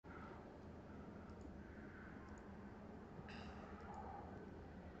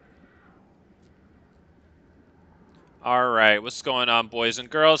Alright, what's going on, boys and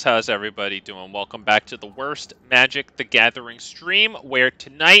girls? How's everybody doing? Welcome back to the worst Magic the Gathering stream, where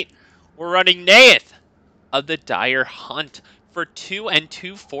tonight we're running Neyith of the Dire Hunt. For 2 and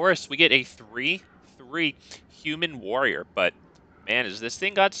 2 forests, we get a 3/3 human warrior. But, man, has this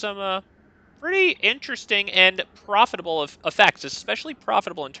thing got some pretty interesting and profitable effects, especially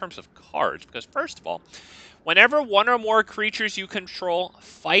profitable in terms of cards. Because, first of all, whenever one or more creatures you control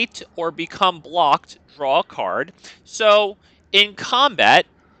fight or become blocked, draw a card. So in combat,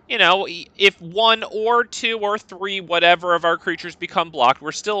 you know, if one or two or three, whatever of our creatures become blocked,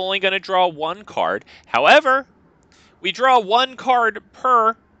 we're still only going to draw one card. However, we draw one card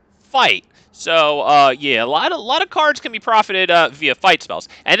per fight. So, yeah, a lot of cards can be profited via fight spells.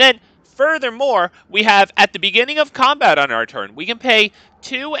 And then, furthermore, we have, at the beginning of combat on our turn, we can pay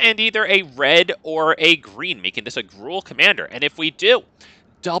 2 and either a red or a green, making this a GRUUL commander. And if we do,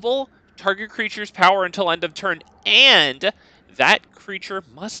 double target creature's power until end of turn, and that creature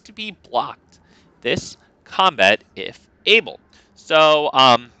must be blocked this combat if able. So,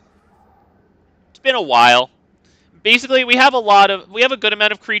 it's been a while. Basically, we have a good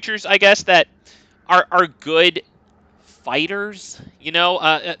amount of creatures, I guess, that are good fighters. You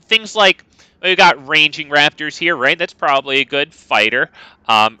know, things like we got Ranging Raptors here, right? That's probably a good fighter.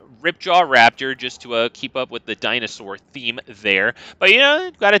 Ripjaw Raptor, just to keep up with the dinosaur theme there. But, you know,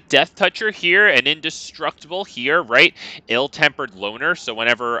 we've got a Death Toucher here, an Indestructible here, right? Ill-Tempered Loner, so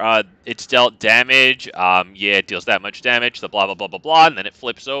whenever it's dealt damage, yeah, it deals that much damage, the blah, blah, blah, blah, blah, and then it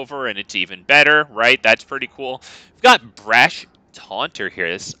flips over, and it's even better, right? That's pretty cool. We've got Brash Taunter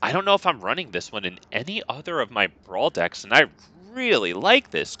here. I don't know if I'm running this one in any other of my Brawl decks, and I really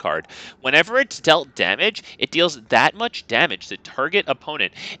like this card. Whenever it's dealt damage, it deals that much damage to target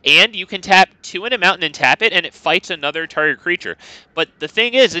opponent. And you can tap 2 in a mountain and tap it, and it fights another target creature. But the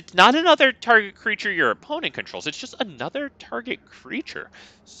thing is, it's not another target creature your opponent controls. It's just another target creature.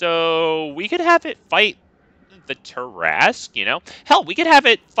 So we could have it fight the Tarrasque, you know? Hell, we could have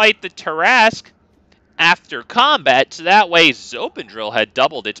it fight the Tarrasque after combat, so that way Zopendrill had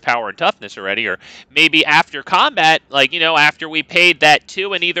doubled its power and toughness already, or maybe after combat, like, you know, after we paid that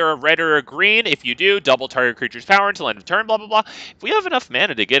 2 in either a red or a green, if you do, double target creature's power until end of turn, blah, blah, blah. If we have enough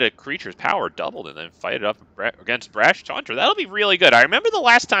mana to get a creature's power doubled and then fight it up against Brash Taunter, that'll be really good. I remember the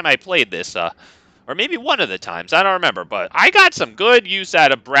last time I played this, or maybe one of the times, I don't remember, but I got some good use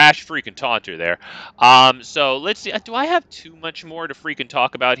out of Brash freaking Taunter there. So let's see, do I have too much more to freaking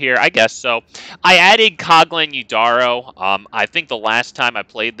talk about here? I guess so. I added Kogla and Yidaro. I think the last time I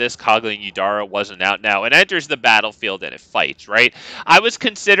played this, Kogla and Yidaro wasn't out now. It enters the battlefield and it fights, right? I was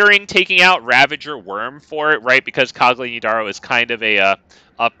considering taking out Ravager Wurm for it, right? Because Kogla and Yidaro is kind of a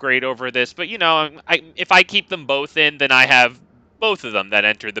upgrade over this. But, you know, if I keep them both in, then I have both of them that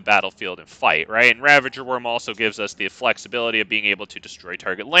enter the battlefield and fight, right? And Ravager Wurm also gives us the flexibility of being able to destroy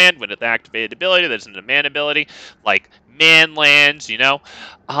target land when it's an activated ability that isn't a man ability, like man lands, you know?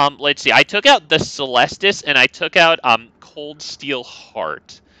 Let's see, I took out the Celestis, and I took out Cold Steel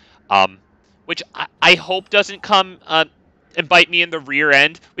Heart, which I hope doesn't come and bite me in the rear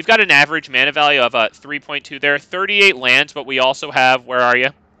end. We've got an average mana value of 3.2 there, 38 lands, but we also have, where are you?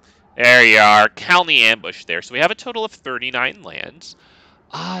 There you are, County Ambush there. So we have a total of 39 lands.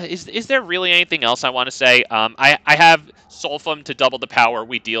 Is there really anything else I want to say? I have Sulfum to double the power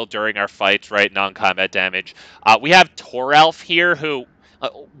we deal during our fights, right? Non-combat damage. We have Toralf here, who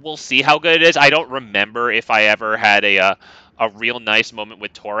we'll see how good it is. I don't remember if I ever had a real nice moment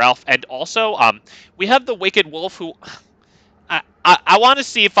with Toralf. And also, we have the Wicked Wolf, who I want to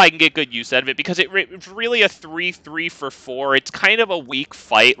see if I can get good use out of it, because it's really a 3/3 for 4. It's kind of a weak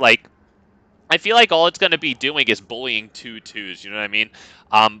fight. Like, I feel like all it's going to be doing is bullying 2/2s, you know what I mean?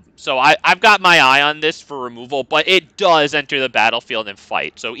 So I've got my eye on this for removal, but it does enter the battlefield and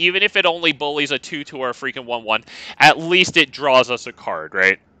fight. So even if it only bullies a 2/2 or a freaking 1/1, at least it draws us a card,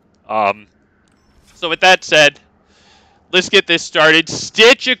 right? So with that said, let's get this started.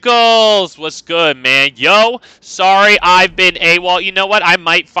 Stitchicles! What's good, man? Yo, sorry I've been AWOL. You know what? I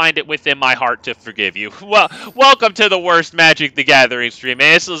might find it within my heart to forgive you. Well, welcome to the worst Magic the Gathering stream,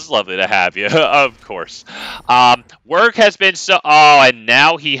 man. It's lovely to have you, of course. Work has been so... Oh, and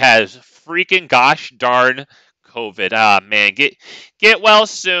now he has freaking gosh darn COVID. Ah, man, get well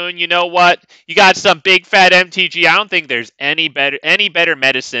soon. You know what? You got some big fat MTG. I don't think there's any better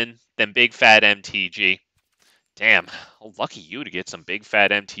medicine than big fat MTG. Damn, well, lucky you to get some big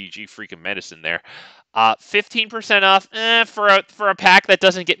fat MTG freaking medicine there. 15% off for a pack that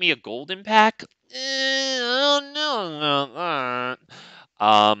doesn't get me a golden pack. I don't know about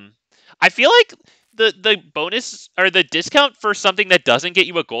that. I feel like the bonus or the discount for something that doesn't get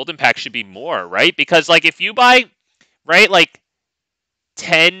you a golden pack should be more, right? Because like if you buy right? Like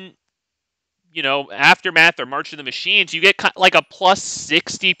 10, you know, Aftermath or March of the Machines, you get like a plus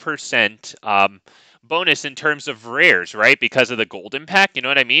 60% bonus in terms of rares, right? Because of the golden pack, you know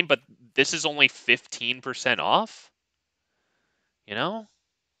what I mean? But this is only 15% off, you know?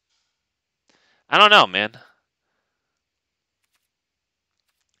 I don't know, man.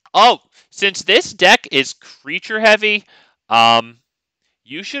 Oh, since this deck is creature heavy,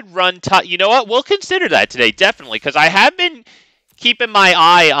 you should run you know what? We'll consider that today, definitely, because I have been keeping my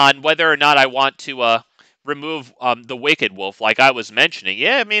eye on whether or not I want to remove the Wicked Wolf, like I was mentioning.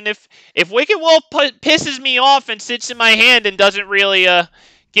 Yeah, I mean, if Wicked Wolf pisses me off and sits in my hand and doesn't really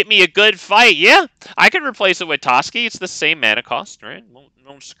get me a good fight, yeah, I can replace it with Tarrasque. It's the same mana cost, right?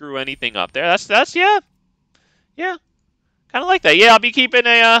 Won't screw anything up there. That's yeah, kind of like that. Yeah, I'll be keeping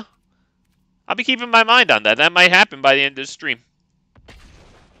my mind on that. That might happen by the end of the stream.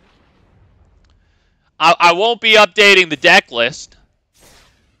 I won't be updating the deck list.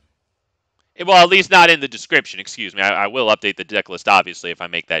 Well, at least not in the description, excuse me. I will update the deck list, obviously, if I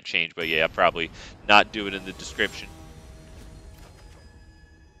make that change. But yeah, I'll probably not do it in the description.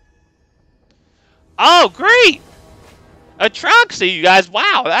 Oh, great! A Troxy, you guys.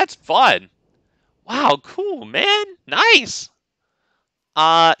 Wow, that's fun. Wow, cool, man. Nice.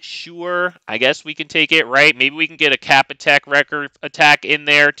 Sure. I guess we can take it, right? Maybe we can get a Cap Attack record attack in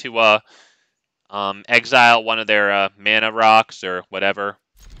there to exile one of their mana rocks or whatever.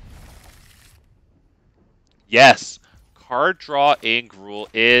 Yes, card draw in GRUUL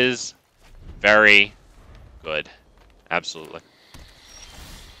is very good. Absolutely.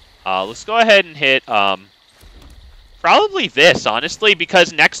 Let's go ahead and hit probably this, honestly,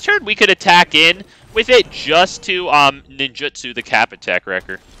 because next turn we could attack in with it just to ninjutsu the Cap Attack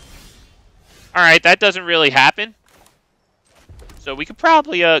Wrecker. Alright, that doesn't really happen. So we could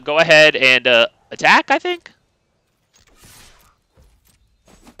probably go ahead and attack, I think.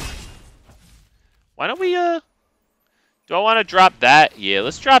 Why don't we, do I want to drop that? Yeah,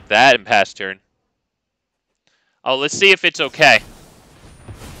 let's drop that and pass turn. Oh, let's see if it's okay.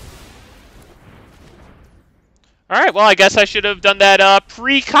 Alright, well, I guess I should have done that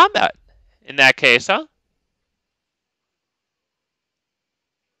pre-combat in that case, huh?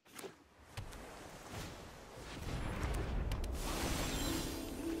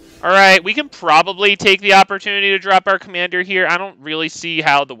 Alright, we can probably take the opportunity to drop our commander here. I don't really see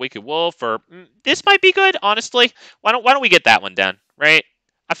how the Wicked Wolf or... this might be good, honestly. Why don't we get that one down, right?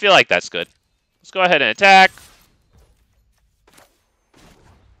 I feel like that's good. Let's go ahead and attack.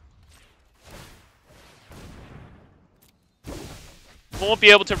 We won't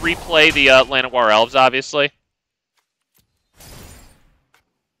be able to replay the Llanowar Elves, obviously.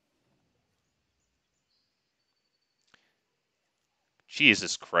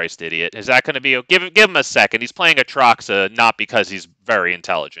 Jesus Christ, idiot. Is that going to be... Give him a second. He's playing a Troxa, not because he's very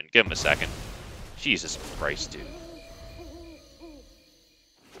intelligent. Give him a second. Jesus Christ, dude.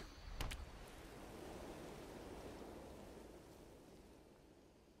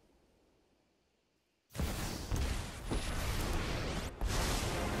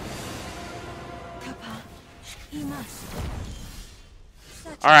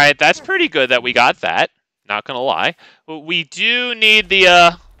 Alright, that's pretty good that we got that. Not gonna lie. But we do need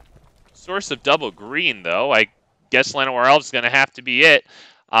the source of double green, though. I guess Llanowar Elves is gonna have to be it.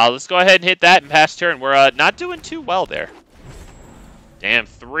 Let's go ahead and hit that and pass turn. We're not doing too well there. Damn,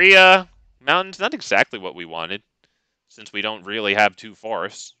 3 mountains. Not exactly what we wanted, since we don't really have 2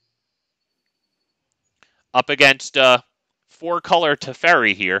 forests. Up against 4-color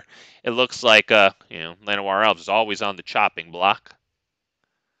Teferi here. It looks like you know, Llanowar Elves is always on the chopping block.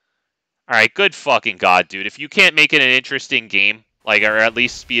 Alright, good fucking god, dude. If you can't make it an interesting game, like, or at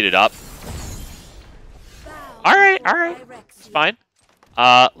least speed it up. Alright. It's fine.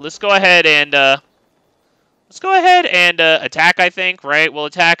 Let's go ahead and attack, I think, right? We'll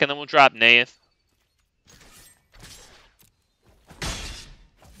attack and then we'll drop Neyith.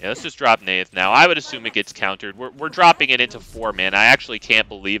 Yeah, let's just drop Neyith now. I would assume it gets countered. We're dropping it into 4, man. I actually can't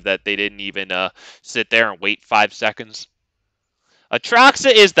believe that they didn't even sit there and wait 5 seconds. Atraxa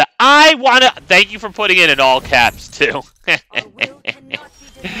is the... I want to... Thank you for putting it in all caps, too. I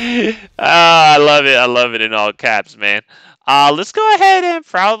love it. I love it in all caps, man. Let's go ahead and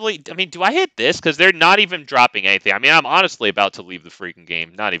probably... I mean, do I hit this? Because they're not even dropping anything. I mean, I'm honestly about to leave the freaking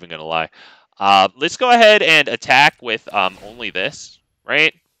game. Not even going to lie. Let's go ahead and attack with only this,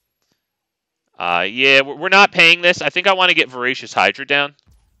 right? Yeah, we're not paying this. I think I want to get Voracious Hydra down.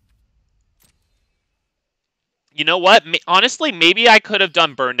 You know what? Honestly, maybe I could have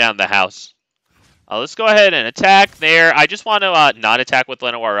done Burn Down the House. Let's go ahead and attack there. I just want to not attack with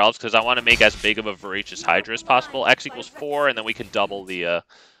Llanowar Elves because I want to make as big of a Voracious Hydra as possible. X equals 4, and then we can double the...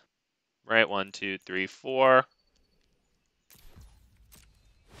 right, 1, 2, 3, 4.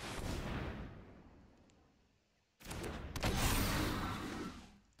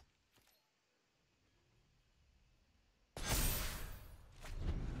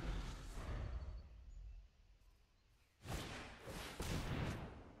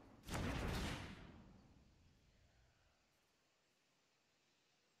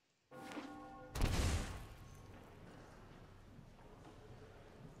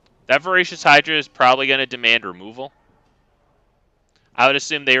 That Voracious Hydra is probably going to demand removal. I would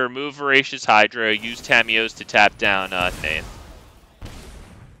assume they remove Voracious Hydra, use Tamiyo's to tap down Neyith.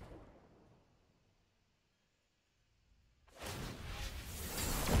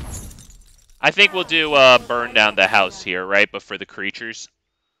 I think we'll do burn down the house here, right? But for the creatures.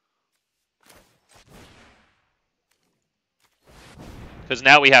 Because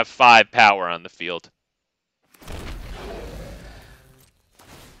now we have 5 power on the field.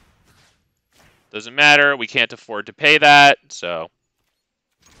 Doesn't matter, we can't afford to pay that, so...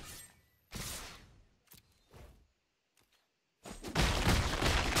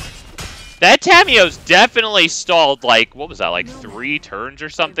 That Tamiyo's definitely stalled, like, what was that, like 3 turns or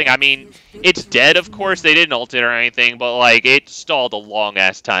something? I mean, it's dead, of course, they didn't ult it or anything, but, like, it stalled a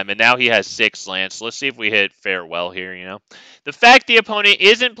long-ass time, and now he has 6 lands, so let's see if we hit farewell here, you know? The fact the opponent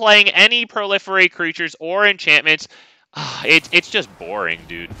isn't playing any proliferate creatures or enchantments, it's just boring,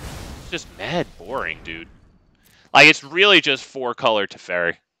 dude. Just mad boring, dude. Like, it's really just 4-color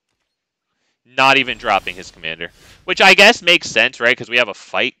Teferi. Not even dropping his commander. Which I guess makes sense, right? Because we have a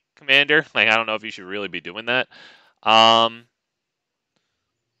fight commander. Like, I don't know if you should really be doing that.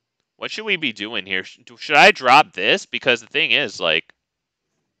 What should we be doing here? Should I drop this? Because the thing is, like...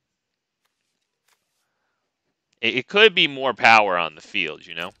 It could be more power on the field,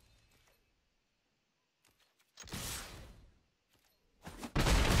 you know?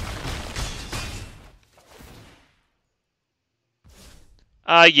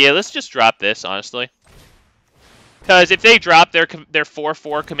 Yeah, let's just drop this, honestly. Because if they drop their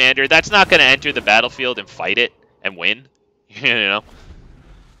 4/4 commander, that's not going to enter the battlefield and fight it and win. You know?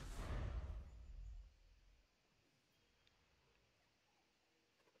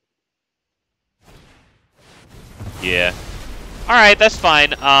 Yeah. Alright, that's fine.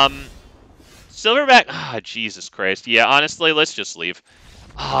 Silverback... Ah, Jesus Christ. Yeah, honestly, let's just leave.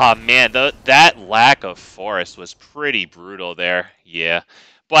 Oh, man, that lack of forest was pretty brutal there. Yeah.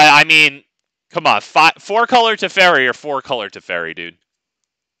 But, I mean, come on. 4-color Teferi or 4-color Teferi, dude.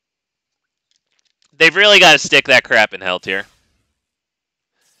 They've really got to stick that crap in Hell Tier.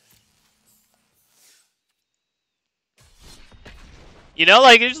 You know,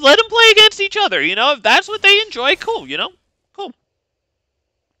 like, just let them play against each other. You know, if that's what they enjoy, cool, you know? Cool.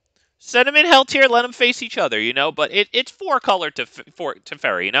 Send them in Hell Tier, let them face each other, you know? But it's 4-color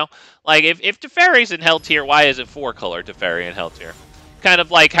Teferi, you know? Like, if Teferi's in Hell Tier, why is it 4-color Teferi in Hell Tier? Kind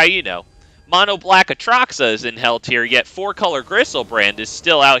of like how, you know, Mono Black Atraxa is in Hell Tier, yet 4-color Gristlebrand is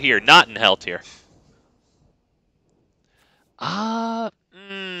still out here, not in Hell Tier. I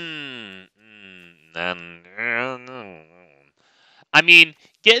mean,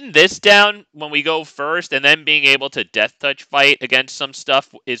 getting this down when we go first and then being able to Death Touch fight against some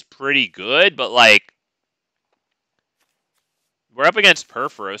stuff is pretty good, but, like, we're up against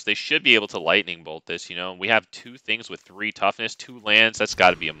Perforos. They should be able to Lightning Bolt this, you know? We have 2 things with 3 toughness, 2 lands. That's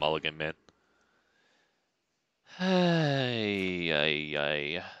got to be a mulligan, man.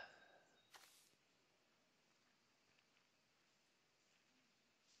 Ay.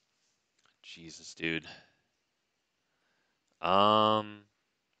 Jesus, dude. Might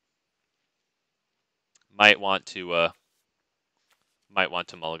want to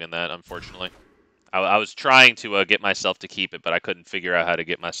mulligan that, unfortunately. I was trying to get myself to keep it, but I couldn't figure out how to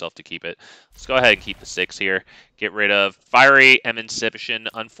get myself to keep it. Let's go ahead and keep the 6 here. Get rid of Fiery Emancipation.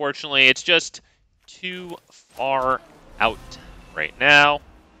 Unfortunately, it's just too far out right now.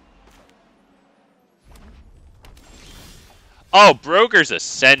 Oh, Broker's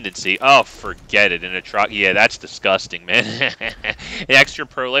Ascendancy. Oh, forget it. Yeah, that's disgusting, man. Extra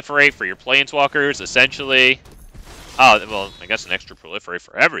proliferate for your Planeswalkers, essentially. Oh, well, I guess an extra proliferate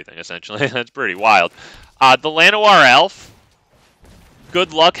for everything, essentially. That's pretty wild. The Llanowar Elf.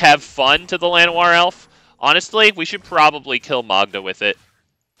 Good luck, have fun to the Llanowar Elf. Honestly, we should probably kill Magda with it.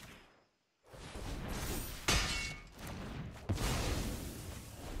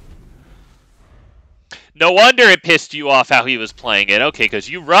 No wonder it pissed you off how he was playing it. Okay, because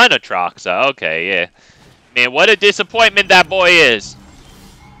you run Atraxa. Okay, yeah. Man, what a disappointment that boy is.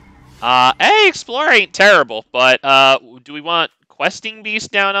 Hey, say Explorer ain't terrible, but do we want Questing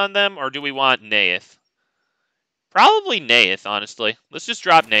Beast down on them, or do we want Neyith? Probably Neyith, honestly. Let's just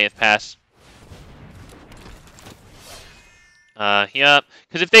drop Neyith pass. Yep.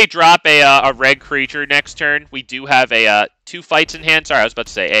 Because if they drop a red creature next turn, we do have a 2 fights in hand. Sorry, I was about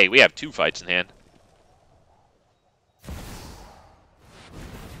to say, hey, we have 2 fights in hand.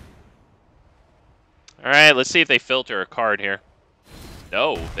 Alright, let's see if they filter a card here.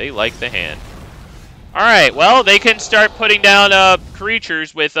 No, they like the hand. Alright, well, they can start putting down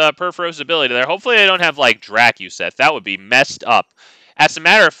creatures with Perforos ability there. Hopefully they don't have, like, Dracuseth. That would be messed up. As a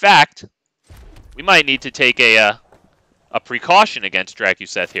matter of fact, we might need to take a precaution against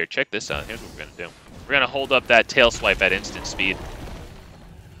Dracuseth here. Check this out. Here's what we're going to do. We're going to hold up that tail swipe at instant speed.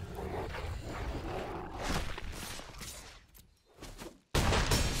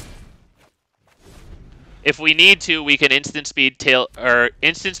 If we need to, we can instant speed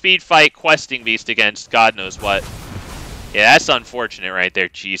fight Questing Beast against God knows what. Yeah, that's unfortunate right there.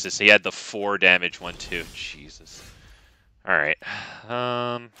 Jesus, he had the 4 damage one too. Jesus. All right.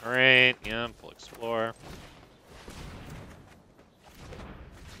 Alright. Yeah, pull Explore.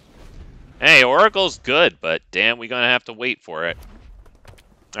 Hey, Oracle's good, but damn, we're gonna have to wait for it.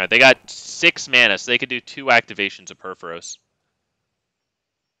 All right, they got 6 mana, so they could do 2 activations of Perforos.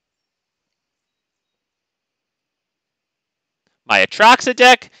 My Atraxa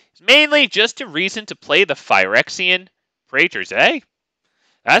deck is mainly just a reason to play the Phyrexian Praetors. Hey,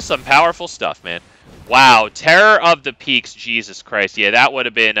 that's some powerful stuff, man. Wow, Terror of the Peaks, Jesus Christ. Yeah, that would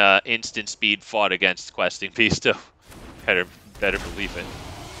have been instant speed fought against Questing Beast. better believe it.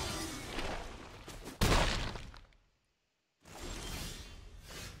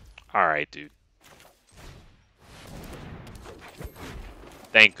 Alright, dude.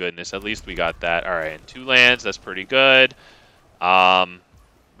 Thank goodness, at least we got that. Alright, and 2 lands, that's pretty good.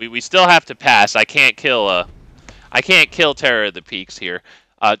 We still have to pass. I can't kill Terror of the Peaks here.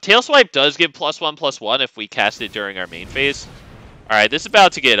 Tail Swipe does give +1/+1 if we cast it during our main phase. Alright, this is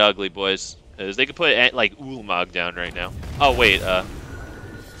about to get ugly, boys. Because they could put, like, Ulamog down right now. Oh, wait,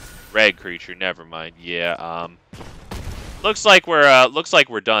 red creature, never mind. Yeah, looks like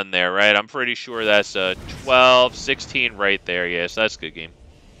we're done there, right? I'm pretty sure that's 12, 16 right there. Yeah, so that's a good game.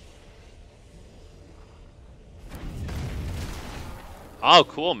 Oh,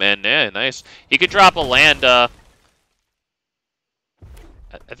 cool, man. Yeah, nice. He could drop a land. I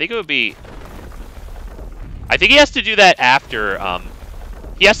think it would be. I think he has to do that after.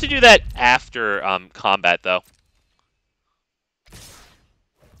 He has to do that after combat, though.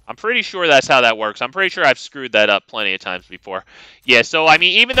 I'm pretty sure that's how that works. I'm pretty sure I've screwed that up plenty of times before. Yeah, so, I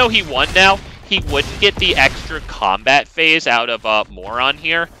mean, even though he won now, he wouldn't get the extra combat phase out of Moron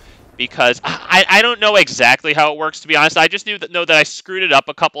here. Because I don't know exactly how it works, to be honest. I just know that I screwed it up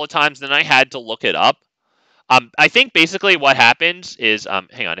a couple of times, then I had to look it up. I think basically what happens is,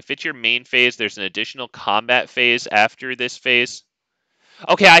 hang on, if it's your main phase, there's an additional combat phase after this phase.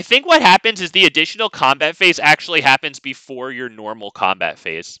 Okay, I think what happens is the additional combat phase actually happens before your normal combat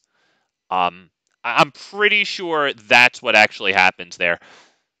phase. I'm pretty sure that's what actually happens there.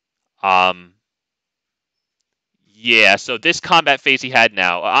 Yeah, so this combat phase he had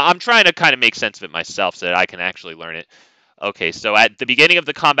now, I'm trying to kind of make sense of it myself so that I can actually learn it. Okay, so at the beginning of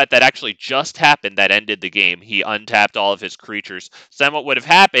the combat that actually just happened, that ended the game, he untapped all of his creatures. So then what would have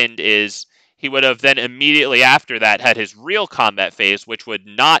happened is he would have then immediately after that had his real combat phase, which would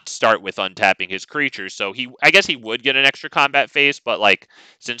not start with untapping his creatures. So I guess he would get an extra combat phase, but like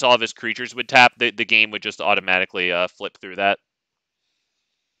since all of his creatures would tap, the game would just automatically flip through that.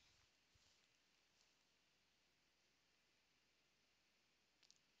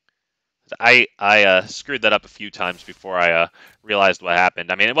 I screwed that up a few times before I realized what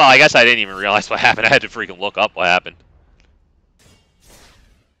happened. I mean, well, I guess I didn't even realize what happened. I had to freaking look up what happened.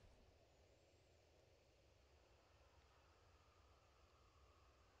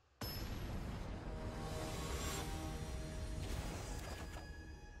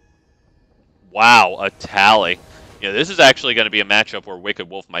 Wow, a tally. Yeah, this is actually going to be a matchup where Wicked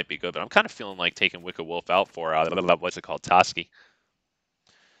Wolf might be good, but I'm kind of feeling like taking Wicked Wolf out for, what's it called, Tarrasque.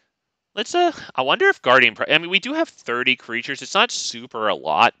 Let's, I wonder if Guardian... I mean, we do have 30 creatures. It's not super a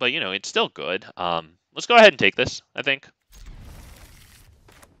lot, but, you know, it's still good. Let's go ahead and take this, I think.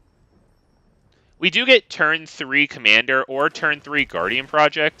 We do get turn 3 Commander or turn 3 Guardian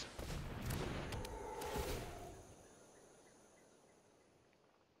Project.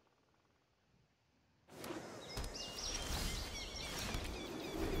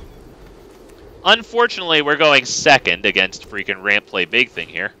 Unfortunately, we're going second against freaking Ramp Play Big Thing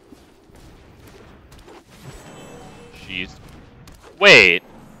here. Jeez. Wait.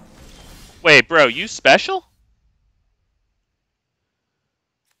 Wait, bro, you special?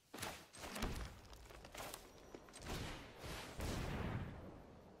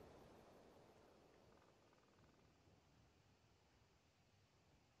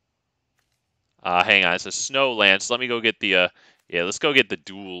 Hang on, it's a snow land, so let me go get the, yeah, let's go get the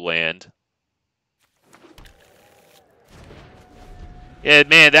dual land. Yeah,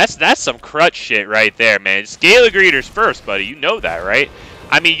 man, that's some crutch shit right there, man. Scale of Greeters first, buddy. You know that, right?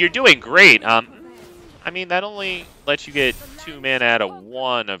 I mean, you're doing great. I mean, that only lets you get 2 mana out of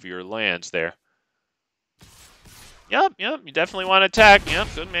 1 of your lands there. Yep, you definitely want to attack. Yep,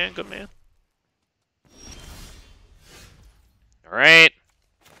 good man, good man. All right.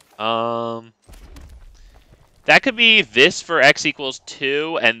 That could be this for X equals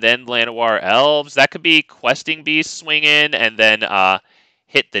 2, and then Llanowar Elves. That could be Questing Beast swing in, and then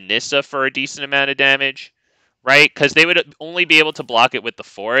hit the Nissa for a decent amount of damage, right? Because they would only be able to block it with the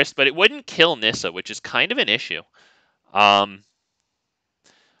Forest, but it wouldn't kill Nissa, which is kind of an issue. Hungering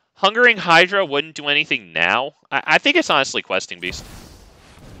Hydra wouldn't do anything now. I think it's honestly Questing Beast.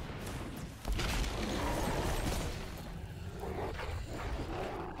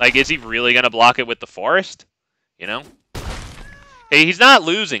 Like, is he really going to block it with the Forest? You know? Hey, he's not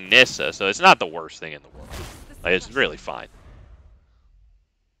losing Nissa, so it's not the worst thing in the world. Like, it's really fine.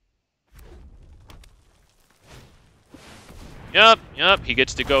 Yep, he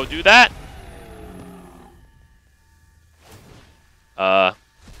gets to go do that.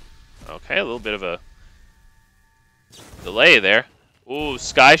 Okay, a little bit of a delay there. Ooh,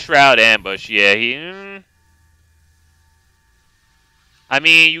 Sky Shroud ambush. Yeah, I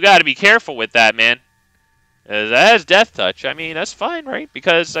mean, you got to be careful with that, man. That has Death Touch. I mean, that's fine, right?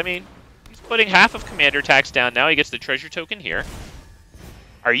 Because, I mean, he's putting half of commander attacks down now. He gets the treasure token here.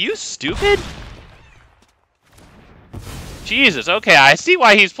 Are you stupid? Jesus, okay, I see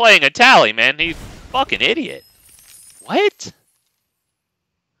why he's playing a tally, man. He's a fucking idiot. What?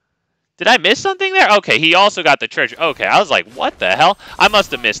 Did I miss something there? Okay, he also got the treasure. Okay, I was like, what the hell? I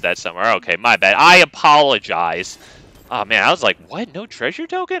must have missed that somewhere. Okay, my bad. I apologize. Oh, man, I was like, what? No treasure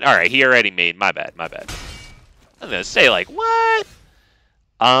token? All right, he already made. My bad, my bad. I was going to say, like, what?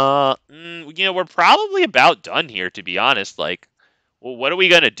 You know, we're probably about done here, to be honest. Like, well, what are we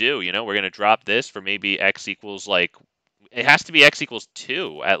going to do? You know, we're going to drop this for maybe X equals, like, it has to be X equals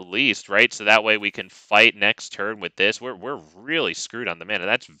 2 at least, right? So that way we can fight next turn with this. We're really screwed on the mana.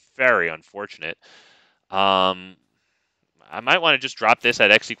 That's very unfortunate. I might want to just drop this at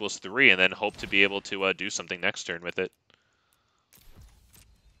X equals 3 and then hope to be able to do something next turn with it.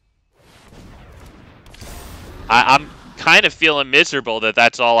 I'm kind of feeling miserable that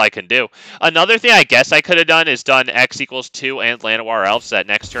that's all I can do. Another thing I guess I could have done is done X equals 2 and Llanowar Elves. That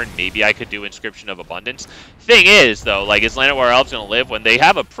next turn, maybe I could do Inscription of Abundance. Thing is, though, like, is Llanowar Elves going to live when they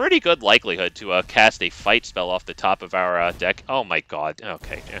have a pretty good likelihood to cast a fight spell off the top of our deck? Oh my god.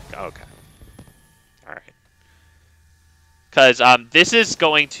 Okay. Okay. Alright. Because this is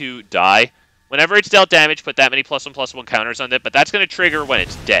going to die. Whenever it's dealt damage, put that many +1/+1 counters on it, but that's going to trigger when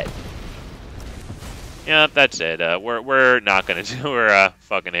it's dead. Yep, that's it. We're not gonna do. We're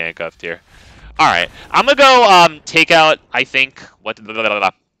fucking handcuffed here. All right, I'm gonna go take out. I think what.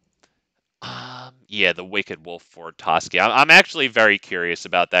 Yeah, the Wicked Wolf for Tarrasque. I'm actually very curious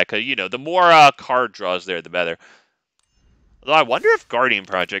about that because, you know, the more card draws there, the better. Although I wonder if Guardian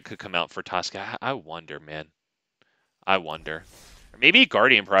Project could come out for Tarrasque. I wonder, man. I wonder. Or maybe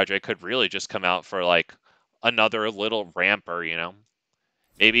Guardian Project could really just come out for like another little ramper, you know.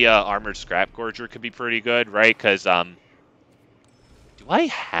 Maybe Armored Scrap Gorger could be pretty good, right? Because, do I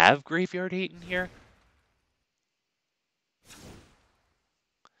have Graveyard Hate in here? Do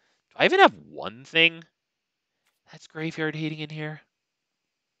I even have one thing that's Graveyard Hating in here?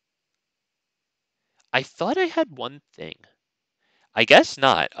 I thought I had one thing. I guess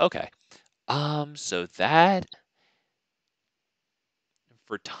not. Okay. So that...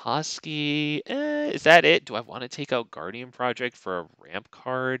 For Tarrasque, is that it? Do I want to take out Guardian Project for a ramp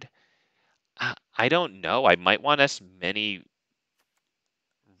card? I don't know. I might want as many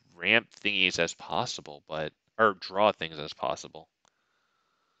ramp thingies as possible, but or draw things as possible.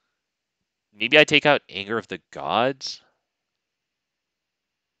 Maybe I take out Anger of the Gods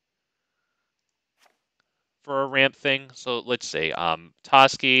for a ramp thing. So let's see.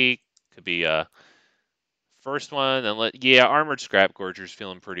 Tarrasque could be first one, and yeah, Armored Scrap Gorger's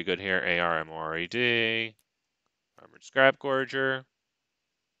feeling pretty good here. ARMORAD. Armored Scrap Gorger.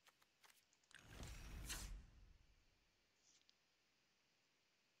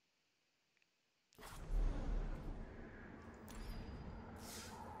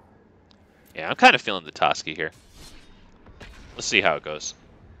 Yeah, I'm kind of feeling the Tarrasque here. Let's see how it goes.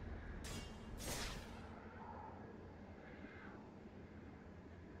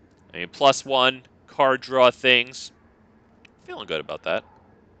 I mean, +1 card draw things. Feeling good about that.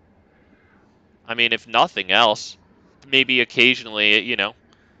 I mean, if nothing else, maybe occasionally, you know,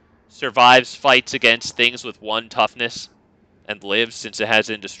 survives fights against things with 1 toughness and lives since it has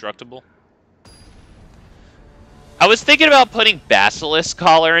indestructible. I was thinking about putting Basilisk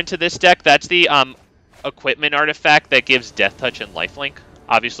Collar into this deck. That's the equipment artifact that gives Death Touch and Lifelink.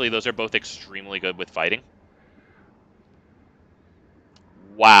 Obviously, those are both extremely good with fighting.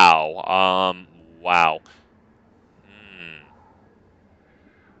 Wow. Wow.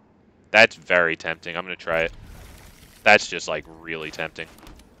 That's very tempting. I'm going to try it. That's just, like, really tempting.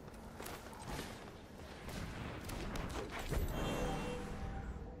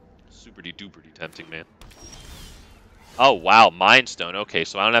 Super-de-duper-de tempting, man. Oh, wow. Mind Stone. Okay,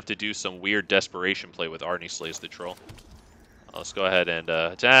 so I don't have to do some weird desperation play with Arni Slays the Troll. Let's go ahead and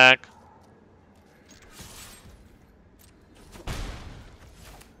attack.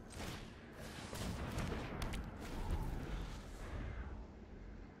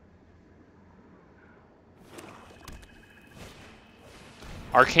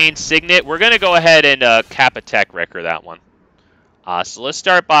 Arcane Signet. We're going to go ahead and cap attack record that one. So let's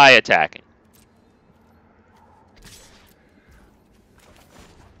start by attacking.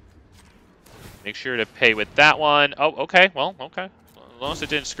 Make sure to pay with that one. Oh, okay. Well, okay. As long as it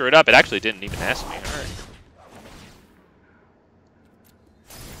didn't screw it up. It actually didn't even ask me. All right.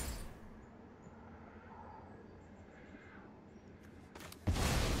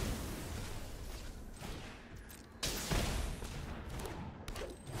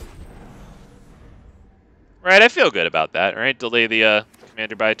 Right, I feel good about that. All right, delay the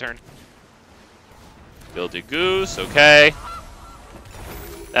commander by a turn. Build a goose, okay.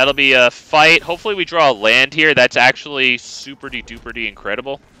 That'll be a fight. Hopefully we draw a land here. That's actually super-de-duper-de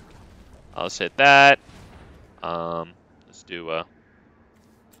incredible. Let's hit that. Let's do a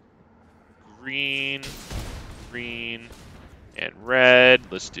green, green, and red.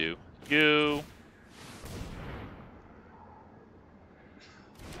 Let's do you.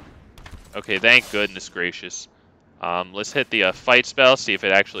 Okay, thank goodness gracious. Let's hit the fight spell, see if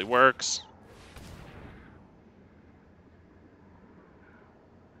it actually works.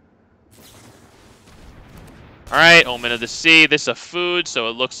 Alright, Omen of the Sea. This is a food, so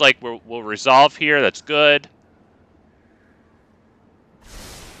it looks like we'll resolve here. That's good.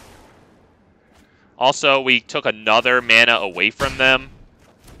 Also, we took another mana away from them.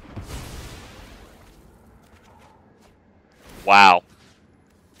 Wow.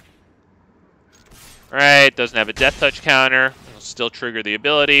 Alright, doesn't have a death touch counter. It'll still trigger the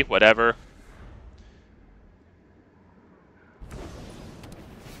ability, whatever.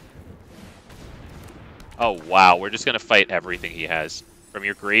 Oh, wow. We're just going to fight everything he has. From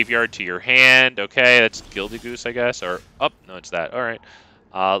your graveyard to your hand. Okay, that's Gilded Goose, I guess. Or, oh, no, it's that. All right.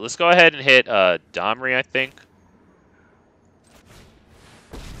 Let's go ahead and hit Domri, I think.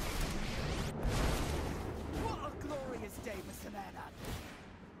 What a glorious day for Savannah.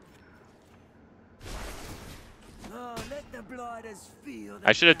 Oh, let the blighters feel the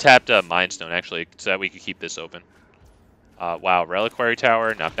I should have tapped Mind Stone, actually, so that we could keep this open. Wow, Reliquary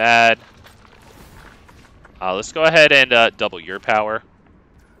Tower, not bad. Let's go ahead and double your power.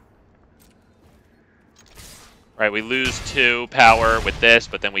 Right, we lose 2 power with this,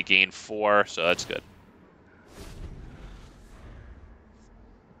 but then we gain 4, so that's good.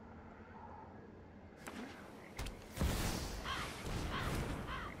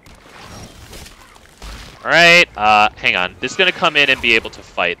 Alright, hang on. This is going to come in and be able to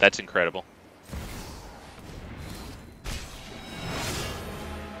fight. That's incredible.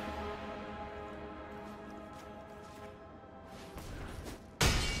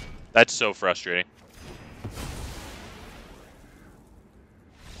 That's so frustrating.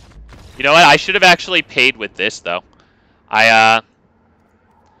 You know what? I should have actually paid with this, though. I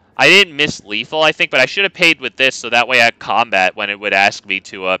didn't miss lethal, I think, but I should have paid with this so that way at combat, when it would ask me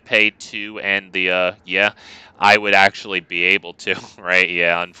to pay 2 and the, yeah, I would actually be able to, right?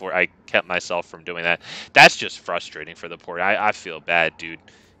 Yeah, I kept myself from doing that. That's just frustrating for the port. I feel bad, dude.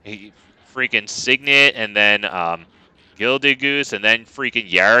 He freaking Signet and then Gilded Goose and then freaking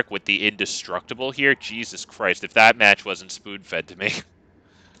Yarrick with the Indestructible here. Jesus Christ, if that match wasn't spoon-fed to me.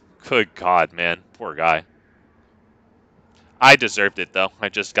 Good God, man. Poor guy. I deserved it, though. I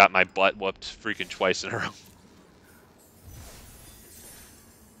just got my butt whooped freaking twice in a row.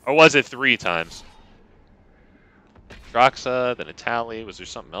 Or was it 3 times? Droxa, then Itali. Was there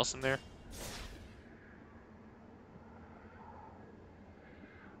something else in there?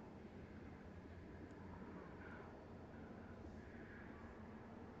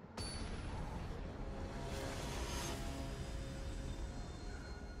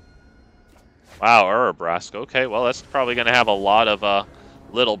 Wow, Urabrask. Okay, well, that's probably going to have a lot of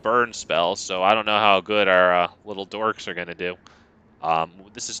little burn spells, so I don't know how good our little dorks are going to do.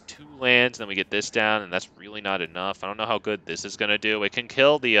 This is 2 lands, then we get this down, and that's really not enough. I don't know how good this is going to do. It can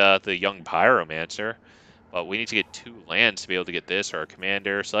kill the young Pyromancer, but we need to get 2 lands to be able to get this, or our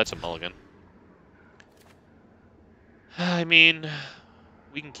commander, so that's a mulligan. I mean,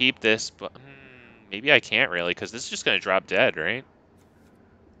 we can keep this, but maybe I can't really, because this is just going to drop dead, right?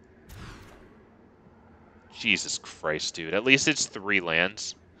 Jesus Christ, dude. At least it's 3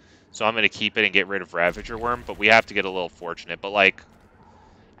 lands. So I'm going to keep it and get rid of Ravager Wurm, but we have to get a little fortunate. But, like,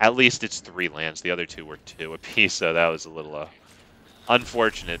 at least it's 3 lands. The other 2 were 2 apiece, so that was a little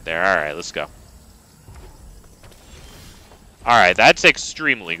unfortunate there. All right, let's go. All right, that's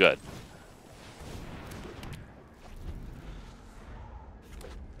extremely good.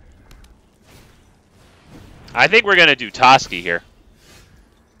 I think we're going to do Tarrasque here.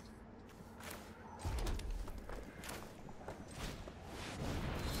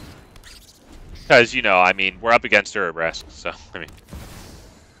 Because, you know, I mean, we're up against Urabrask, so, I mean.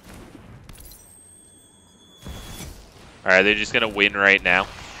 Alright, they're just going to win right now.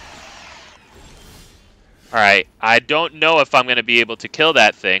 Alright, I don't know if I'm going to be able to kill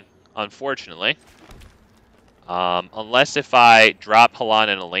that thing, unfortunately. Unless if I drop Halana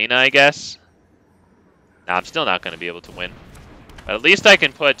and Alena, I guess. Nah, I'm still not going to be able to win. But at least I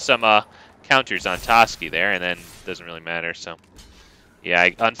can put some counters on Tarrasque there, and then it doesn't really matter, so. Yeah,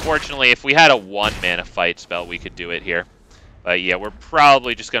 unfortunately, if we had a 1-mana fight spell, we could do it here. But yeah, we're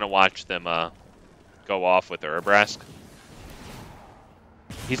probably just going to watch them go off with Urabrask.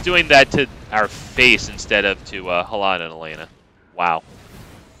 He's doing that to our face instead of to Halana and Alena. Wow.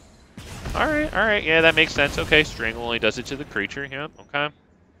 Alright, yeah, that makes sense. Okay, Strangle only does it to the creature. Yep, okay.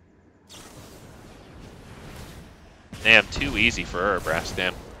 Damn, too easy for Urabrask,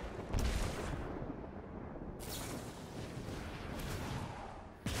 damn.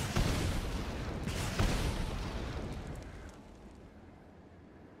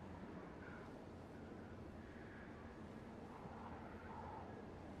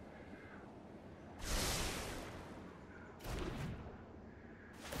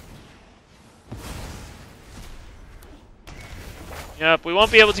 Yep, we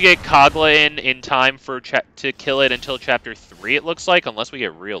won't be able to get Kogla in time for to kill it until Chapter 3, it looks like, unless we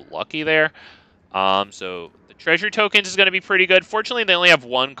get real lucky there. So the treasure tokens is going to be pretty good. Fortunately, they only have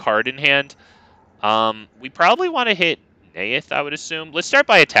 1 card in hand. We probably want to hit Neyith, I would assume. Let's start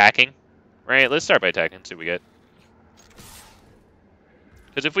by attacking, right? Let's start by attacking, see what we get.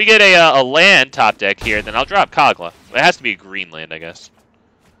 Because if we get a land top deck here, then I'll drop Kogla. It has to be a green land, I guess.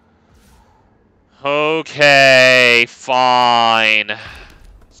 Okay, fine.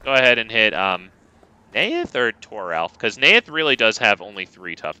 Let's go ahead and hit Neyith or Toralf, because Neyith really does have only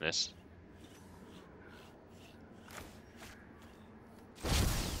 3 toughness.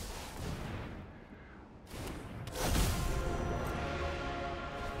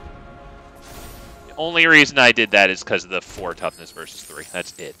 The only reason I did that is because of the 4 toughness versus 3.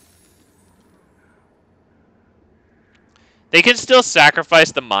 That's it. They can still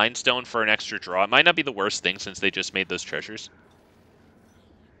sacrifice the Mind Stone for an extra draw. It might not be the worst thing since they just made those treasures.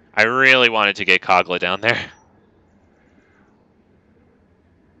 I really wanted to get Kogla down there.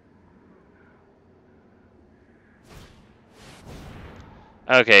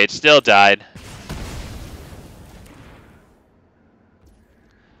 Okay, it still died.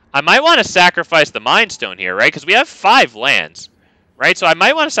 I might want to sacrifice the Mind Stone here, right? Because we have 5 lands. Right, so I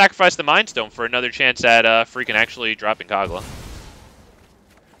might want to sacrifice the Mind Stone for another chance at freaking actually dropping Kogla.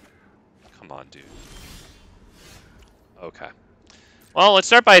 Come on, dude. Okay. Well, let's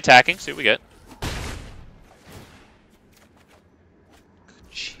start by attacking, see what we get.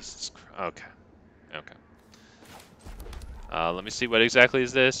 Jesus Christ. Okay. Let me see, what exactly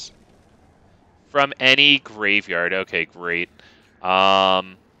is this? From any graveyard. Okay, great. We're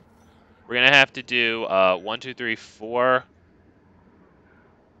going to have to do 1, 2, 3, 4...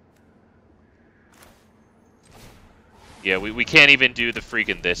 Yeah, we can't even do the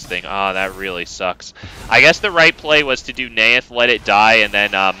freaking this thing. Ah, that really sucks. I guess the right play was to do Neyith, let it die, and then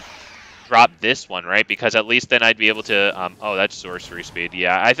drop this one, right? Because at least then I'd be able to... oh, that's sorcery speed.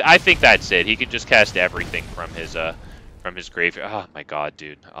 Yeah, I think that's it. He can just cast everything from his graveyard. Oh, my God,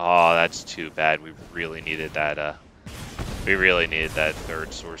 dude. Oh, that's too bad. We really needed that... we really needed that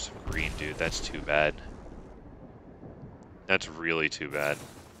 3rd source of green, dude. That's too bad. That's really too bad.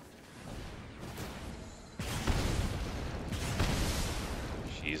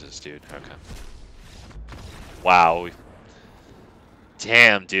 Jesus, dude. Okay. Wow.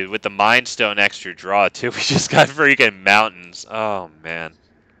 Damn, dude. With the Mind Stone extra draw, too, we just got freaking mountains. Oh, man.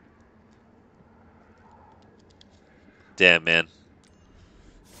 Damn, man.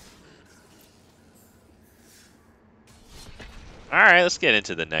 Alright, let's get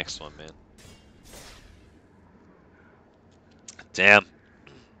into the next one, man. Damn.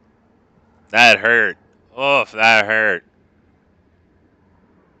 That hurt. Oof, that hurt.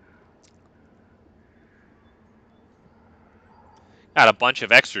 Got a bunch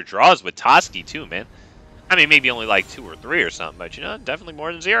of extra draws with Tarrasque too, man. I mean, maybe only like 2 or 3 or something, but you know, definitely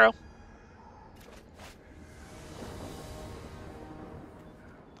more than 0.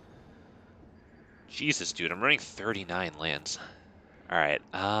 Jesus, dude, I'm running 39 lands. Alright,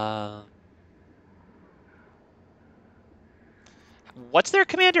 what's their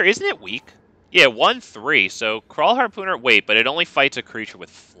commander? Isn't it weak? Yeah, 1/3, so Kraul Harpooner, wait, but it only fights a creature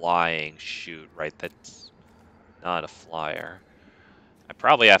with flying. Shoot, right, that's not a flyer. I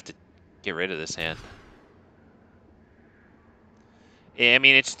probably have to get rid of this hand. Yeah, I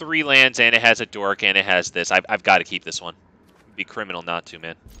mean, it's 3 lands, and it has a dork, and it has this. I've got to keep this one. It'd be criminal not to,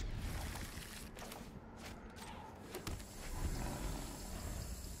 man.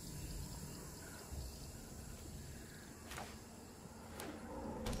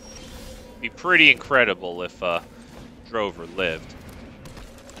 Be pretty incredible if Drover lived.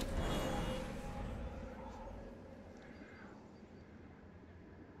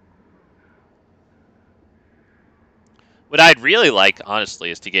 What I'd really like,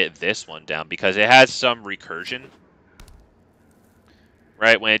 honestly, is to get this one down because it has some recursion.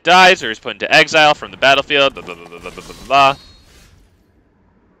 Right, when it dies or is put into exile from the battlefield, blah, blah, blah, blah, blah, blah, blah, blah.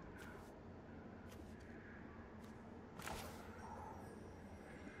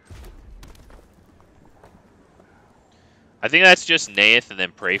 I think that's just Neyith and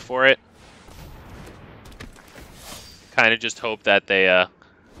then pray for it. Kind of just hope that they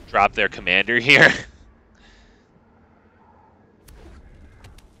drop their commander here.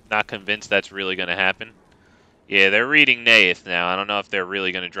 Not convinced that's really going to happen. Yeah, they're reading Neyith now. I don't know if they're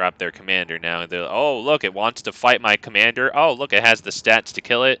really going to drop their commander now. They're, oh, look, it wants to fight my commander. Oh, look, it has the stats to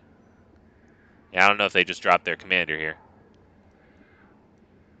kill it. Yeah, I don't know if they just dropped their commander here.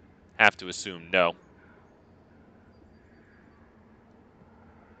 Have to assume no.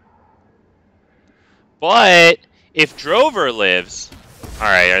 But if Drover lives, all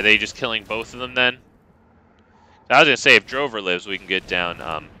right, are they just killing both of them then? I was gonna say if Drover lives, we can get down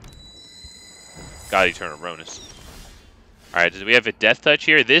God Eternal Ronus. All right, do we have a Death Touch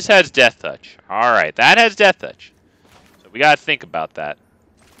here? This has Death Touch. All right, that has Death Touch. So we gotta think about that.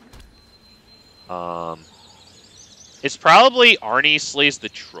 It's probably Arni slays the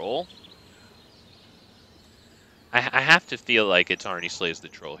troll. I have to feel like it's Arni slays the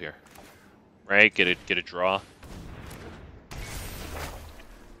troll here. Right? Get a draw.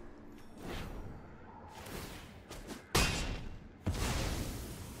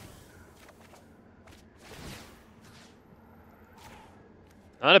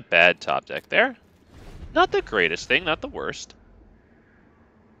 Not a bad top deck there. Not the greatest thing, not the worst.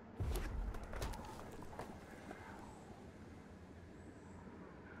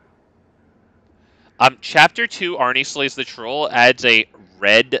 Chapter 2, Arni slays the troll, adds a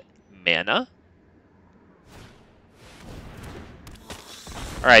red mana.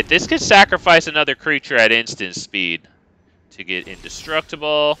 Alright, this could sacrifice another creature at instant speed to get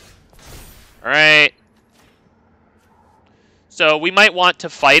indestructible. Alright. So we might want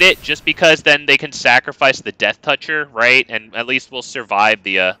to fight it just because then they can sacrifice the Death Toucher, right? And at least we'll survive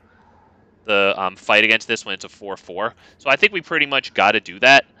the fight against this when it's a 4/4. So I think we pretty much got to do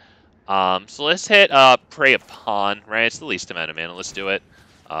that. So let's hit Prey Upon, right? It's the least amount of mana. Let's do it.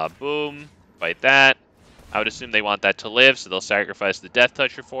 Boom. Fight that. I would assume they want that to live, so they'll sacrifice the Death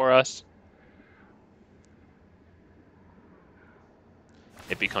Toucher for us.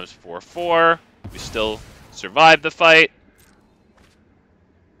 It becomes 4/4. We still survive the fight.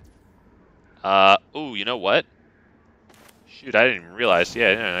 Ooh, you know what? Shoot, I didn't even realize.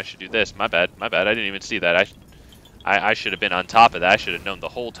 Yeah, I should do this. My bad. My bad. I didn't even see that. I should have been on top of that. I should have known the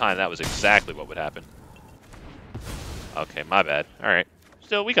whole time that was exactly what would happen. Okay, my bad. All right.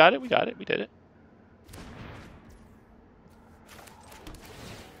 Still, we got it. We got it. We did it.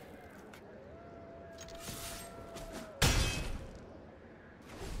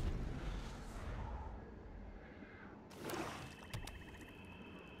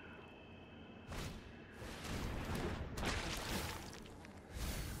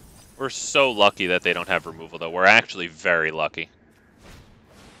 We're so lucky that they don't have removal, though. We're actually very lucky.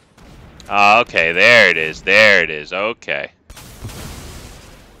 Okay, there it is. There it is. Okay.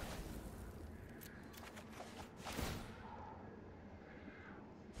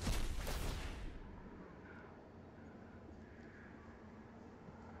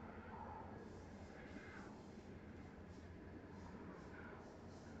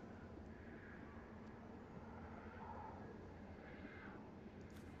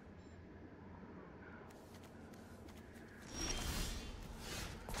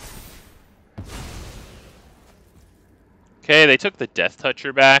 Okay, they took the Death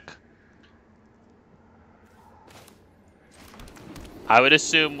Toucher back. I would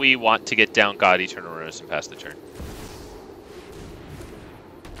assume we want to get down God Eternal Rose and pass the turn.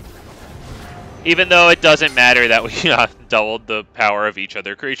 Even though it doesn't matter that we doubled the power of each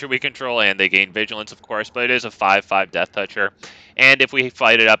other creature we control, and they gain Vigilance, of course, but it is a 5/5 Death Toucher. And if we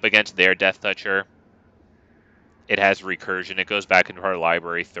fight it up against their Death Toucher, it has Recursion. It goes back into our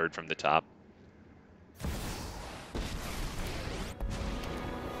library, third from the top.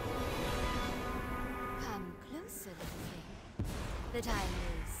 Come closer, little thing, that I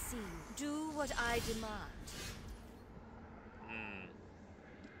may see. Do what I demand.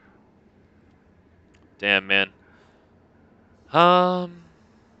 Damn, man.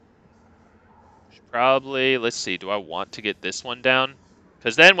 Should probably, let's see, do I want to get this one down?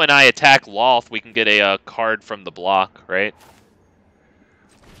 Because then when I attack Loth, we can get a card from the block, right?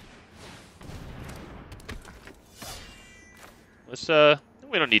 Let's,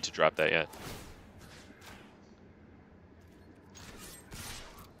 we don't need to drop that yet.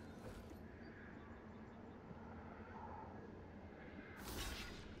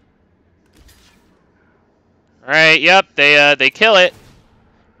 Alright, yep, they kill it.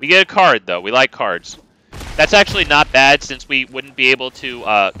 We get a card, though. We like cards. That's actually not bad, since we wouldn't be able to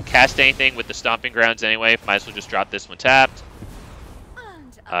cast anything with the Stomping Grounds anyway. Might as well just drop this one tapped.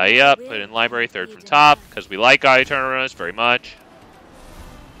 Yep, put in library, third from top, because we like God Eternal Rose very much.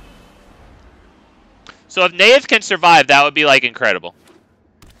 So if Neyith can survive, that would be, like, incredible.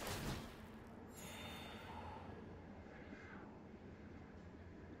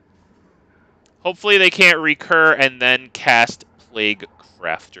 Hopefully they can't recur and then cast Plague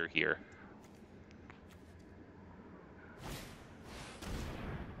Crafter here.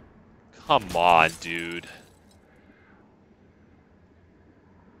 Come on, dude.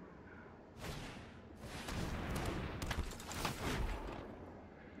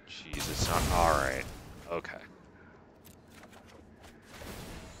 Jesus, alright. Okay.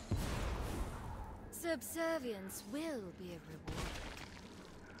 Subservience will be a reward.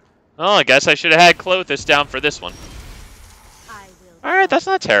 Oh, I guess I should have had Clothis down for this one. Alright, that's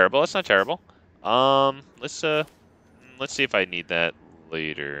not terrible. That's not terrible. Let's see if I need that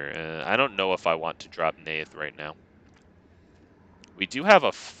later. I don't know if I want to drop Neyith right now. We do have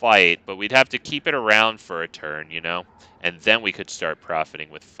a fight, but we'd have to keep it around for a turn, you know? And then we could start profiting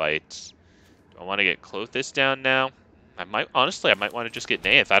with fights. Do I want to get Clothis down now? Honestly, I might want to just get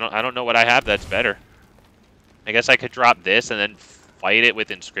Neyith. I don't know what I have that's better. I guess I could drop this and then fight it with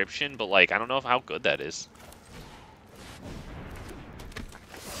Inscription, but like I don't know how good that is.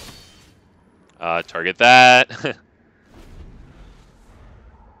 Target that.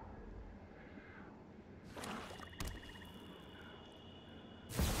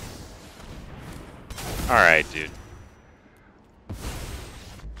 Alright, dude.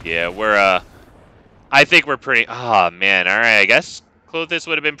 Yeah, we're I think we're pretty man, alright, I guess Clothis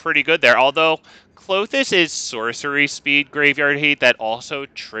would have been pretty good there, although Clothis is sorcery speed graveyard heat that also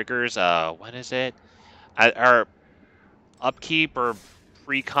triggers, when is it? Our upkeep or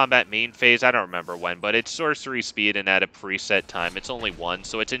pre-combat main phase, I don't remember when, but it's sorcery speed and at a preset time. It's only one,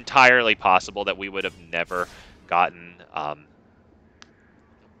 so it's entirely possible that we would have never gotten,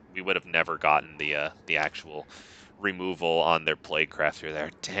 the actual removal on their Plague Crafter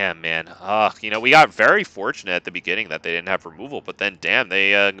there. Damn, man. You know, we got very fortunate at the beginning that they didn't have removal, but then, damn,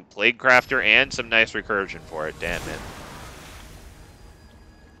 they Plague Crafter and some nice recursion for it. Damn, man.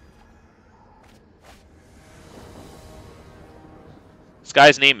 This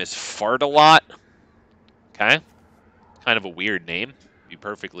guy's name is Fartalot. Okay. Kind of a weird name, to be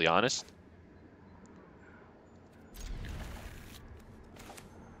perfectly honest.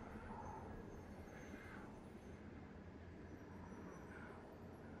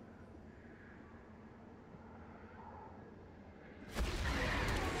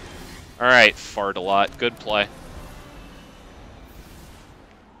 Alright, Fartalot. Good play.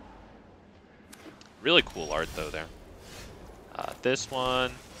 Really cool art, though, there. This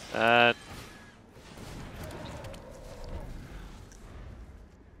one, that.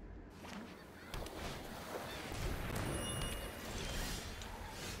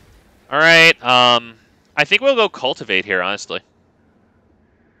 Alright, I think we'll go Cultivate here, honestly.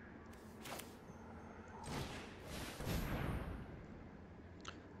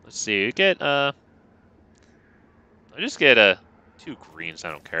 Let's see, we get, I'll just get, 2 greens, I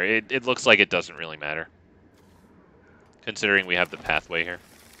don't care. It looks like it doesn't really matter, considering we have the pathway here.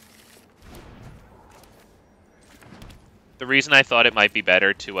 The reason I thought it might be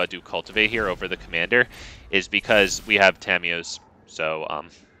better to do Cultivate here over the Commander is because we have Tamiyo's, so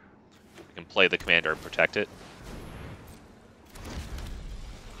we can play the Commander and protect it.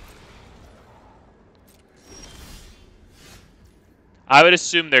 I would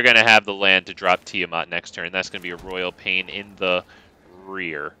assume they're going to have the land to drop Tiamat next turn. That's going to be a royal pain in the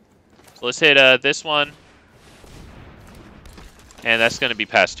rear. So let's hit this one. And that's going to be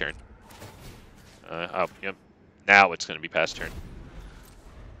past turn. Oh, yep. Now it's going to be past turn.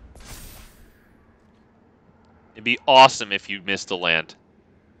 It'd be awesome if you missed the land.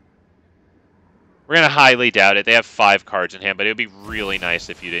 We're going to highly doubt it. They have 5 cards in hand, but it would be really nice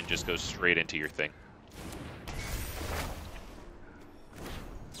if you didn't just go straight into your thing.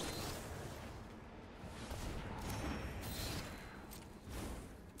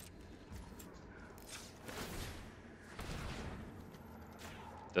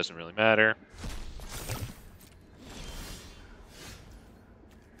 Doesn't really matter.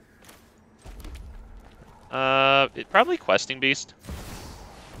 Probably Questing Beast.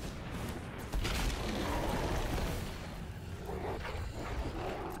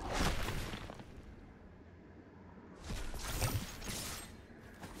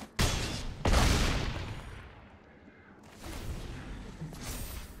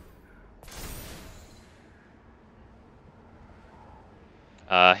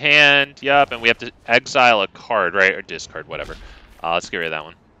 Hand, yup, and we have to exile a card, right? Or discard, whatever. Let's get rid of that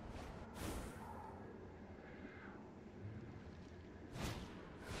one.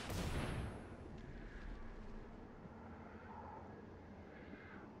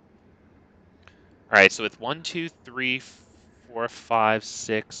 Alright, so with 1, 2, 3, 4, 5,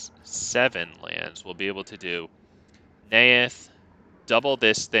 6, 7 lands, we'll be able to do Neyith, double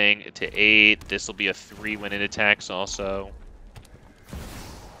this thing to 8. This will be a 3 when it attacks also.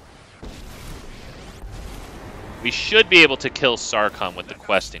 We should be able to kill Sarkhan with the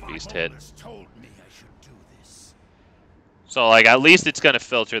Questing Beast hit. So, like, at least it's going to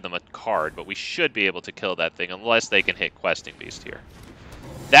filter them a card, but we should be able to kill that thing unless they can hit Questing Beast here.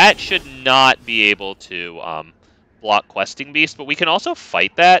 That should not be able to block Questing Beast, but we can also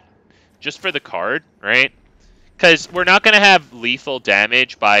fight that just for the card, right? Because we're not going to have lethal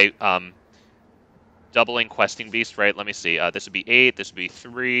damage by doubling Questing Beast, right? Let me see. This would be 8, this would be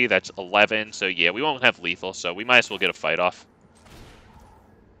 3, that's 11. So yeah, we won't have lethal, so we might as well get a fight off.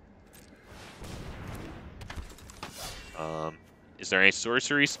 Is there any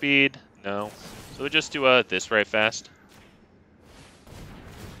sorcery speed? No. So we'll just do this right fast.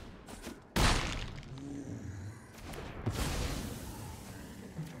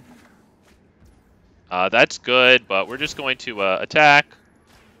 That's good, but we're just going to attack.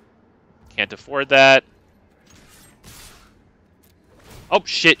 Can't afford that. Oh,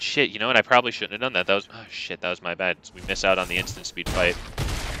 shit. You know what? I probably shouldn't have done that. That was... Oh, shit. That was my bad. So we miss out on the instant speed fight.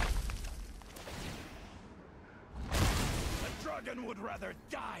 The dragon would rather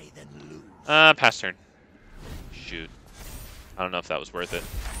die than lose. Pass turn. Shoot. I don't know if that was worth it.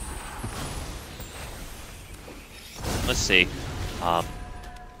 Let's see.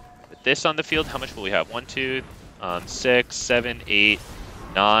 With this on the field, how much will we have? 1, 2, 6, 7, 8,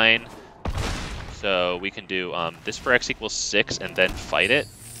 9... So we can do this for X equals 6 and then fight it.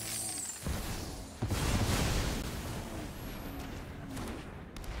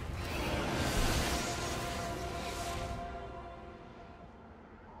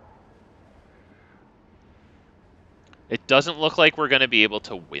 It doesn't look like we're going to be able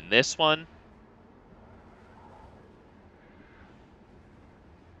to win this one.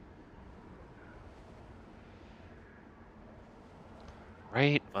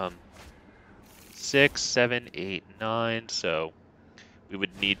 Right? 6, 7, 8, 9. So we would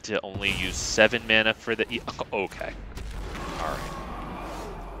need to only use 7 mana for the... Okay. Alright.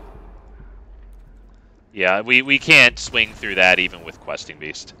 Yeah, we can't swing through that even with Questing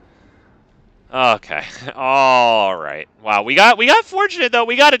Beast. Okay. Alright. Wow, we got fortunate though.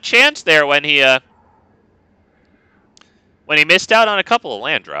 We got a chance there when he missed out on a couple of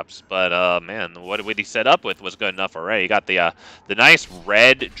land drops, but man, what he set up with was good enough already. He got the nice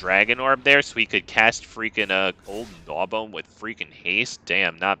red dragon orb there, so he could cast freaking old Gnawbone with freaking haste.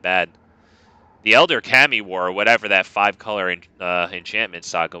 Damn, not bad. The Elder Kami War, or whatever that 5-color enchantment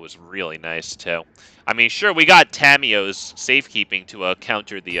saga was really nice too. I mean, sure, we got Tamio's safekeeping to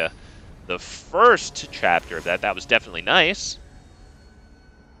counter the first chapter of that. That was definitely nice.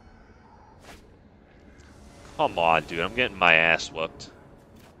 Come on, dude. I'm getting my ass whooped.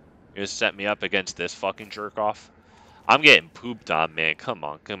 You're gonna set me up against this fucking jerk-off? I'm getting pooped on, man. Come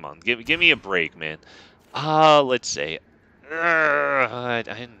on. Give me a break, man. Let's see.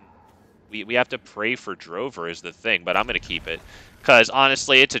 We have to pray for Drover is the thing, but I'm gonna keep it. Because,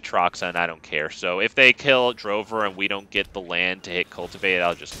 honestly, it's a Troxa and I don't care. So if they kill Drover and we don't get the land to hit Cultivate,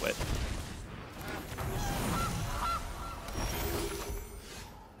 I'll just quit.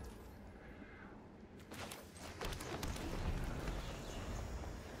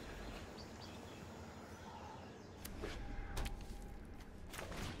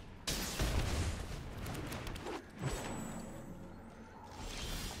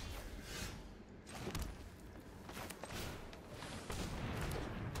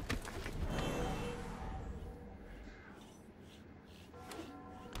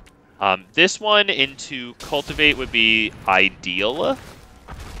 This one into Cultivate would be ideal.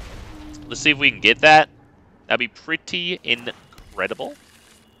 Let's see if we can get that. That'd be pretty incredible.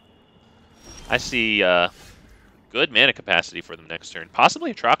 I see good mana capacity for them next turn.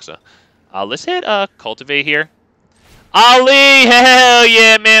 Possibly Atraxa. Let's hit Cultivate here. Ali, hell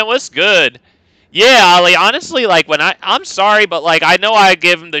yeah, man, what's good? Yeah, Ali, honestly, like, when I'm sorry, but, like, I know I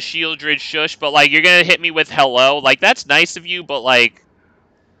give him the Shieldred shush, but, like, you're gonna hit me with hello. Like, that's nice of you, but, like,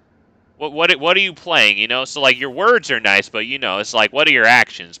 what are you playing, you know? So, like, your words are nice, but, you know, it's like, what are your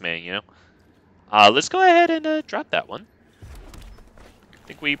actions, man, you know? Let's go ahead and drop that one. I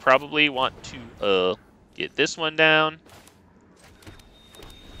think we probably want to get this one down.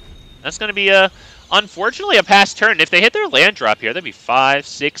 That's going to be, unfortunately, a pass turn. If they hit their land drop here, that'd be 5,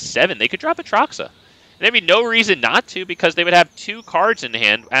 6, 7. They could drop Atraxa. And there'd be no reason not to, because they would have 2 cards in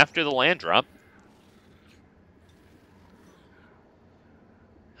hand after the land drop.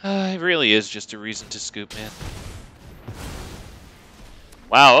 It really is just a reason to scoop, man.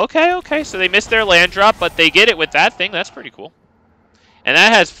 Wow, okay. So they missed their land drop, but they get it with that thing. That's pretty cool. And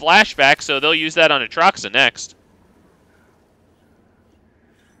that has flashback, so they'll use that on Atraxa next.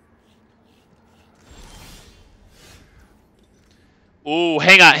 Ooh,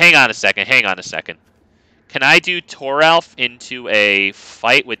 hang on a second. Can I do Toralf into a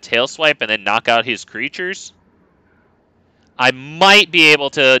fight with Tailswipe and then knock out his creatures? I might be able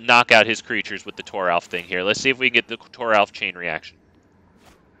to knock out his creatures with the Toralf thing here. Let's see if we can get the Toralf chain reaction.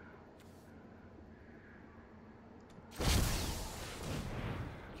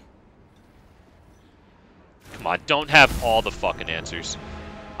 Come on, don't have all the fucking answers.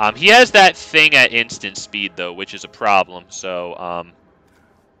 He has that thing at instant speed, though, which is a problem. So,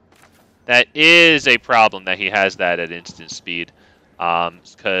 that is a problem that he has that at instant speed.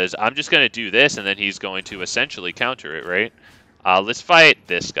 Because I'm just going to do this, and then he's going to essentially counter it, right? Let's fight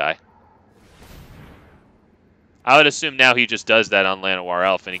this guy. I would assume now he just does that on Llanowar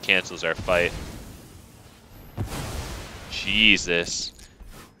Elf, and he cancels our fight. Jesus.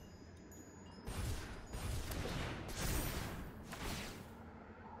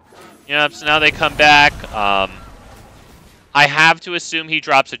 Yep, so now they come back. I have to assume he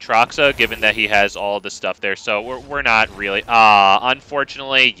drops Atraxa, given that he has all the stuff there. So we're not really...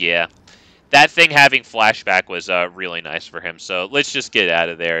 unfortunately, yeah. That thing having flashback was really nice for him. So let's just get out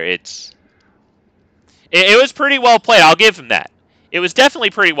of there. It was pretty well played. I'll give him that. It was definitely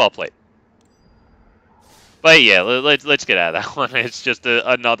pretty well played. But yeah, let's get out of that one. It's just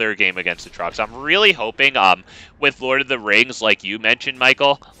another game against Atraxa. I'm really hoping, with Lord of the Rings, like you mentioned,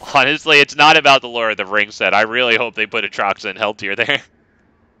 Michael, honestly, it's not about the Lord of the Rings set. I really hope they put Atraxa in Hell Tier there.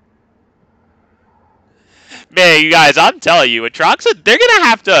 Man, you guys, I'm telling you, Atraxa, they're going to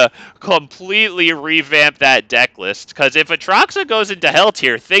have to completely revamp that deck list. Because if Atraxa goes into Hell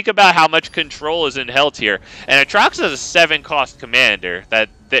Tier, think about how much control is in Hell Tier. And Atraxa is a 7-cost commander that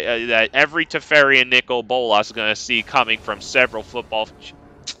every Teferi and Nickel Bolas is going to see coming from several football...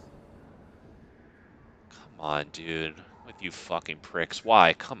 Come on, dude. With you fucking pricks.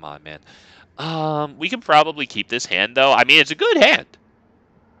 Why? Come on, man. We can probably keep this hand, though. I mean, it's a good hand.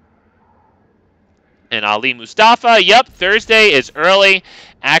 And Ali Mustafa, yep, Thursday is early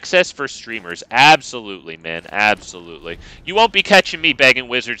access for streamers. Absolutely, man, absolutely. You won't be catching me begging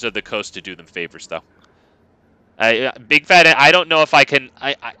Wizards of the Coast to do them favors, though. Big Fat, I don't know if I can...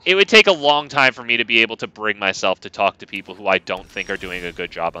 it would take a long time for me to be able to bring myself to talk to people who I don't think are doing a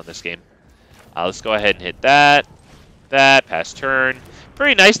good job on this game. Let's go ahead and hit that. Pass turn.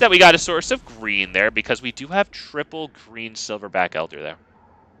 Pretty nice that we got a source of green there, because we do have triple green Silverback Elder there.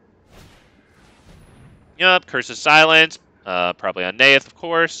 Yup, Curse of Silence. Probably on Neyith, of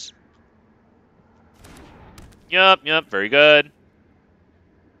course. Yup, very good.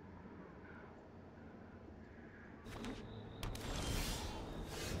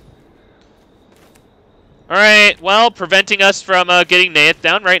 Alright, well, preventing us from getting Neyith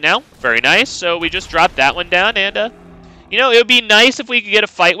down right now. Very nice. So we just dropped that one down, and, you know, it would be nice if we could get a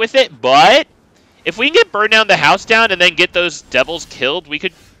fight with it, but if we can get Burn Down the House down and then get those devils killed, we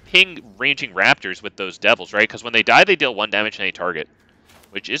could ping Ranging Raptors with those devils, right? Because when they die, they deal 1 damage to any target,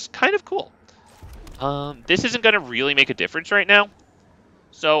 which is kind of cool. This isn't going to really make a difference right now.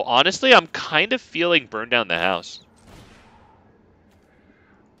 So, honestly, I'm kind of feeling Burn Down the House.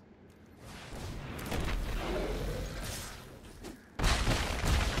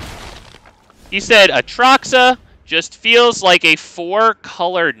 He said, Atraxa just feels like a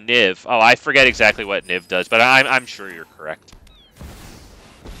 4-color Niv. Oh, I forget exactly what Niv does, but I'm sure you're correct.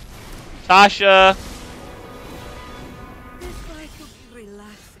 Tasha.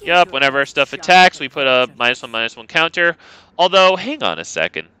 Yup, whenever our stuff attacks, we put a -1/-1 counter. Although, hang on a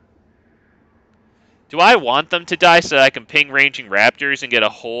second. Do I want them to die so that I can ping Ranging Raptors and get a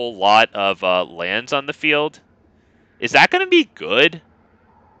whole lot of lands on the field? Is that going to be good?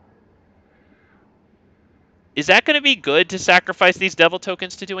 Is that going to be good to sacrifice these devil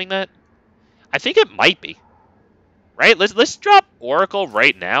tokens to doing that? I think it might be. Right? Let's drop Oracle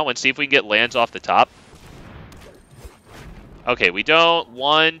right now and see if we can get lands off the top. Okay, we don't.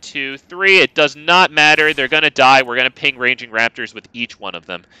 1, 2, 3. It does not matter. They're going to die. We're going to ping Ranging Raptors with each one of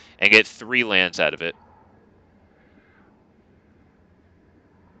them and get 3 lands out of it.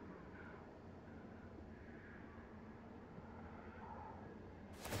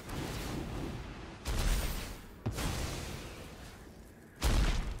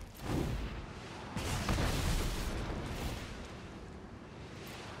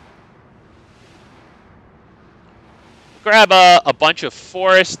 Grab a bunch of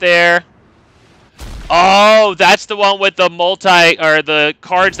forest there. Oh, that's the one with the the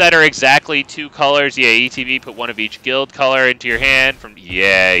cards that are exactly 2 colors. Yeah, ETB, put 1 of each guild color into your hand from,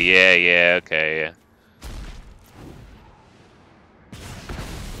 yeah, okay, yeah.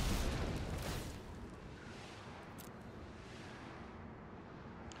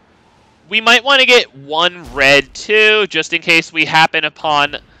 We might want to get 1 red too, just in case we happen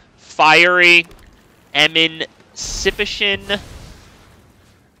upon Fiery Emancipation.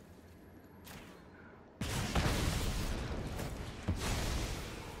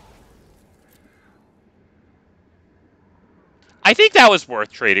 I think that was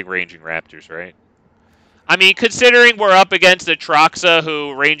worth trading Ranging Raptors, right? I mean, considering we're up against a Traxa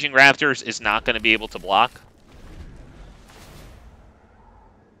who Ranging Raptors is not going to be able to block.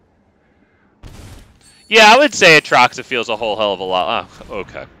 Yeah, I would say Atraxa feels a whole hell of a lot. Oh,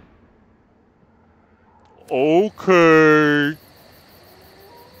 okay. Okay.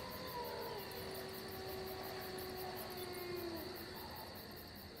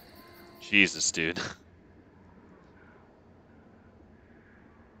 Jesus, dude.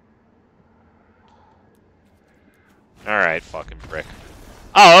 Alright, fucking prick.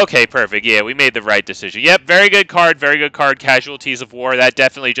 Oh, okay, perfect. Yeah, we made the right decision. Yep, very good card, very good card. Casualties of War. That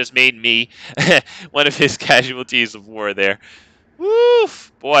definitely just made me one of his casualties of war there.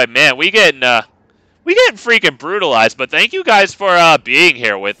 Woof! Boy, man, we getting freaking brutalized, but thank you guys for being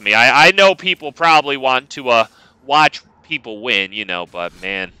here with me. I know people probably want to watch people win, you know, but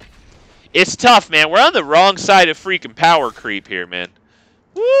man, it's tough, man. We're on the wrong side of freaking power creep here, man.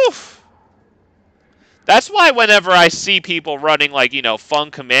 Woof! That's why whenever I see people running, like, you know, fun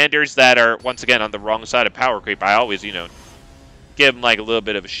commanders that are, once again, on the wrong side of power creep, I always, you know, give them, like, a little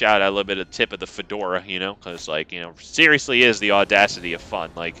bit of a shout out, a little bit of tip of the fedora, you know, because, like, you know, seriously is the audacity of fun.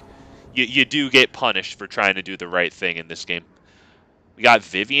 Like, you do get punished for trying to do the right thing in this game. We got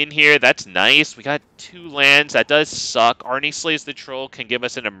Vivian here. That's nice. We got 2 lands. That does suck. Arni Slays the Troll can give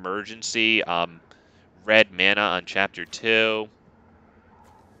us an emergency red mana on Chapter 2.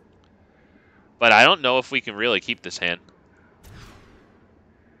 But I don't know if we can really keep this hand.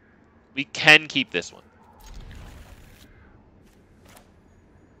 We can keep this one.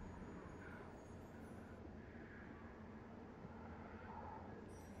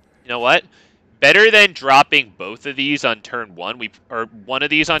 You know what? Better than dropping both of these on turn 1, or one of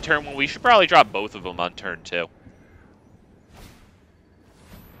these on turn 1, we should probably drop both of them on turn 2.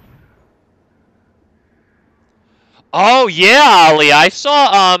 Oh, yeah, Ali. I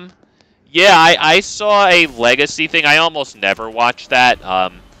saw, yeah, I saw a Legacy thing. I almost never watch that,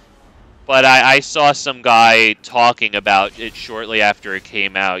 but I saw some guy talking about it shortly after it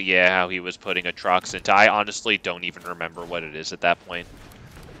came out. Yeah, how he was putting Atraxa into. I honestly don't even remember what it is at that point.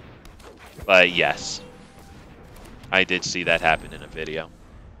 But yes, I did see that happen in a video.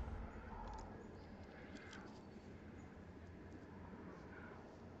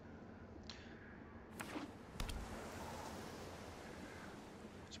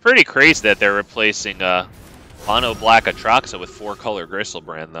 Pretty crazy that they're replacing Mono Black Atraxa with 4-color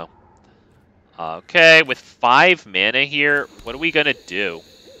Gristlebrand, though. Okay, with 5 mana here, what are we going to do?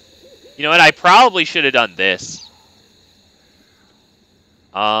 You know what, I probably should have done this.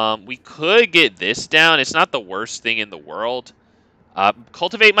 We could get this down. It's not the worst thing in the world.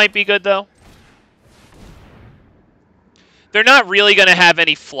 Cultivate might be good, though. They're not really going to have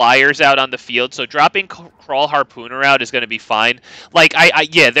any flyers out on the field, so dropping Kraul Harpooner out is going to be fine. Like,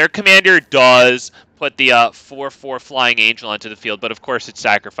 yeah, their commander does put the 4/4 Flying Angel onto the field, but of course it's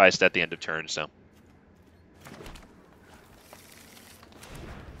sacrificed at the end of turn, so.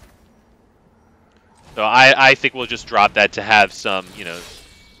 So I think we'll just drop that to have some, you know,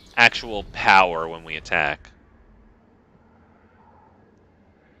 actual power when we attack.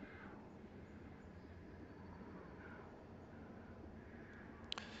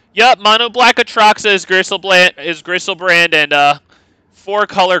 Yup, mono black Atraxa is Gristlebrand, and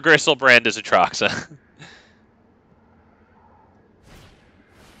 4-color Gristlebrand is Atraxa.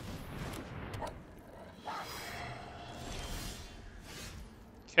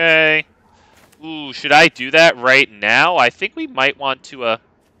 Okay. Ooh, should I do that right now? I think we might want to,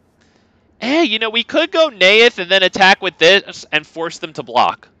 you know, we could go Neyith and then attack with this and force them to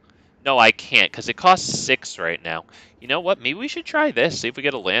block. No, I can't, because it costs 6 right now. You know what? Maybe we should try this, see if we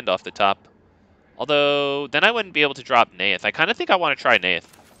get a land off the top. Although, then I wouldn't be able to drop Neyith. I kind of think I want to try Neyith.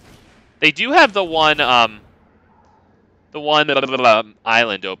 They do have the one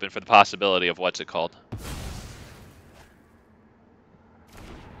island open for the possibility of what's it called.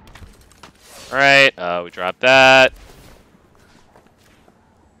 Alright, we drop that.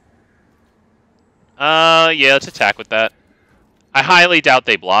 Yeah, let's attack with that. I highly doubt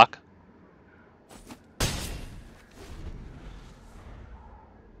they block.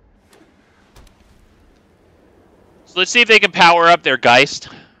 So let's see if they can power up their Geist.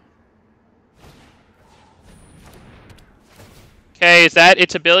 Okay, is that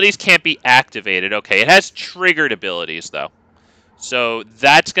its abilities can't be activated? Okay, it has triggered abilities, though. So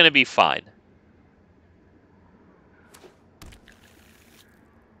that's going to be fine.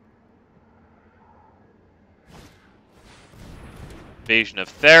 Invasion of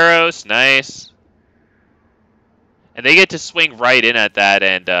Theros, nice. And they get to swing right in at that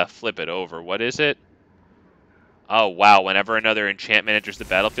and flip it over. What is it? Oh, wow. Whenever another enchantment enters the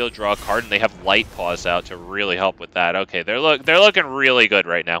battlefield, draw a card, and they have Light Paws out to really help with that. Okay, they're looking really good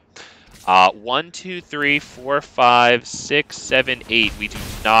right now. 1, 2, 3, 4, 5, 6, 7, 8. We do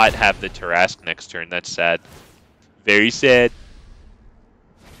not have the Tarrasque next turn. That's sad. Very sad.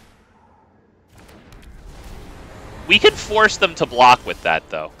 We can force them to block with that,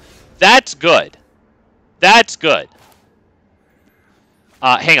 though. That's good. That's good.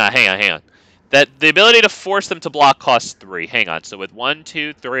 Hang on. That the ability to force them to block costs 3. Hang on. So with 1,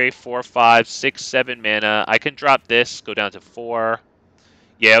 2, 3, 4, 5, 6, 7 mana, I can drop this, go down to 4.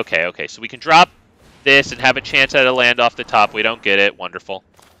 Yeah, okay. So we can drop this and have a chance at a land off the top. We don't get it. Wonderful.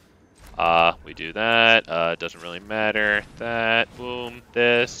 We do that. Doesn't really matter. That. Boom.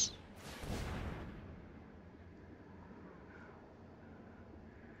 This.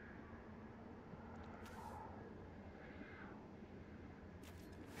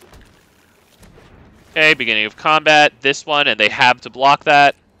 Okay, beginning of combat, this one, and they have to block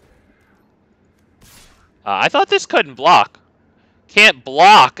that. I thought this couldn't block. Can't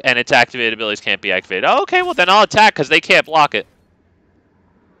block, and its activated abilities can't be activated. Oh, okay, well then I'll attack, because they can't block it.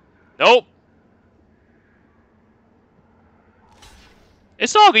 Nope.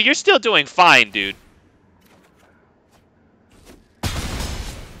 It's all good, you're still doing fine, dude.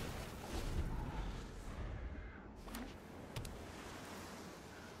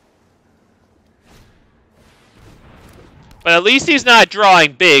 But at least he's not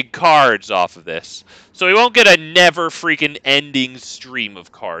drawing big cards off of this. So he won't get a never freaking ending stream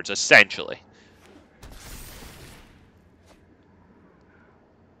of cards, essentially.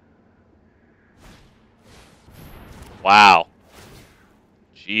 Wow.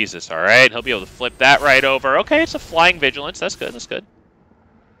 Jesus, alright. He'll be able to flip that right over. Okay, it's a Flying Vigilance. That's good, that's good.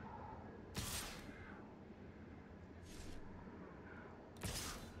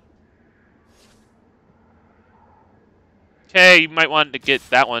 Okay, you might want to get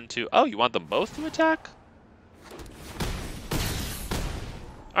that one to... Oh, you want them both to attack?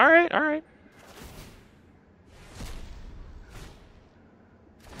 Alright.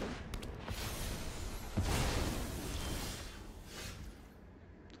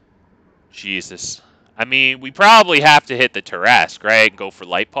 Jesus. I mean, we probably have to hit the Tarrasque, right? Go for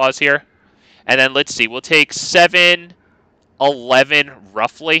Light Paws here. And then, let's see, we'll take 7, 11,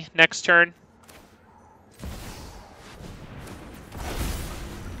 roughly, next turn.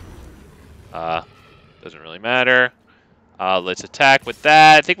 Doesn't really matter. Let's attack with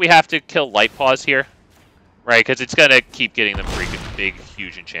that. I think we have to kill Light Paws here. Right, because it's going to keep getting them freaking big,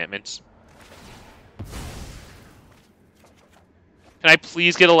 huge enchantments. Can I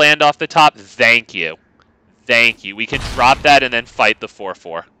please get a land off the top? Thank you. Thank you. We can drop that and then fight the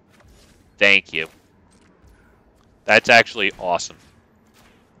 4/4. Thank you. That's actually awesome.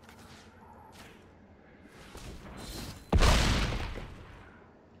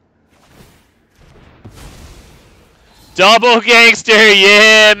 Double Gangster,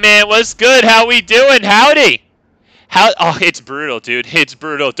 yeah, man, what's good? How we doing? Howdy. Oh, it's brutal, dude. It's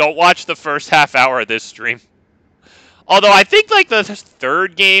brutal. Don't watch the first half hour of this stream. Although I think like the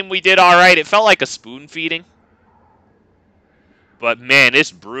third game we did all right. It felt like a spoon feeding. But man,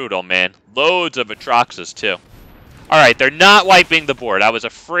 it's brutal, man. Loads of Atraxas too. Alright, they're not wiping the board. I was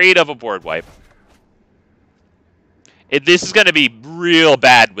afraid of a board wipe. This is going to be real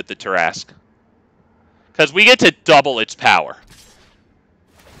bad with the Tarrasque. Because we get to double its power.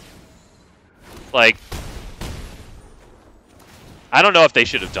 Like, I don't know if they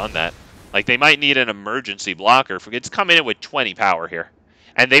should have done that. Like, they might need an emergency blocker. It's coming in with 20 power here.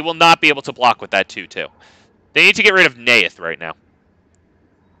 And they will not be able to block with that 2-2. They need to get rid of Neyith right now.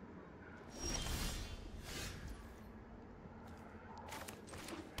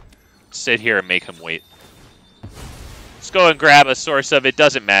 Sit here and make him wait. Let's go and grab a source of it.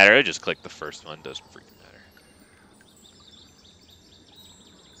 Doesn't matter. I just click the first one. Doesn't freaking matter.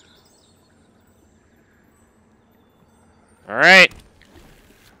 Alright.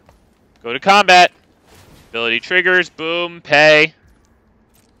 Go to combat. Ability triggers. Boom. Pay.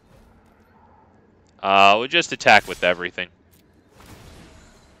 We'll just attack with everything.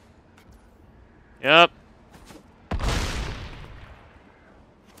 Yep.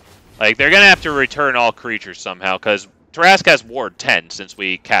 Like, they're going to have to return all creatures somehow, because Tarrasque has Ward 10 since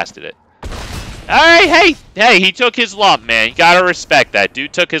we casted it. Alright, hey, he took his lump, man. You gotta respect that.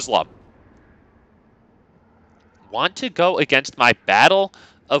 Dude took his lump. Want to go against my Battle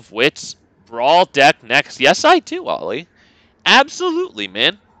of Wits Brawl deck next? Yes, I do, Ollie. Absolutely,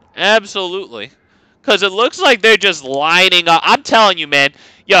 man. Absolutely. Because it looks like they're just lining up. I'm telling you, man.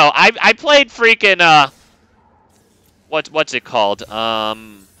 Yo, I played freaking, what's it called?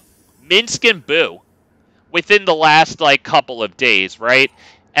 Minsk and Boo within the last, like, couple of days, right?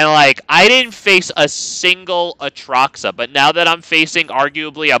 And, like, I didn't face a single Atraxa, but now that I'm facing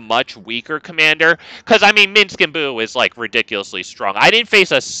arguably a much weaker commander, because, I mean, Minsk and Boo is, like, ridiculously strong. I didn't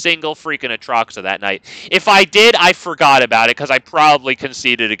face a single freaking Atraxa that night. If I did, I forgot about it, because I probably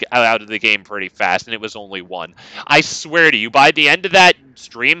conceded out of the game pretty fast, and it was only one. I swear to you, by the end of that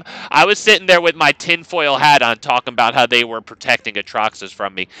stream, I was sitting there with my tinfoil hat on talking about how they were protecting Atraxas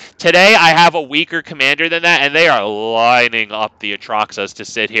from me. Today, I have a weaker commander than that, and they are lining up the Atraxas to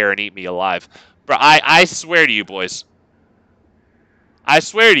sit here and eat me alive. Bro, I swear to you, boys. I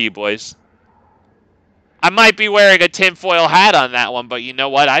swear to you, boys. I might be wearing a tinfoil hat on that one, but you know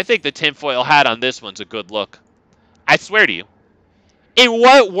what? I think the tinfoil hat on this one's a good look. I swear to you. In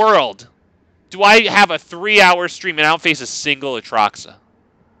what world do I have a 3-hour stream and I don't face a single Atraxa?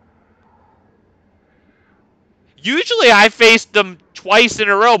 Usually I faced them twice in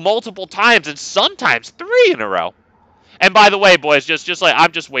a row, multiple times, and sometimes 3 in a row. And by the way, boys, just like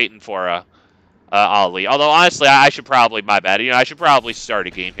I'm just waiting for Ali. Although honestly, I should probably, my bad. You know, I should probably start a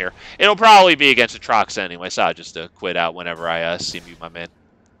game here. It'll probably be against Atraxa anyway, so I'll just quit out whenever I see you, my man.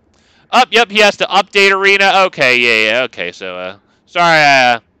 Yep, he has to update arena. Okay, yeah, okay. So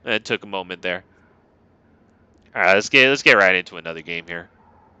sorry, it took a moment there. All right, let's get right into another game here.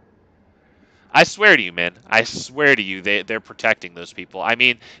 I swear to you, man. I swear to you, they're protecting those people. I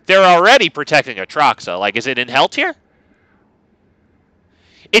mean, they're already protecting Atraxa. Like, is it in Hell Tier?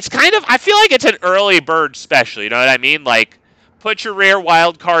 It's kind of, I feel like it's an early bird special, you know what I mean? Like, put your rare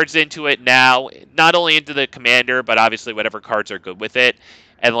wild cards into it now, not only into the commander, but obviously whatever cards are good with it,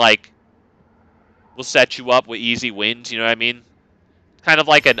 and, like, we'll set you up with easy wins, you know what I mean? Kind of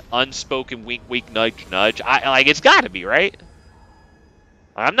like an unspoken wink, wink, nudge, nudge. Like, it's gotta be, right?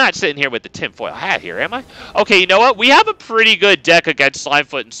 I'm not sitting here with the tinfoil hat here, am I? Okay, you know what? We have a pretty good deck against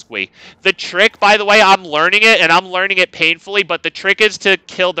Slimefoot and Squee. The trick, by the way, I'm learning it, and I'm learning it painfully, but the trick is to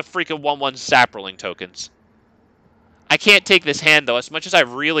kill the freaking 1/1 Saproling tokens. I can't take this hand, though. As much as I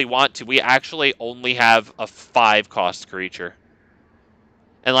really want to, we actually only have a 5-cost creature.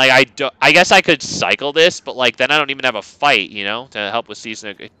 And, like, I guess I could cycle this, but, like, then I don't even have a fight, you know, to help with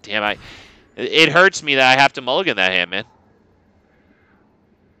Season. Damn, it hurts me that I have to mulligan that hand, man.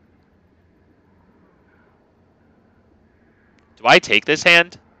 Do I take this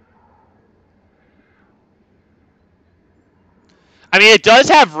hand? I mean, it does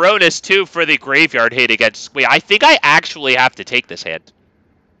have Ronus, too, for the graveyard hit against Squee. I think I actually have to take this hand.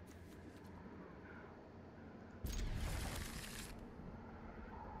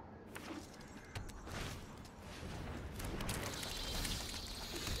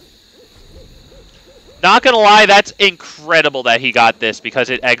 Not gonna lie, that's incredible that he got this,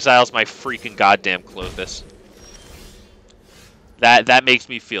 because it exiles my freaking goddamn Clothis. That makes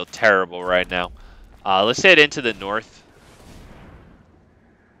me feel terrible right now. Let's head into the north.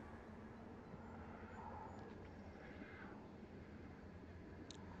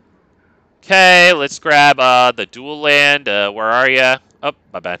 Okay, let's grab the dual land. Where are you? Oh,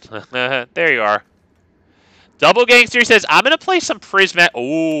 my bad. There you are. Double Gangster says, I'm going to play some Prismatic.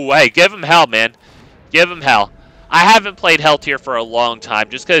 Oh, hey, give him hell, man. Give him hell. I haven't played Hell Tier for a long time,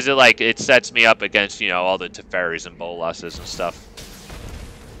 just because it sets me up against, you know, all the Teferis and Bolases and stuff.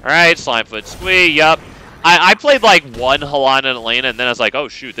 Alright, Slimefoot Squee, yup. I played like one Halana and Alena, and then I was like, oh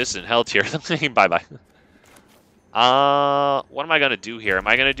shoot, this is in Hell Tier. Bye-bye. What am I gonna do here? Am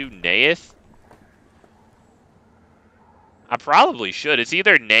I gonna do Neyith? I probably should. It's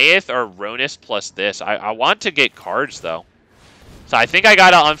either Neyith or Ronus plus this. I want to get cards, though. So I think I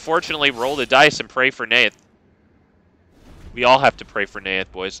gotta, unfortunately, roll the dice and pray for Neyith. We all have to pray for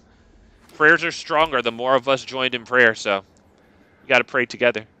Neyith, boys. Prayers are stronger the more of us joined in prayer, so we gotta pray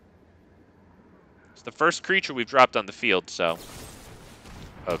together. It's the first creature we've dropped on the field, so...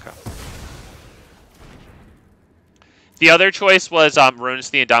 Okay. The other choice was Ronus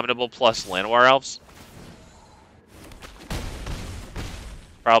the Indomitable plus Llanowar Elves.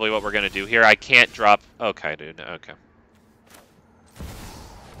 Probably what we're going to do here. I can't drop... Okay, dude. Okay.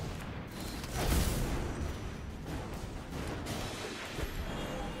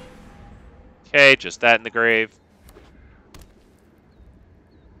 Okay, just that in the grave.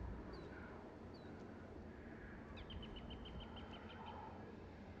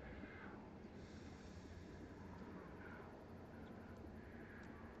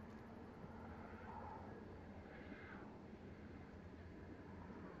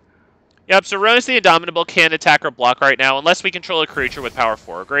 Yep, so Ronus the Indomitable can't attack or block right now unless we control a creature with power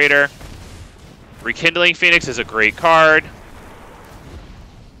 4 or greater. Rekindling Phoenix is a great card.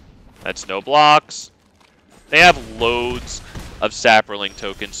 That's no blocks. They have loads of Saproling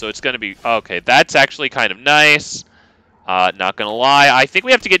tokens, so it's going to be... Okay, that's actually kind of nice. Not going to lie. I think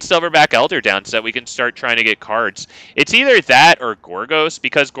we have to get Silverback Elder down so that we can start trying to get cards. It's either that or Gorgos,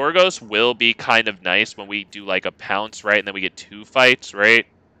 because Gorgos will be kind of nice when we do like a Pounce, right? And then we get 2 fights, right?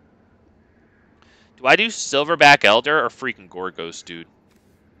 Do I do Silverback Elder or freaking Gorgos, dude?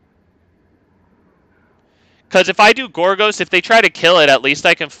 Because if I do Gorgos, if they try to kill it, at least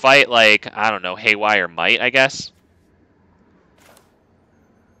I can fight, like, I don't know, Haywire Might, I guess.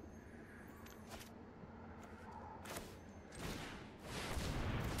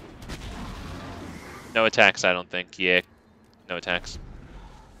 No attacks, I don't think. Yeah, no attacks.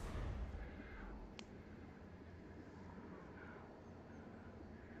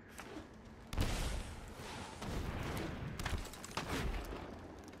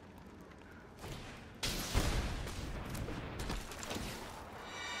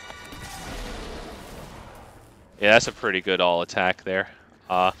 Yeah, that's a pretty good all attack there.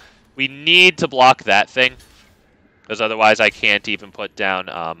 We need to block that thing, because otherwise I can't even put down...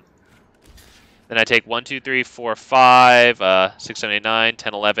 Then I take 1, 2, 3, 4, 5, 6, 7, 8, 9,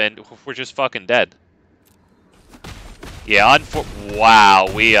 10, 11. We're just fucking dead. Yeah, wow,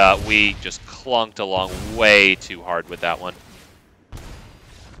 we just clunked along way too hard with that one.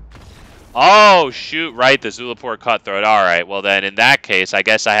 Oh, shoot, right, the Zulaport Cutthroat. Alright, well then, in that case, I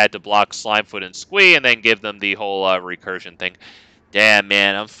guess I had to block Slimefoot and Squee and then give them the whole recursion thing. Damn,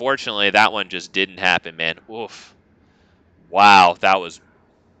 man, unfortunately, that one just didn't happen, man. Oof. Wow, that was...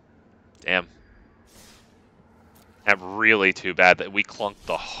 Damn. That's really too bad that we clunked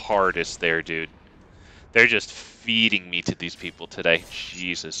the hardest there, dude. They're just feeding me to these people today.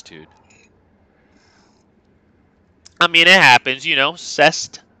 Jesus, dude. I mean, it happens, you know,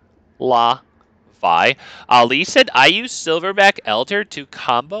 Cest... La Vi. Ali said, I use Silverback Elder to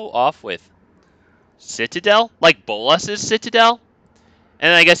combo off with Citadel, like Bolas' Citadel.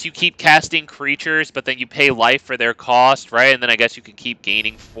 And I guess you keep casting creatures, but then you pay life for their cost, right? And then I guess you can keep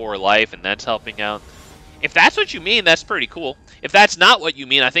gaining 4 life, and that's helping out. If that's what you mean, that's pretty cool. If that's not what you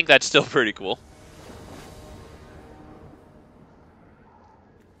mean, I think that's still pretty cool.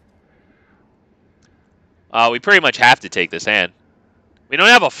 We pretty much have to take this hand. We don't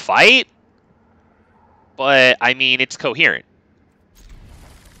have a fight, but, I mean, it's coherent.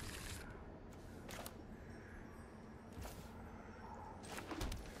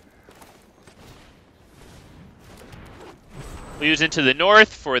 We use Into the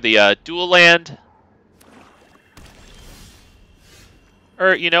North for the dual land.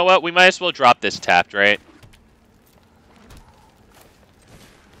 Or, you know what? We might as well drop this tapped, right?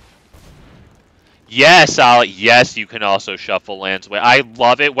 Yes, yes, you can also shuffle lands away. I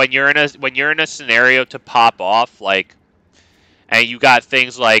love it when you're in a scenario to pop off, like, and you got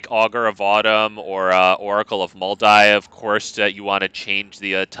things like Augur of Autumn or Oracle of Muldai, of course, that you want to change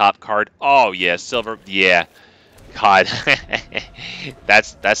the top card. Oh yeah, silver, yeah. God,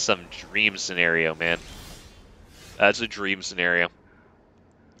 that's some dream scenario, man. That's a dream scenario.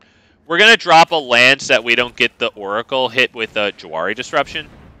 We're gonna drop a land so that we don't get the Oracle hit with the Jawari Disruption.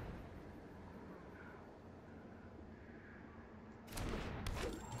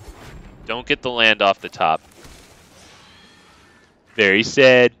 Don't get the land off the top. Very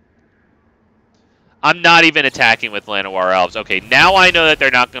sad. I'm not even attacking with Llanowar Elves. Okay, now I know that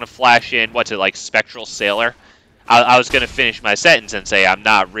they're not going to flash in, what's it, like Spectral Sailor? I was going to finish my sentence and say I'm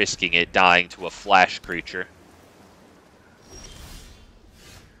not risking it dying to a flash creature.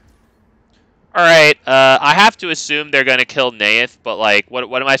 Alright, I have to assume they're going to kill Neyith, but like, what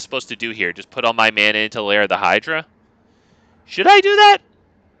am I supposed to do here? Just put all my mana into Lair of the Hydra? Should I do that?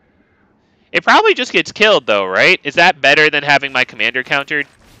 It probably just gets killed though, right? Is that better than having my commander countered?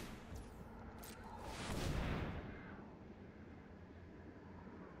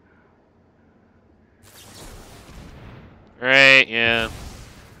 Right, yeah.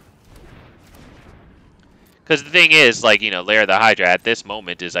 Because the thing is, like, you know, Lair of the Hydra at this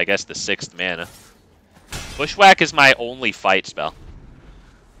moment is, I guess, the 6th mana. Bushwhack is my only fight spell.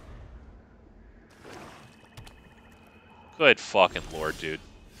 Good fucking lord, dude.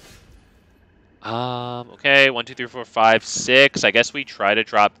 Okay, 1, 2, 3, 4, 5, 6. I guess we try to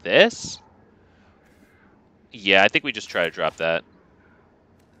drop this? Yeah, I think we just try to drop that.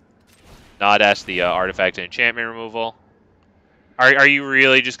 Not ask the artifact and enchantment removal. Are you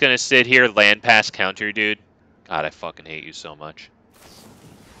really just going to sit here, land pass counter, dude? God, I fucking hate you so much.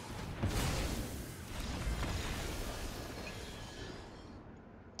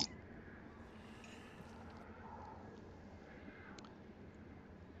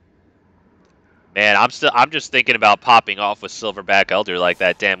 Man, I'm just thinking about popping off with Silverback Elder like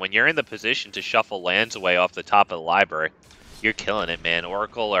that. Damn, when you're in the position to shuffle lands away off the top of the library, you're killing it, man.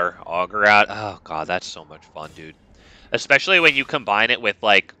 Oracle or Augur out. Oh, God, that's so much fun, dude. Especially when you combine it with,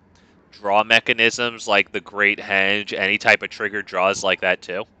 like, draw mechanisms like the Great Henge, any type of trigger draws like that,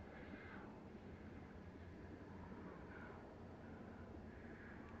 too.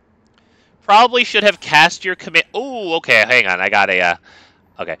 Probably should have cast your command. Oh, okay, hang on. I got a,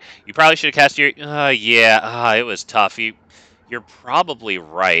 okay. You probably should have cast your, yeah, it was tough. You're probably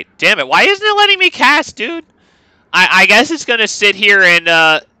right. Damn it, why isn't it letting me cast, dude? I guess it's going to sit here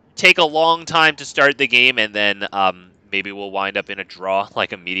and, take a long time to start the game, and then, maybe we'll wind up in a draw,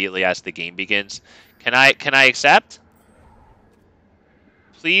 like, immediately as the game begins. Can I accept?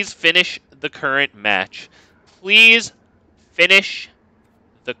 Please finish the current match. Please finish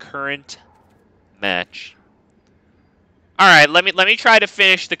the current match. Alright, let me try to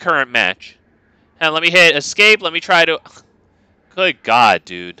finish the current match. And let me hit escape, let me try to... Good God,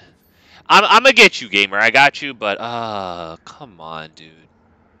 dude. I'm gonna get you, gamer, I got you, but, come on, dude.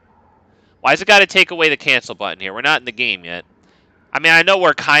 Why's it gotta take away the cancel button here? We're not in the game yet. I mean, I know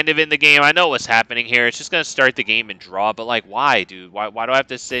we're kind of in the game. I know what's happening here. It's just gonna start the game and draw, but, like, why, dude? Why do I have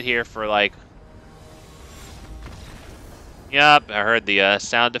to sit here for, like... Yep, I heard the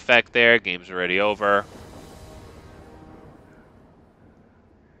sound effect there. Game's already over.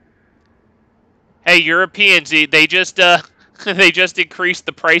 Hey, Europeans, they just they just increased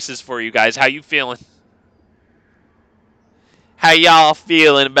the prices for you guys. How you feeling? How y'all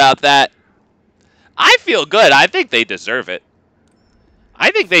feeling about that? I feel good. I think they deserve it.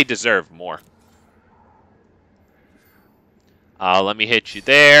 I think they deserve more. Let me hit you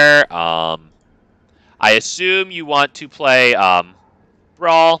there. I assume you want to play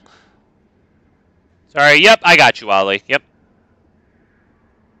Brawl. Sorry, yep, I got you, Ollie. Yep.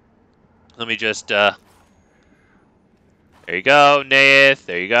 Let me just, there you go, Neyith.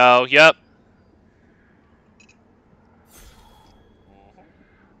 There you go, yep.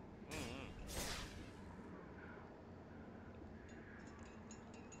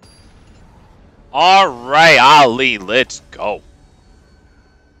 Alright, Ali, let's go.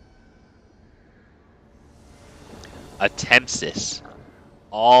 A Tempsis.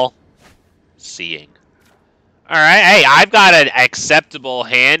 All seeing. Alright, hey, I've got an acceptable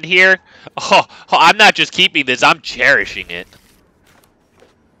hand here. Oh, I'm not just keeping this, I'm cherishing it.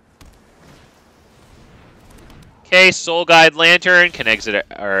 Okay, Soul Guide Lantern can exit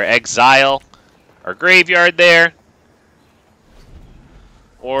or exile our graveyard there.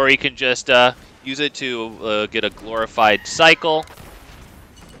 Or he can just use it to get a glorified cycle.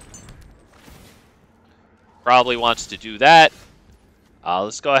 Probably wants to do that.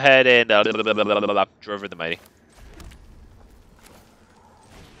 Let's go ahead and Drover the Mighty.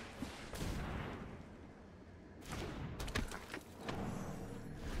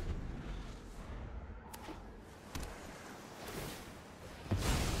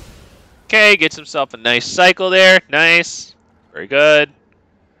 Okay, gets himself a nice cycle there. Nice. Very good.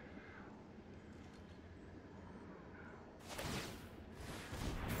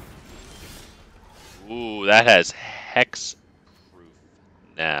 Ooh, that has hex proof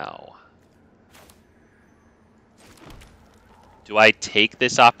now. Do I take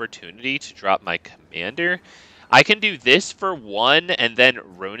this opportunity to drop my commander? I can do this for 1 and then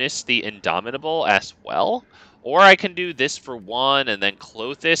Ronus the Indomitable as well. Or I can do this for 1 and then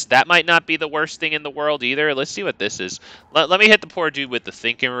Clothis. That might not be the worst thing in the world either. Let's see what this is. Let me hit the poor dude with the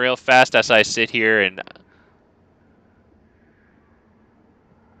thinking real fast as I sit here and...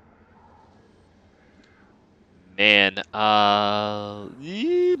 Man,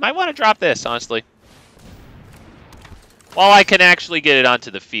 might want to drop this, honestly. While I can actually get it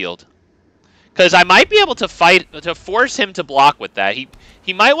onto the field. Because I might be able to force him to block with that.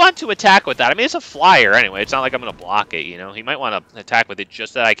 He might want to attack with that. I mean, it's a flyer anyway. It's not like I'm going to block it, you know? He might want to attack with it,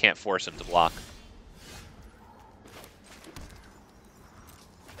 just that I can't force him to block.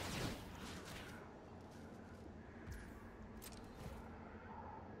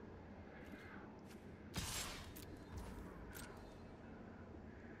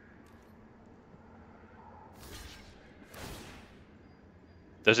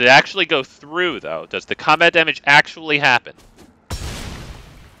 Does it actually go through, though? Does the combat damage actually happen?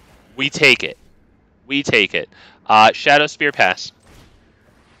 We take it. We take it. Shadow Spear pass.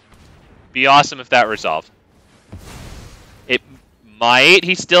 Be awesome if that resolved. It might.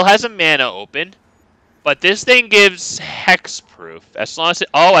 He still has a mana open. But this thing gives hexproof. As long as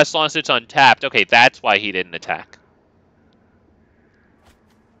as long as it's untapped. Okay, that's why he didn't attack.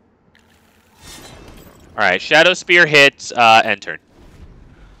 Alright, Shadow Spear hits, end turn.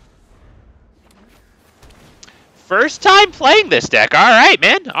 First time playing this deck. All right,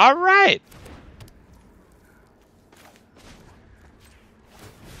 man. All right.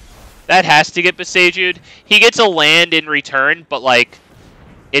 That has to get Besaju'd. He gets a land in return, but, like,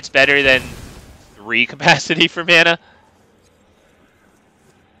 it's better than 3 capacity for mana.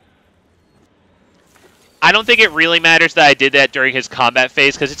 I don't think it really matters that I did that during his combat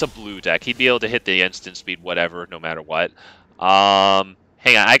phase, because it's a blue deck. He'd be able to hit the instant speed, whatever, no matter what.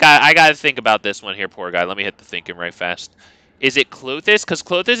 Hang on, I got to think about this one here, poor guy. Let me hit the thinking right fast. Is it Clothis? Because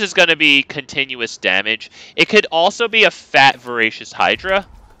Clothis is going to be continuous damage. It could also be a fat Voracious Hydra.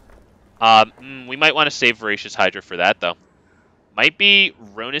 We might want to save Voracious Hydra for that, though. Might be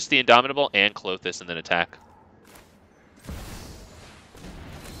Ronus the Indomitable and Clothis and then attack.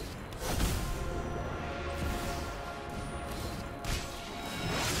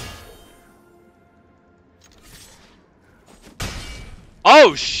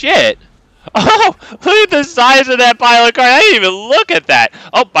 Oh, shit! Oh, look at the size of that pile of cards. I didn't even look at that.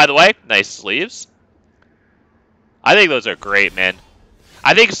 Oh, by the way, nice sleeves. I think those are great, man.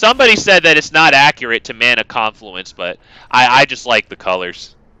 I think somebody said that it's not accurate to Mana Confluence, but I just like the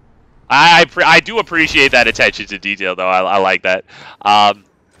colors. I do appreciate that attention to detail, though. I like that.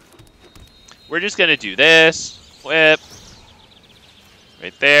 We're just going to do this. Whip.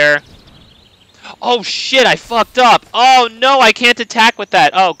 Right there. Oh, shit, I fucked up. Oh, no, I can't attack with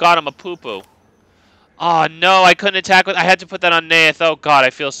that. Oh, God, I'm a poo-poo. Oh, no, I couldn't attack with... I had to put that on Neyith. Oh, God, I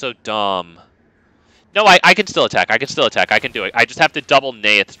feel so dumb. No, I can still attack. I can still attack. I can do it. I just have to double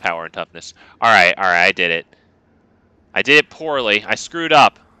Neyith's power and toughness. All right, I did it. I did it poorly. I screwed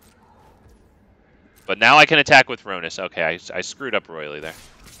up. But now I can attack with Ronus. Okay, I screwed up royally there.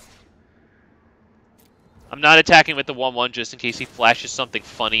 I'm not attacking with the 1/1 just in case he flashes something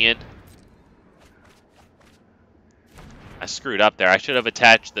funny in. I screwed up there. I should have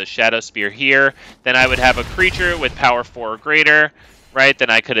attached the Shadow Spear here. Then I would have a creature with power 4 or greater, right?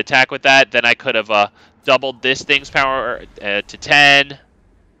 Then I could attack with that. Then I could have doubled this thing's power to 10.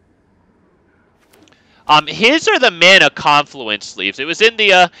 His are the Mana Confluence sleeves. It was in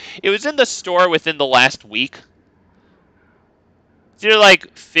the store within the last week. It's either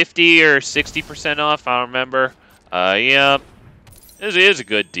like 50 or 60% off. I don't remember. Yeah, it was a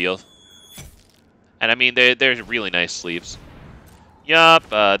good deal. And I mean, they're really nice sleeves. Yup,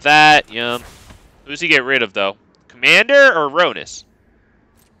 that, yup. Who's he get rid of, though? Commander or Ronus?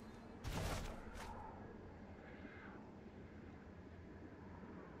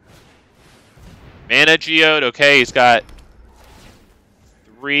 Mana Geode, okay, he's got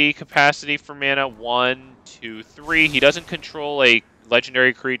 3 capacity for mana. 1, 2, 3. He doesn't control a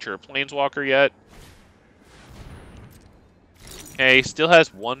legendary creature or planeswalker yet. Okay, still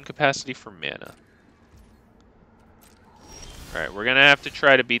has 1 capacity for mana. Alright, we're going to have to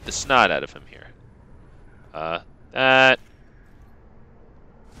try to beat the snot out of him here. That.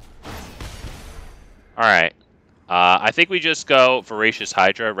 Alright. I think we just go Voracious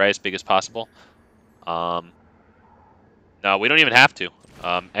Hydra, right, as big as possible. No, we don't even have to.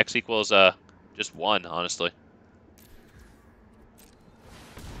 X equals just 1, honestly.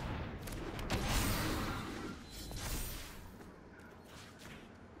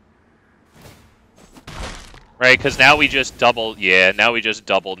 Right, because now we just double, now we just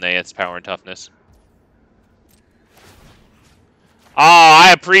double Neyith's power and toughness.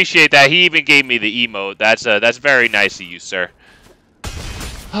 I appreciate that. He even gave me the emote. That's very nice of you, sir.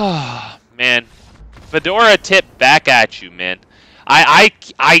 Oh, man. Fedora tip back at you, man. I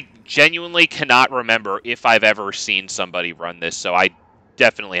genuinely cannot remember if I've ever seen somebody run this, so I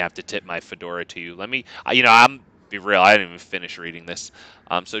definitely have to tip my Fedora to you. Let me, I'm be real. I didn't even finish reading this.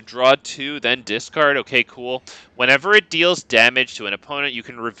 So draw 2, then discard. Okay, cool. Whenever it deals damage to an opponent, you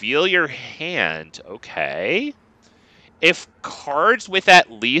can reveal your hand. Okay. If cards with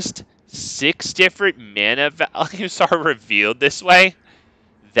at least 6 different mana values are revealed this way,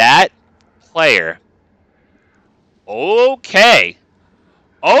 that player. Okay.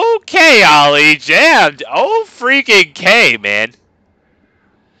 Okay, Ollie, jammed. Oh, freaking K, man.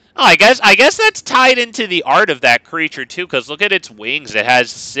 Oh, I guess that's tied into the art of that creature, too, because look at its wings. It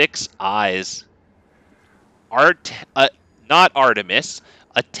has 6 eyes. Not Artemis,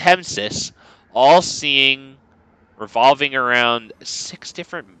 Atemsis, all-seeing, revolving around 6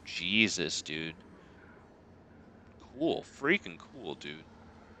 different... Jesus, dude. Cool. Freaking cool, dude.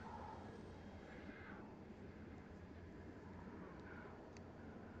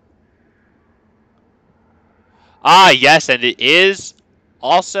 Ah, yes, and it is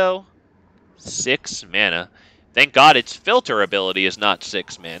also 6 mana. Thank God its filter ability is not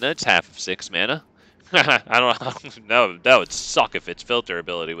 6 mana. It's half of 6 mana. I don't know. That would suck if its filter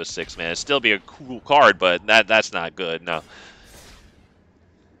ability was 6 mana. It'd still be a cool card, but that's not good, no.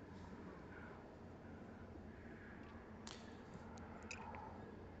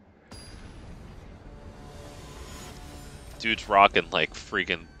 Dude's rocking like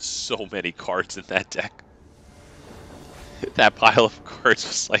freaking so many cards in that deck. That pile of cards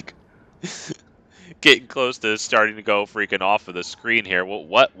was like getting close to starting to go freaking off of the screen here.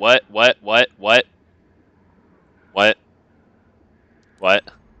 What?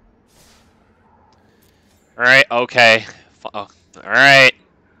 Alright, okay. Alright.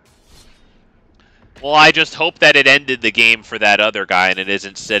 Well, I just hope that it ended the game for that other guy and it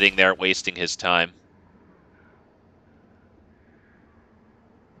isn't sitting there wasting his time.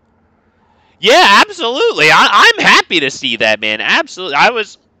 Yeah, absolutely. I'm happy to see that, man. Absolutely.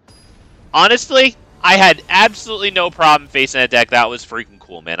 Honestly, I had absolutely no problem facing that deck. That was freaking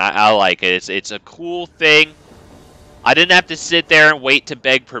cool, man. I like it. It's a cool thing. I didn't have to sit there and wait to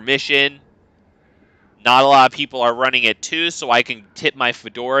beg permission. Not a lot of people are running it too, so I can tip my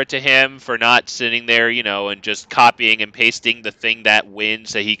Fedora to him for not sitting there, and just copying and pasting the thing that wins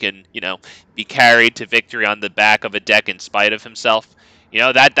so he can, be carried to victory on the back of a deck in spite of himself.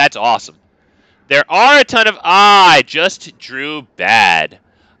 That's awesome. There are a ton of... I just drew bad.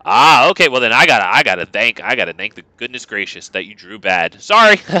 Okay, well then I gotta thank the goodness gracious that you drew bad.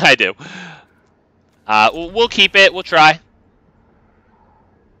 Sorry, I do. We'll keep it. We'll try.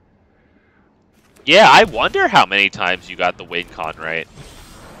 Yeah, I wonder how many times you got the win con right.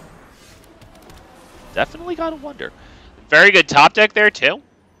 Definitely gotta wonder. Very good top deck there too.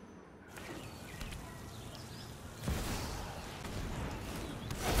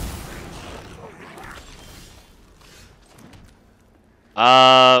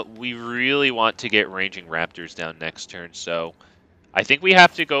 We really want to get Ranging Raptors down next turn, so I think we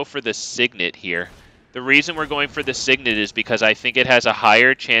have to go for the Signet here. The reason we're going for the Signet is because I think it has a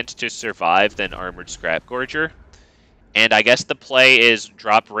higher chance to survive than Armored Scrapgorger. And I guess the play is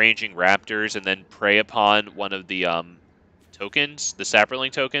drop Ranging Raptors and then prey upon one of the tokens, the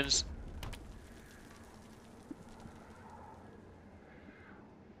Saproling tokens.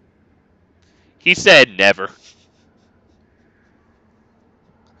 He said never.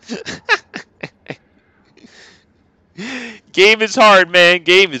 Game is hard, man.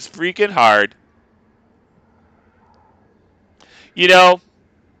 Game is freaking hard. You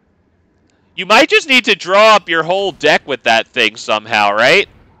might just need to draw up your whole deck with that thing somehow, right?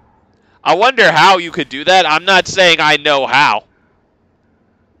 I wonder how you could do that. I'm not saying I know how.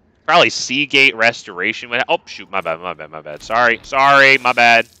 Probably Seagate Restoration. Oh, shoot. My bad. Sorry, my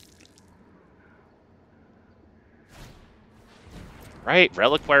bad. Right,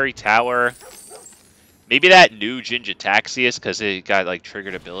 Reliquary Tower. Maybe that new Jin-Gitaxias, because it got,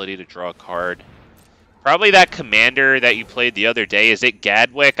 triggered ability to draw a card. Probably that commander that you played the other day. Is it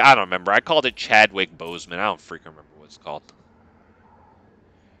Gadwick? I don't remember. I called it Chadwick Boseman. I don't freaking remember what it's called.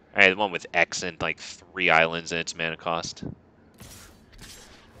 Alright, the one with X and, 3 islands and its mana cost.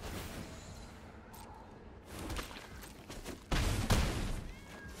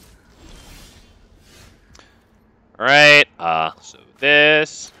 Alright, so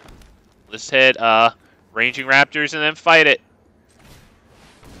this. Let's hit, Ranging Raptors and then fight it.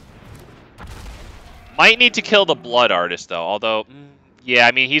 Might need to kill the Blood Artist, though. Although, yeah,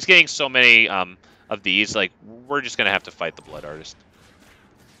 I mean, he's getting so many, of these, we're just gonna have to fight the Blood Artist.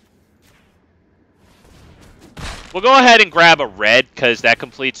 We'll go ahead and grab a red, because that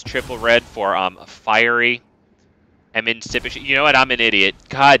completes triple red for Fiery Emancipation. You know what? I'm an idiot.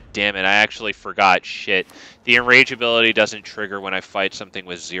 God damn it. I actually forgot. Shit. The Enrage ability doesn't trigger when I fight something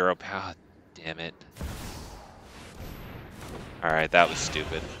with 0 power. Damn it. Alright, that was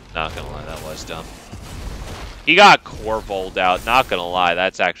stupid. Not gonna lie, that was dumb. He got Corvold out. Not gonna lie,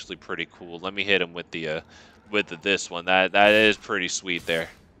 that's actually pretty cool. Let me hit him with this one. That is pretty sweet there.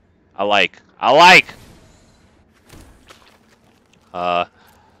 I like.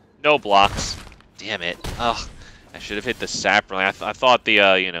 No blocks. Damn it. Ugh. I should have hit the Sapling. I thought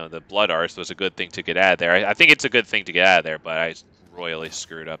the, you know, the Blood Arts was a good thing to get out of there. I think it's a good thing to get out of there, but I royally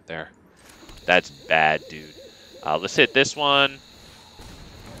screwed up there. That's bad, dude. Let's hit this one.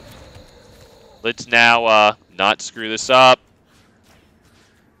 Let's now, not screw this up.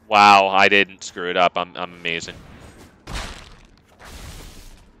 Wow, I didn't screw it up. I'm amazing.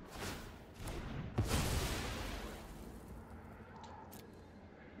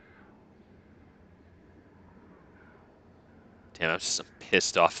 Damn, I'm just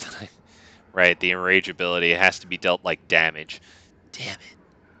pissed off that Right, the Enrage ability has to be dealt like damage. Damn it.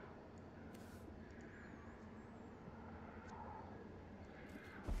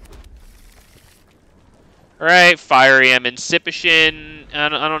 Alright, Fiery Emancipation. I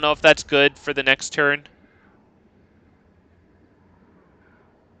don't know if that's good for the next turn.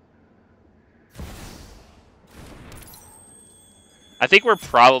 I think we're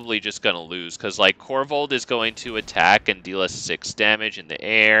probably just going to lose, because, like, Corvold is going to attack and deal us 6 damage in the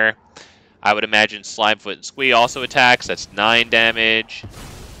air. I would imagine Slimefoot and Squee also attacks. That's 9 damage.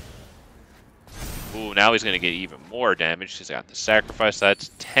 Ooh, now he's going to get even more damage. He's got the Sacrifice.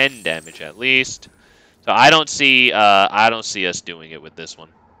 That's 10 damage at least. So I don't see us doing it with this one.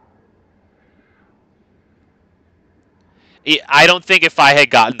 I don't think if I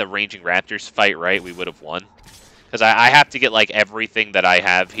had gotten the Ranging Raptors fight right, we would have won. Because I have to get, like, everything that I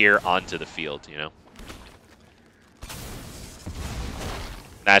have here onto the field, you know?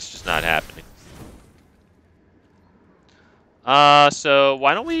 That's just not happening. So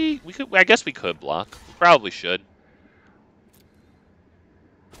why don't we could, I guess we could block. We probably should.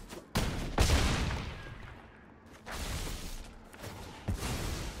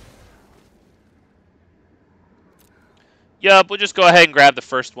 Yup, we'll just go ahead and grab the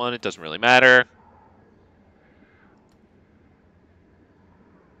first one. It doesn't really matter.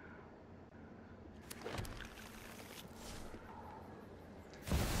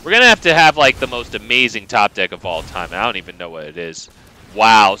 We're going to have, like, the most amazing top deck of all time. I don't even know what it is.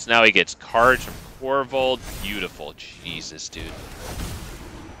 Wow, so now he gets cards from Corvold. Beautiful. Jesus, dude.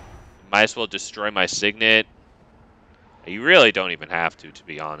 Might as well destroy my Signet. You really don't even have to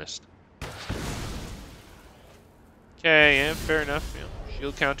be honest. Okay, yeah, fair enough. You know,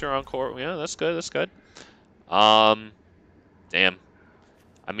 shield counter on core. Yeah, that's good, that's good. Damn.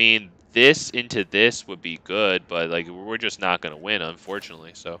 I mean, this into this would be good, but, like, we're just not going to win,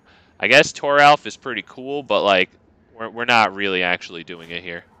 unfortunately. So, I guess Toralf is pretty cool, but, like, we're not really actually doing it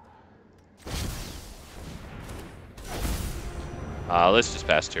here. Let's just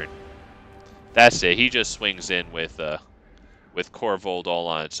pass turn. That's it. He just swings in with Corvold all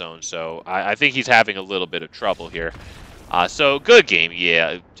on its own. So, I think he's having a little bit of trouble here. So, good game.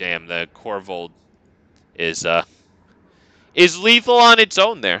 Yeah, damn, the Corvold is lethal on its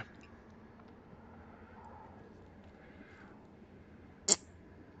own there.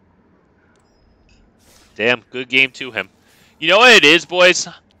 Damn, good game to him. You know what it is, boys?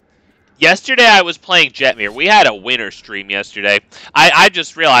 Yesterday I was playing Jetmir. We had a winter stream yesterday. I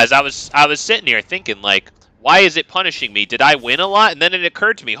just realized I was sitting here thinking, like, why is it punishing me? Did I win a lot? And then it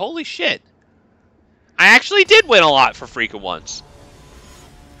occurred to me, holy shit. I actually did win a lot for freaking once.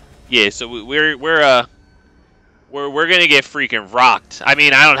 Yeah, so we're gonna get freaking rocked. I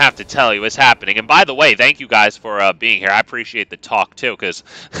mean, I don't have to tell you what's happening. And by the way, thank you guys for being here. I appreciate the talk too, because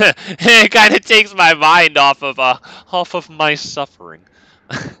it kind of takes my mind off of my suffering.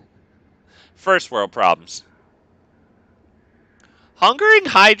 First world problems. Hungering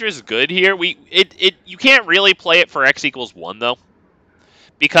Hydra's good here. You can't really play it for X equals 1 though,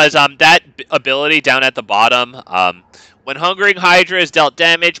 because that ability down at the bottom. When Hungering Hydra is dealt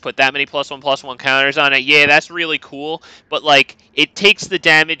damage, put that many +1/+1 counters on it. Yeah, that's really cool. But, like, it takes the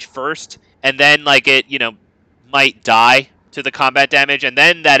damage first, and then, like, it, you know, might die to the combat damage, and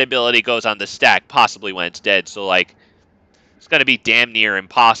then that ability goes on the stack, possibly when it's dead. So, like, it's going to be damn near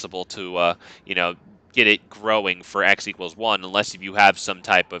impossible to, you know, get it growing for X equals 1, unless if you have some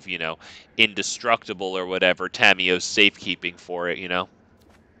type of, you know, indestructible or whatever, Tamiyo's safekeeping for it, you know.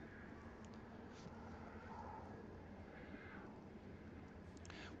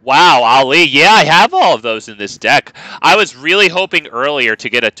 Wow, Ali. Yeah, I have all of those in this deck. I was really hoping earlier to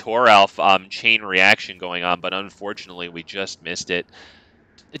get a Tor Elf chain reaction going on, but unfortunately we just missed it.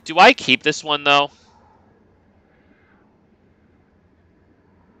 Do I keep this one, though?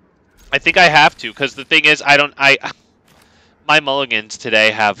 I think I have to, because the thing is, my mulligans today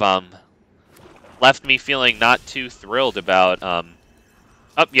have left me feeling not too thrilled about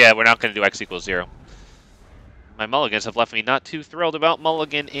oh yeah, we're not going to do X equals 0. My mulligans have left me not too thrilled about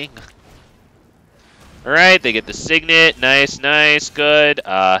mulliganing. Alright, they get the Signet. Nice, nice, good.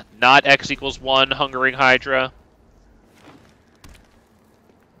 Not X equals 1 Hungering Hydra.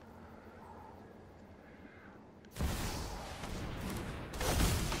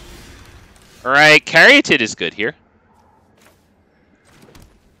 Alright, Caryatid is good here.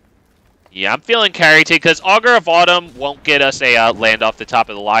 Yeah, I'm feeling Caryatid because Augur of Autumn won't get us a land off the top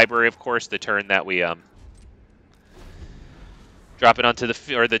of the library, of course, the turn that we drop it onto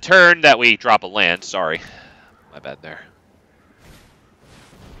the turn that we drop a land. Sorry, my bad there.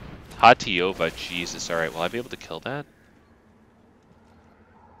 Hatiova, Jesus. All right, will I be able to kill that?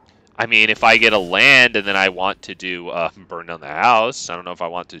 I mean, if I get a land and then I want to do burn down the house, I don't know if I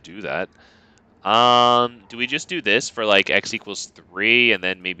want to do that. Do we just do this for like X equals 3 and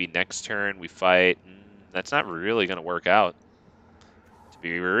then maybe next turn we fight? That's not really gonna work out, to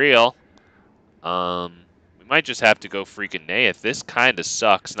be real. We might just have to go freaking Neyith. This kind of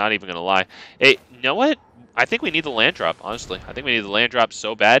sucks, not even gonna lie. Hey, you know what? I think we need the land drop, honestly. I think we need the land drop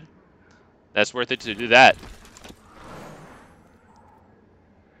so bad. That's worth it to do that.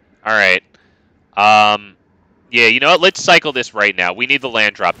 Alright. Yeah, you know what? Let's cycle this right now. We need the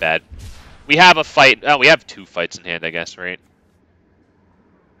land drop bad. We have a fight. Oh, we have 2 fights in hand, I guess, right?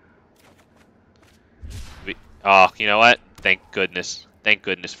 Oh, you know what? Thank goodness. Thank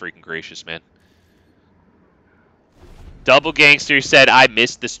goodness freaking gracious, man. Double Gangster said, I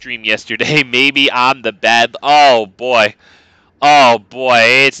missed the stream yesterday. Maybe I'm the bad... Oh, boy. Oh, boy.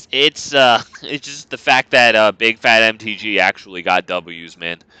 It's just the fact that Big Fat MTG actually got W's,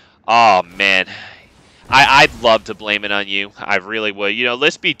 man. Oh, man. I'd love to blame it on you. I really would. You know,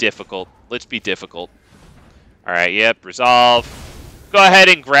 let's be difficult. Let's be difficult. Alright, yep, resolve. Go ahead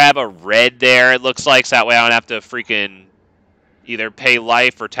and grab a red there, it looks like, so that way I don't have to freaking either pay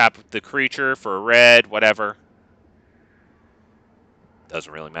life or tap the creature for a red, whatever.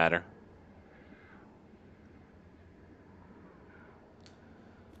 Doesn't really matter.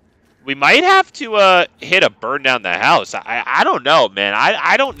 We might have to hit a burn down the house. I don't know, man.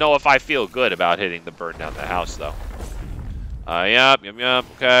 I don't know if I feel good about hitting the burn down the house, though. Yep,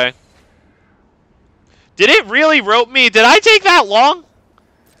 okay. Did it really rope me? Did I take that long?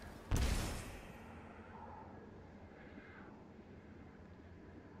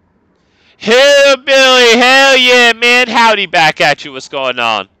 Hillbilly, hell yeah, man. Howdy back at you. What's going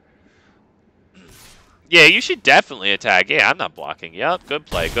on? Yeah, you should definitely attack. Yeah, I'm not blocking. Yep, good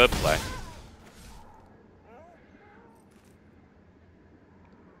play, good play.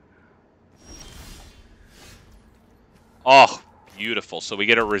 Oh, beautiful. So we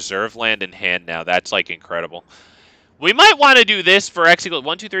get a reserve land in hand now. That's, like, incredible. We might want to do this for X equals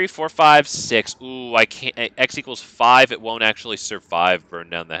 1, 2, 3, 4, 5, 6. Ooh, I can't. X equals 5. It won't actually survive burn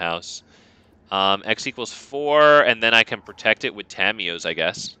down the house. X equals 4, and then I can protect it with Tamiyo's, I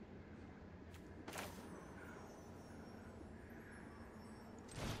guess.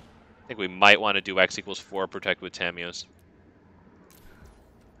 I think we might want to do X equals 4, protect with Tamiyo's.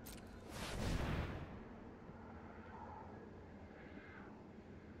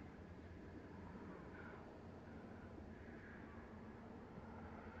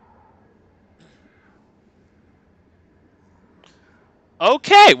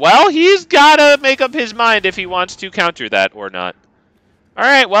 Okay, well, he's got to make up his mind if he wants to counter that or not. All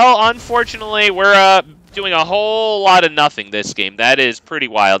right, well, unfortunately, we're doing a whole lot of nothing this game. That is pretty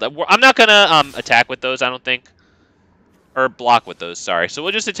wild. I'm not going to attack with those, I don't think. Or block with those, sorry. So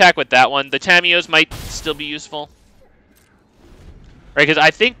we'll just attack with that one. The Tamiyos might still be useful. Right, because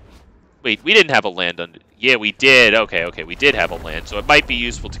I think... Wait, we didn't have a land under... Yeah, we did. Okay, okay, we did have a land. So it might be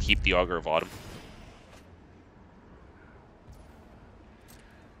useful to keep the Augur of Autumn.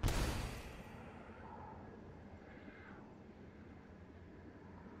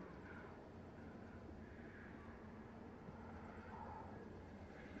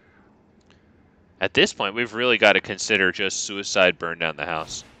 At this point, we've really got to consider just suicide burn down the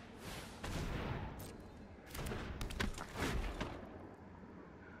house.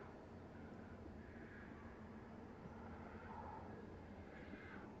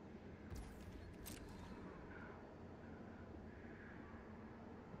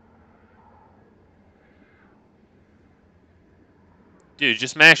 Dude,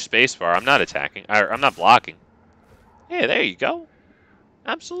 just mash spacebar. I'm not attacking. I'm not blocking. Yeah, there you go.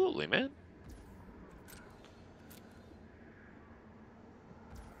 Absolutely, man.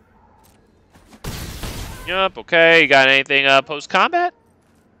 Yup, okay. You got anything post-combat?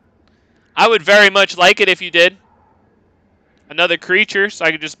 I would very much like it if you did. Another creature, so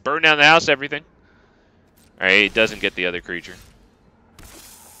I could just burn down the house, everything. Alright, it doesn't get the other creature.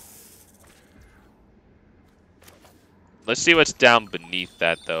 Let's see what's down beneath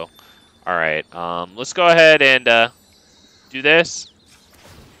that, though. Alright, let's go ahead and do this.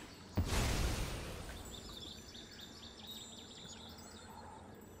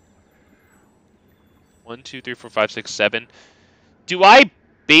 One, two, three, four, five, six, seven. Do I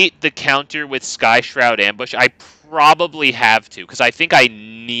bait the counter with Sky Shroud Ambush? I probably have to, because I think I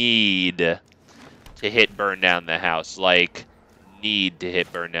need to hit burn down the house. Like, need to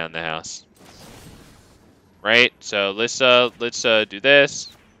hit burn down the house. Right? So let's do this.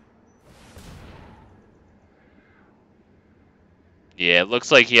 Yeah, it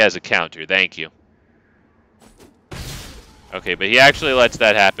looks like he has a counter. Thank you. Okay, but he actually lets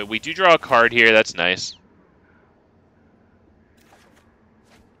that happen. We do draw a card here. That's nice.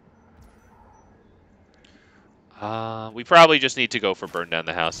 We probably just need to go for burn down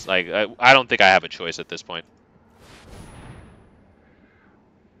the house. Like, I don't think I have a choice at this point.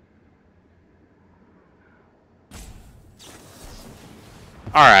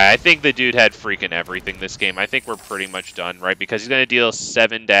 Alright, I think the dude had freaking everything this game. I think we're pretty much done, right? Because he's going to deal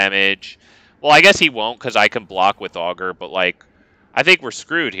 7 damage. Well, I guess he won't because I can block with Augur, but, like, I think we're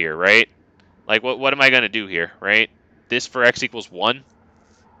screwed here, right? Like, what am I going to do here, right? This for X equals 1?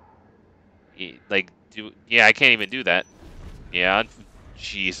 Like, yeah, I can't even do that. Yeah,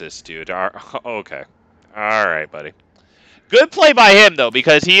 Jesus, dude. Okay. Alright, buddy. Good play by him, though,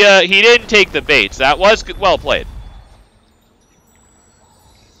 because he didn't take the baits. That was well played.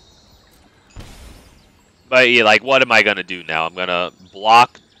 But, yeah, like, what am I going to do now? I'm going to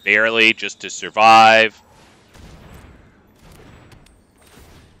block barely just to survive.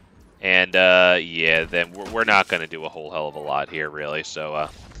 And, yeah, then we're not going to do a whole hell of a lot here, really. So,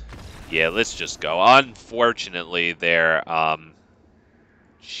 yeah, let's just go. Unfortunately, there,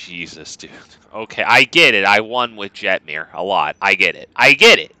 Jesus, dude. Okay, I get it. I won with Jetmir a lot. I get it. I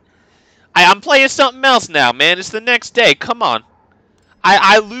get it. I'm playing something else now, man. It's the next day. Come on.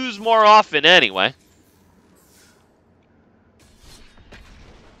 I lose more often anyway.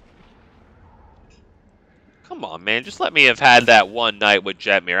 Come on, man. Just let me have had that one night with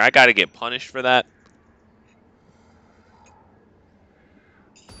Jetmir. I gotta get punished for that.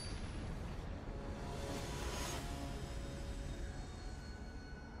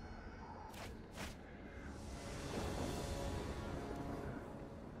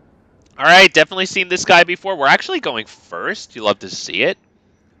 Alright, definitely seen this guy before. We're actually going first. You love to see it.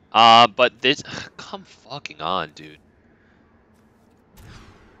 But this... Come fucking on, dude.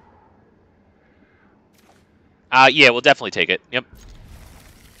 Yeah, we'll definitely take it. Yep.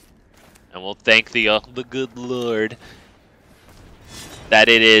 And we'll thank the good Lord that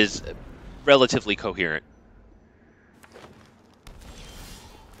it is relatively coherent.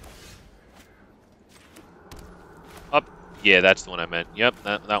 Up. Yeah, that's the one I meant. Yep,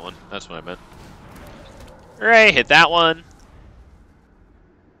 that one. That's what I meant. Alright, hit that one.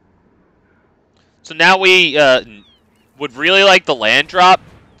 So now we would really like the land drop.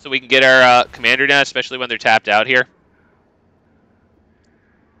 So we can get our commander down, especially when they're tapped out here.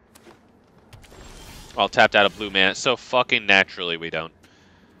 Well, tapped out of blue mana. So fucking naturally we don't.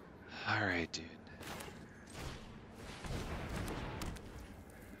 Alright, dude.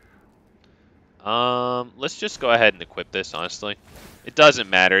 Let's just go ahead and equip this, honestly. It doesn't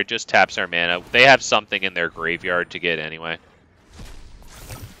matter. It just taps our mana. They have something in their graveyard to get anyway.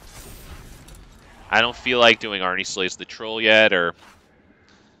 I don't feel like doing Arni Slays the Troll yet, or...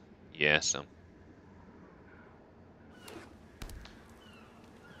 Yeah, so.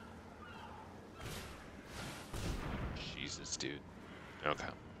 Jesus, dude. Okay.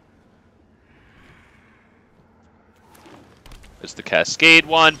 It's the Cascade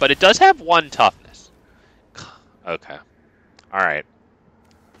one, but it does have 1 toughness. Okay. Alright.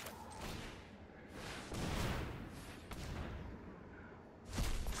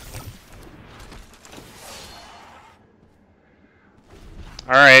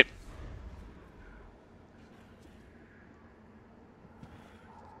 Alright.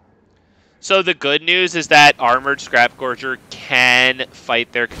 So the good news is that Armored Scrapgorger can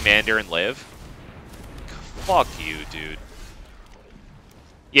fight their commander and live. Fuck you, dude.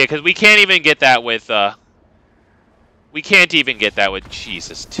 Yeah, because we can't even get that with, we can't even get that with...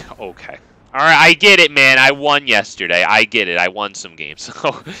 Jesus. Okay. Alright, I get it, man. I won yesterday. I get it. I won some games.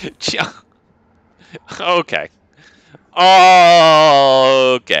 Okay. Okay.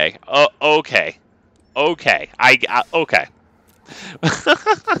 Okay. Okay. Okay.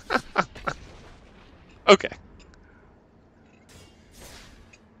 Okay.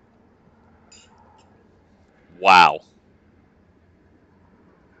 Wow.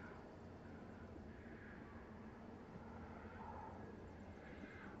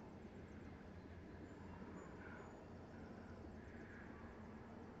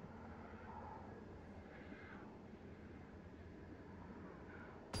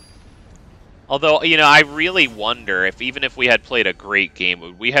 Although, you know, I really wonder if even if we had played a great game,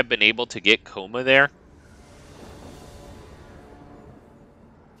 would we have been able to get Coma there?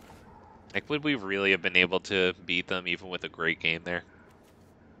 Like, would we really have been able to beat them even with a great game there?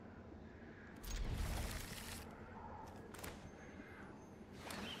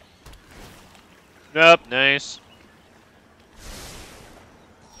 Nope, nice.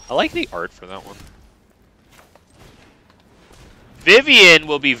 I like the art for that one. Vivian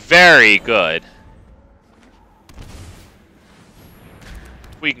will be very good.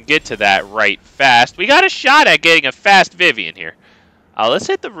 If we can get to that right fast. We got a shot at getting a fast Vivian here. Let's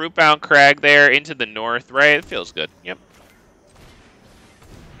hit the Rootbound Crag there into the north, right? It feels good. Yep.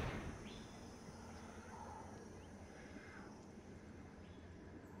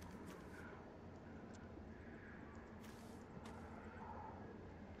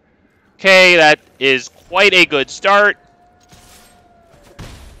 Okay, that is quite a good start.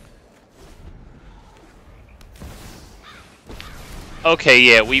 Okay,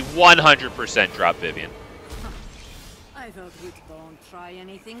 yeah, we 100% drop Vivian. I thought we don't try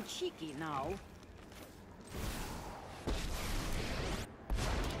anything cheeky now.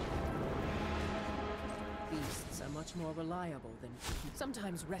 Beasts are much more reliable than...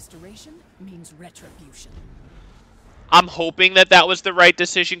 Sometimes restoration means retribution. I'm hoping that that was the right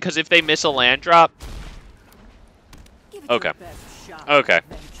decision, because if they miss a land drop... Okay. Okay.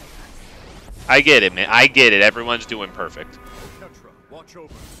 I get it, man. I get it. Everyone's doing perfect.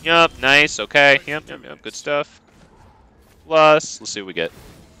 Yup, nice. Okay. Yep. Good stuff. Plus, let's see what we get.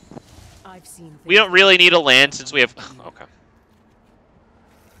 We don't really need a land since we have... Okay.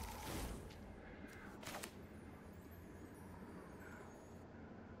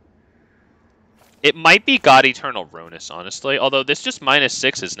 It might be God Eternal Ronus, honestly. Although this just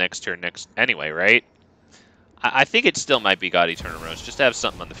 -6 next turn anyway, right? I think it still might be God Eternal Ronus, just to have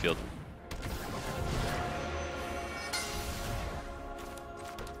something on the field.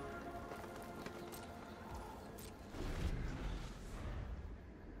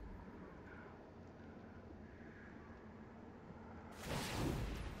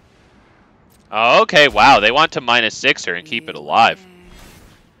 Oh, okay, wow, they want to -6 her and keep it alive.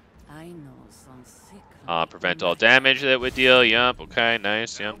 Prevent all damage that would deal, yup, okay,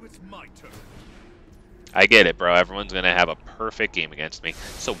 nice, yep. I get it, bro, everyone's gonna have a perfect game against me.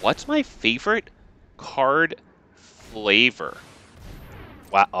 So what's my favorite card flavor?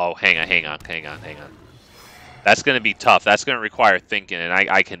 Wow, oh, hang on. That's gonna be tough, that's gonna require thinking, and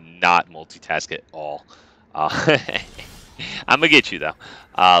I cannot multitask at all. I'm gonna get you though.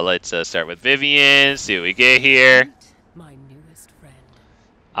 Let's start with Vivian. See what we get here. My newest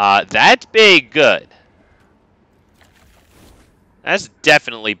friend. That's big good. That's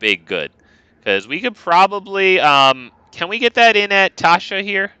definitely big good, because we could probably can we get that in at Tasha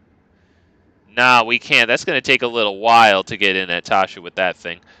here? Nah, we can't. That's gonna take a little while to get in at Tasha with that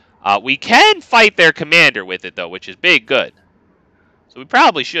thing. We can fight their commander with it though, which is big good. So we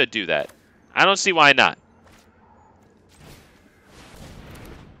probably should do that. I don't see why not.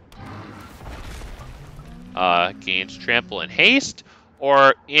 Gains Trample and Haste,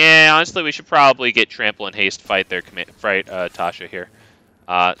 or yeah, honestly, we should probably get Trample and Haste, fight Tasha here.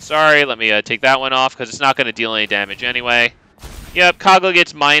 Sorry, let me take that one off because it's not going to deal any damage anyway. Yep, Kogla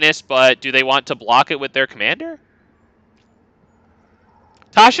gets minus, but do they want to block it with their commander?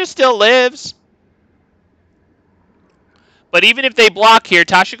 Tasha still lives. But even if they block here,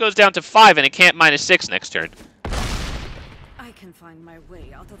 Tasha goes down to 5 and it can't -6 next turn. I can find my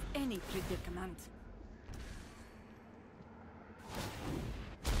way out of any predicament.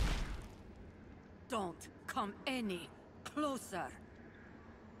 Don't come any closer.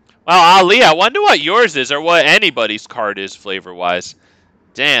 Well, Ali, I wonder what yours is, or what anybody's card is flavor-wise.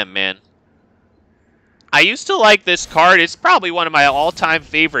 Damn, man. I used to like this card. It's probably one of my all-time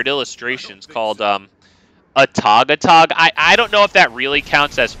favorite illustrations, called Atog. I don't know if that really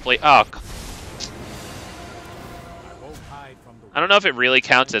counts as I don't know if it really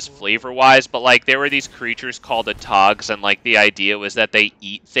counts as flavor-wise, but like there were these creatures called Atogs, and like the idea was that they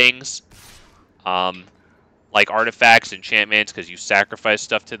eat things. like artifacts, enchantments, because you sacrifice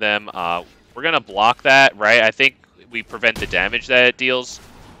stuff to them. We're going to block that, right? I think we prevent the damage that it deals,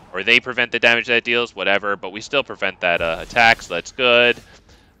 or they prevent the damage that it deals, whatever, but we still prevent that attack, so that's good.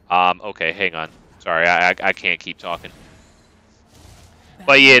 Okay, hang on. Sorry, I can't keep talking.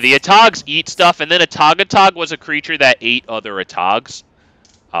 But yeah, the Atags eat stuff, and then Atog was a creature that ate other Atags.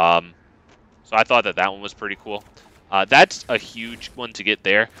 So I thought that that one was pretty cool. That's a huge one to get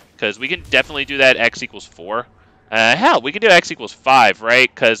there, because we can definitely do that X equals 4. Hell, we can do X equals 5,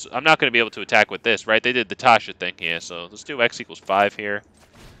 right? Because I'm not going to be able to attack with this, right? They did the Tasha thing, yeah, so let's do X equals 5 here.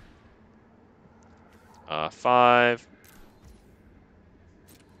 5.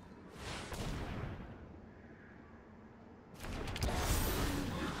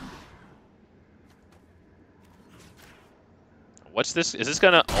 What's this? Is this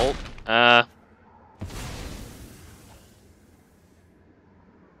gonna ult? I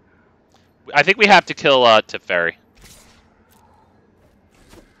think we have to kill Teferi.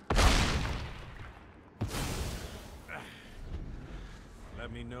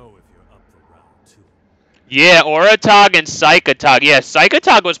 Let me know if you're up for round 2. Yeah, Oratog and Psychotog. Yeah,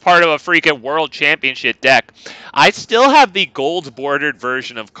 Psychotog was part of a freaking World Championship deck. I still have the gold-bordered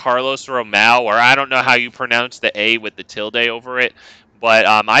version of Carlos Romao, or I don't know how you pronounce the A with the tilde over it, but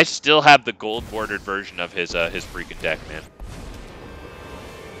I still have the gold-bordered version of his freaking deck, man.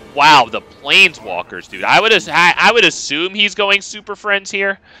 Wow, the Planeswalkers, dude. I would assume he's going Super Friends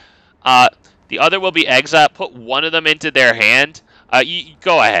here. The other will be Exile. Put one of them into their hand. You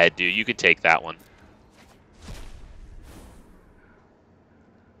go ahead, dude. You can take that one.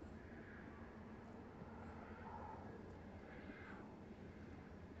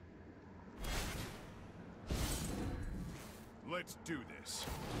 Let's do this.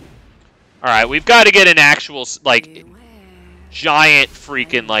 All right, we've got to get an actual, like, giant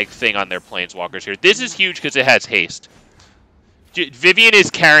freaking, like, thing on their Planeswalkers here. This is huge because it has haste. Vivian is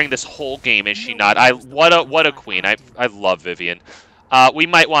carrying this whole game, is she not? What a queen. I love Vivian. We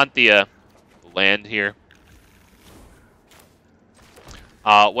might want the land here.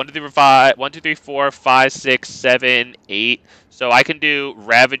 1, 2, 3, 4, 5, 6, 7, 8. So I can do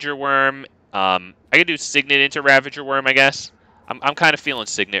Ravager Wurm. I can do Signet into Ravager Wurm, I guess. I'm kind of feeling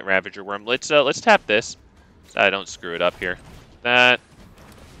Signet Ravager Wurm. Let's tap this, so I don't screw it up here. That.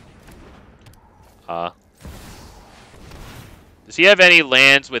 Does he have any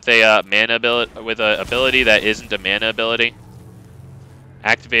lands with a mana ability, with a ability that isn't a mana ability?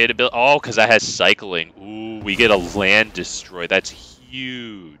 Activated ability. Oh, because that has cycling. Ooh, we get a land destroy. That's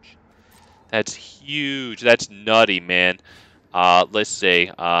huge. That's huge. That's nutty, man. Let's see.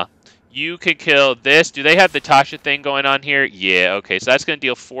 You could kill this. Do they have the Tasha thing going on here? Yeah, okay. So that's going to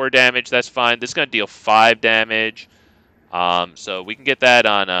deal 4 damage. That's fine. This is going to deal 5 damage. So we can get that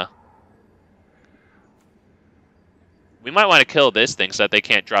on... We might want to kill this thing so that they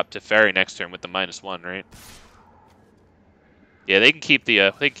can't drop Teferi next turn with the -1, right? Yeah, they can keep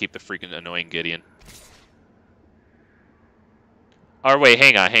the freaking annoying Gideon. Or wait,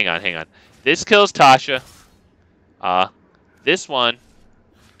 hang on. This kills Tasha. This one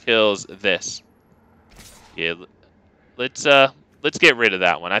kills this. Yeah, let's get rid of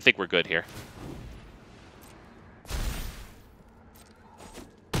that one. I think we're good here.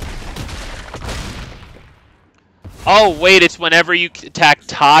 Oh, wait, it's whenever you attack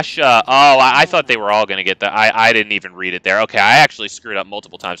Tasha. Oh, I thought they were all going to get that. I didn't even read it there. Okay, I actually screwed up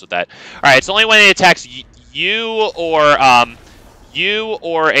multiple times with that. All right, it's only when it attacks you or a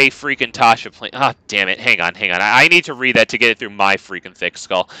freaking Tasha plane. Ah, damn it. Hang on. I need to read that to get it through my freaking thick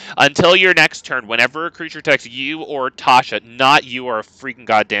skull. Until your next turn, whenever a creature attacks you or Tasha, not you or a freaking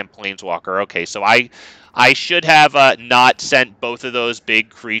goddamn Planeswalker. Okay, so I should have not sent both of those big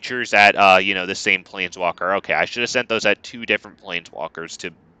creatures at, you know, the same Planeswalker. Okay, I should have sent those at 2 different Planeswalkers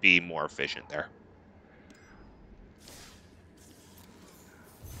to be more efficient there.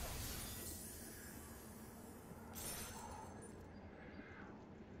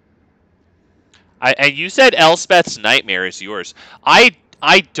 And you said Elspeth's Nightmare is yours. I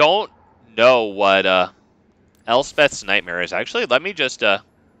don't know what Elspeth's Nightmare is. Actually, let me just...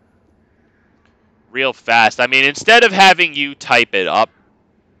 real fast. I mean, instead of having you type it up,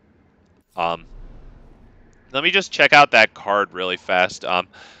 let me just check out that card really fast. I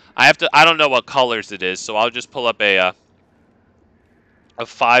don't know what colors it is, so I'll just pull up a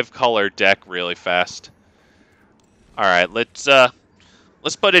 5-color deck really fast. All right, let's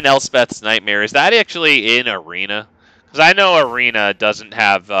put in Elspeth's Nightmare. Is that actually in Arena? Because I know Arena doesn't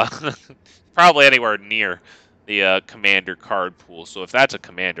have probably anywhere near the commander card pool. So if that's a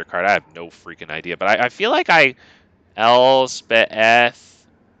commander card, I have no freaking idea. But I feel like Elspeth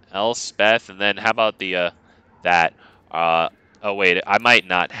Elspeth, and then how about the that? Oh wait, I might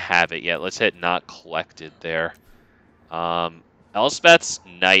not have it yet. Let's hit not collected there. Elspeth's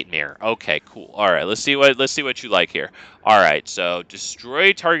Nightmare. Okay, cool. All right, let's see what you like here. All right, so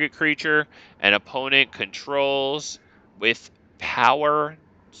destroy target creature an opponent controls with power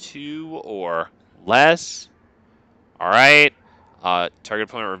 2 or less. All right. Target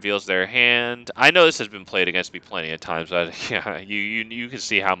opponent reveals their hand. I know this has been played against me plenty of times, but yeah, you can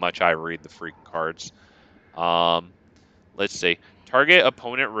see how much I read the freaking cards. Let's see. Target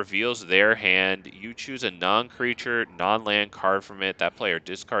opponent reveals their hand. You choose a non-creature, non-land card from it. That player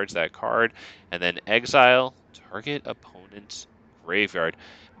discards that card, and then exile target opponent's graveyard.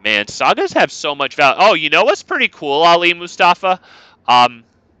 Man, sagas have so much value. Oh, you know what's pretty cool, Ali Mustafa?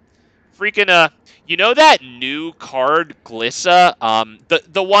 Freaking you know that new card Glissa,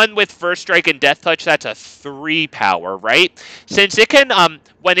 the one with first strike and death touch, that's a 3 power, right? Since it can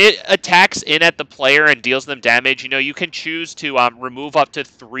when it attacks in at the player and deals them damage, you know, you can choose to remove up to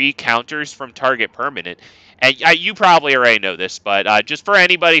 3 counters from target permanent. And you probably already know this, but just for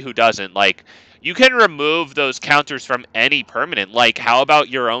anybody who doesn't, like, you can remove those counters from any permanent. Like, how about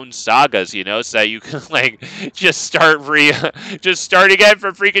your own sagas, you know, so that you can, like, just start again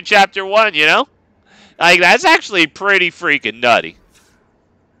from freaking chapter 1, you know? Like, that's actually pretty freaking nutty.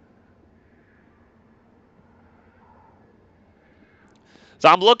 So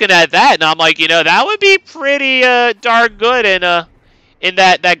I'm looking at that, and I'm like, you know, that would be pretty darn good in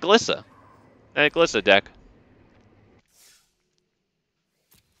that Glissa. That Glissa deck.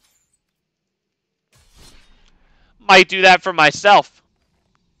 Might do that for myself.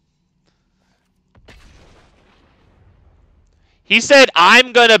 He said,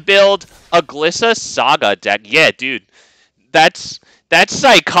 I'm going to build a Glissa Saga deck. Yeah, dude. That's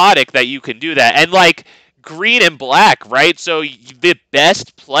psychotic that you can do that. And, like, green and black, right? So the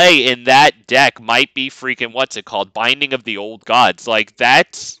best play in that deck might be freaking, what's it called? Binding of the Old Gods. Like,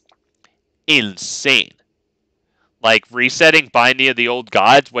 that's insane. Like, resetting Binding of the Old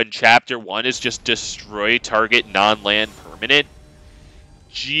Gods when Chapter 1 is just destroy target non-land permanent?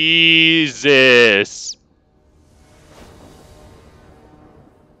 Jesus.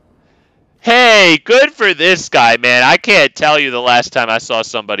 Hey, good for this guy, man. I can't tell you the last time I saw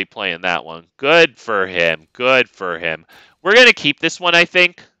somebody playing that one. Good for him. Good for him. We're going to keep this one, I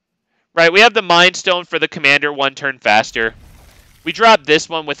think. Right, we have the Mind Stone for the commander 1 turn faster. We drop this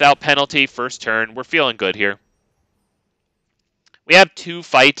one without penalty first turn. We're feeling good here. We have 2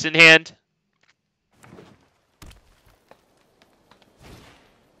 fights in hand.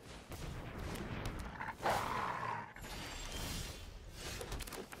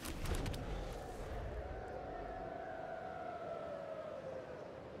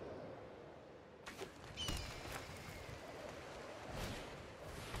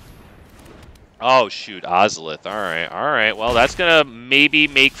 Oh, shoot, Ozolith. Alright. Well, that's going to maybe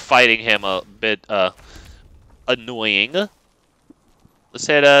make fighting him a bit annoying. Let's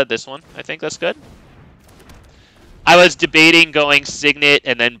hit this one. I think that's good. I was debating going Signet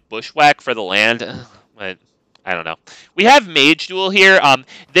and then Bushwhack for the land, but I don't know. We have Mage Duel here.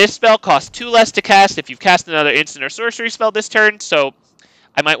 This spell costs 2 less to cast if you've cast another instant or sorcery spell this turn, so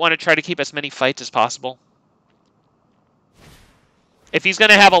I might want to try to keep as many fights as possible. If he's going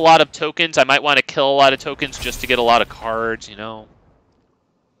to have a lot of tokens, I might want to kill a lot of tokens just to get a lot of cards, you know.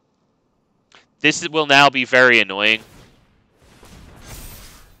 This will now be very annoying.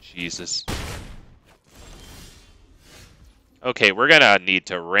 Jesus. Okay, we're going to need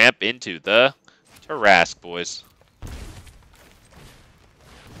to ramp into the Tarrasque, boys.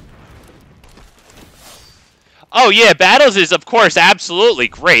 Oh, yeah, Battles is, of course, absolutely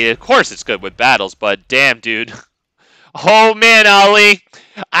great. Of course it's good with Battles, but damn, dude. Oh, man, Ali.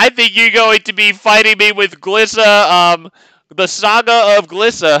 I think you're going to be fighting me with Glissa, the Saga of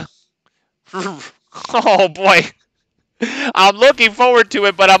Glissa. Oh, boy. I'm looking forward to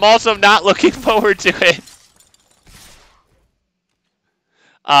it, but I'm also not looking forward to it.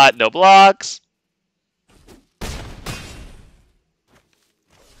 No blocks.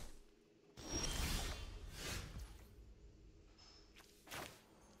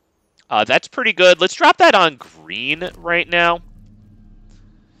 That's pretty good. Let's drop that on green right now.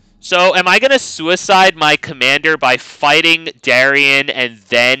 So, am I going to suicide my commander by fighting Darien and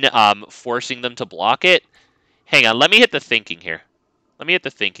then forcing them to block it? Hang on, let me hit the thinking here.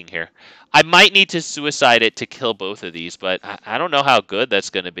 I might need to suicide it to kill both of these, but I don't know how good that's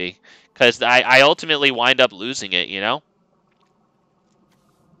going to be. Because I ultimately wind up losing it, you know?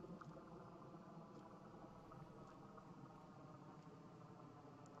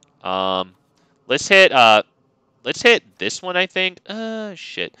 Let's hit this one, I think.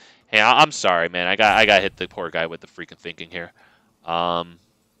 Shit. Hey, I'm sorry, man. I got hit the poor guy with the freaking thinking here. I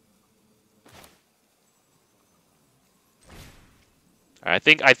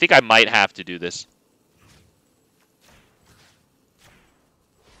think I might have to do this.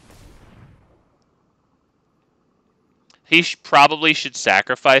 He probably should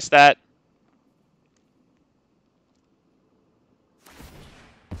sacrifice that.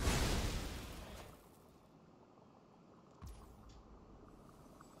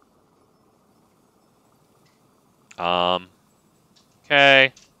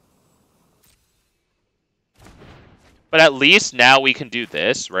 Okay. But at least now we can do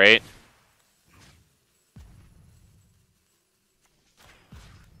this, right?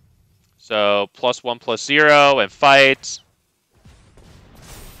 So +1/+0 and fight.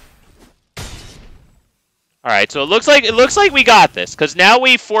 All right, so it looks like we got this because now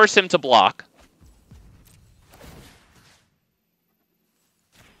we force him to block.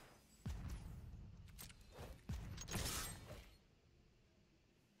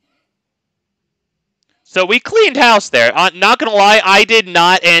 So we cleaned house there. Not gonna lie, I did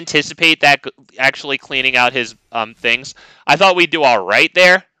not anticipate that actually cleaning out his things. I thought we'd do all right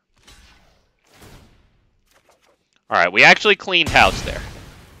there. All right, we actually cleaned house there.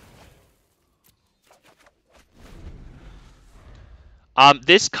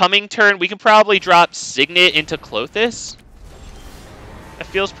 This coming turn, we can probably drop Signet into Klothys. That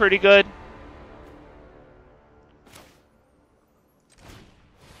feels pretty good.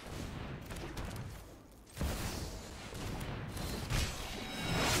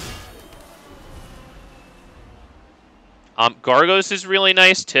 Gargos is really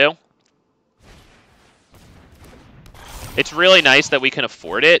nice, too. It's really nice that we can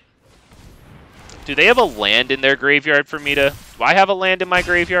afford it. Do they have a land in their graveyard for me to... Do I have a land in my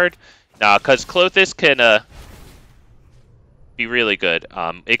graveyard? Nah, because Klothys can be really good.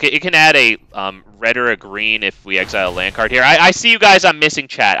 It can add a red or a green if we exile a land card here. I see you guys. I'm missing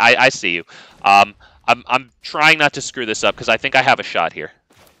chat. I see you. I'm trying not to screw this up because I think I have a shot here.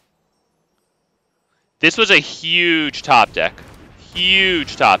 This was a huge top deck.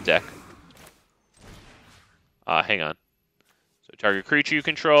 Huge top deck. Hang on. So target creature you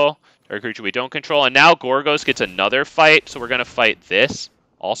control, target creature we don't control, and now Gorgos gets another fight, so we're going to fight this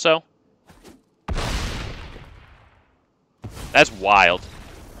also. That's wild.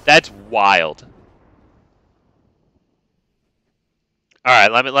 That's wild. All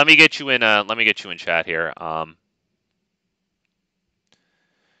right, let me get you in chat here.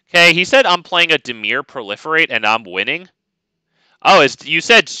 Okay, he said I'm playing a Dimir Proliferate and I'm winning. Oh, you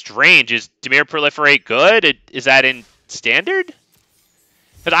said strange. Is Dimir Proliferate good? Is that in Standard?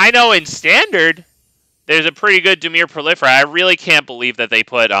 Because I know in Standard, there's a pretty good Dimir Proliferate. I really can't believe that they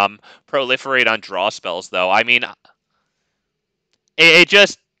put Proliferate on draw spells, though. I mean, it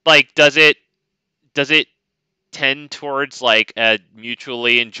just, like, does it tend towards, like, a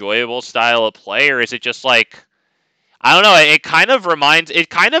mutually enjoyable style of play, or is it just, like... I don't know,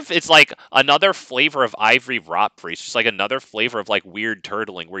 it's like another flavor of Ivory Rot Priest, just like another flavor of like weird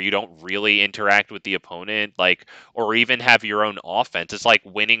turtling where you don't really interact with the opponent, like, or even have your own offense. It's like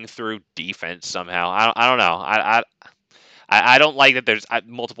winning through defense somehow. I don't know. I don't like that there's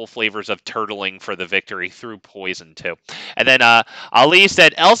multiple flavors of turtling for the victory through poison too. And then Ali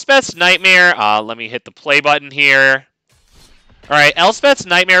said Elspeth's Nightmare. Let me hit the play button here. Alright, Elspeth's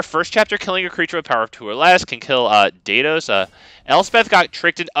Nightmare, first chapter, killing a creature with power of 2 or less, can kill Dados. Elspeth got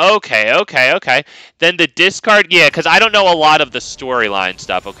tricked in... Okay. Then the discard... Yeah, because I don't know a lot of the storyline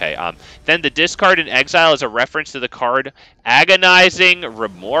stuff. Okay, then the discard in exile is a reference to the card Agonizing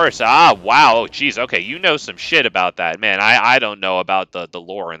Remorse. Ah, wow. Oh, jeez. Okay, you know some shit about that. Man, I don't know about the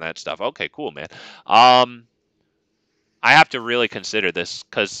lore and that stuff. Okay, cool, man. I have to really consider this,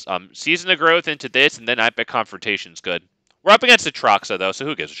 because Season of Growth into this, and then Epic Confrontation's good. We're up against the Troxa, though, so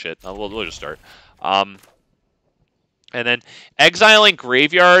who gives a shit? We'll just start. And then Exiling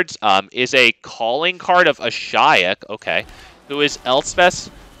Graveyards is a calling card of Ashiok, okay, who is Elspeth's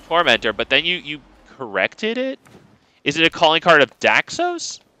Tormentor, but then you corrected it? Is it a calling card of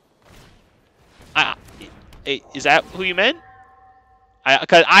Daxos? Is that who you meant?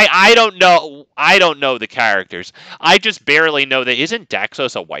 Because I don't know. I don't know the characters. I just barely know that. Isn't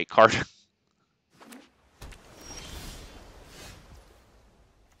Daxos a white card?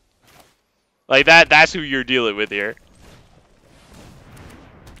 Like, that's who you're dealing with here.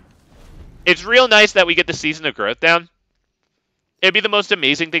 It's real nice that we get the Season of Growth down. It'd be the most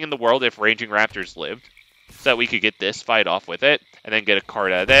amazing thing in the world if Ranging Raptors lived. So that we could get this fight off with it. And then get a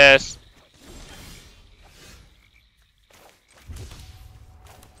card out of this.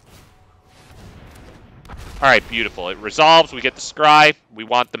 Alright, beautiful. It resolves. We get the scry. We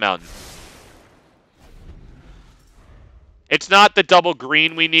want the mountain. It's not the double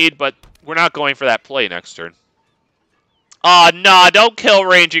green we need, but we're not going for that play next turn. Aw, nah, don't kill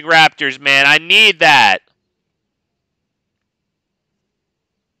Ranging Raptors, man. I need that.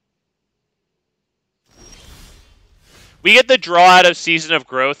 We get the draw out of Season of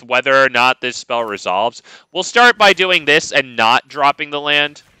Growth whether or not this spell resolves. We'll start by doing this and not dropping the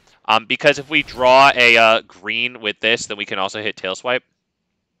land. Because if we draw a green with this, then we can also hit Tail Swipe.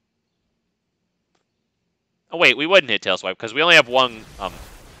 Oh, wait, we wouldn't hit Tail Swipe because we only have one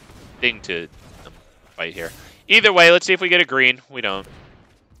thing to fight here. Either way, let's see if we get a green. We don't.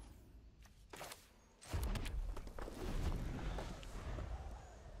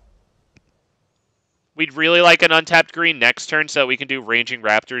 We'd really like an untapped green next turn so we can do Ranging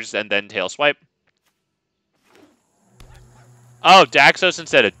Raptors and then Tail Swipe. Oh, Daxos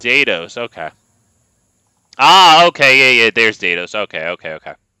instead of Dados. Okay. Ah, okay. Yeah, there's Dados.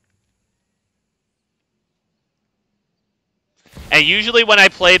 Okay. And usually when I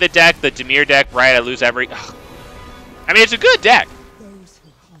play the deck, the Dimir deck, right, I lose every... Ugh. I mean, it's a good deck.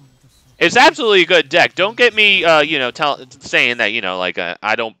 It's absolutely a good deck. Don't get me, you know, saying that, you know, like,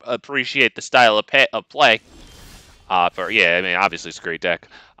 I don't appreciate the style of play. Yeah, I mean, obviously it's a great deck.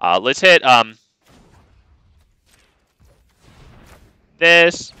 Let's hit,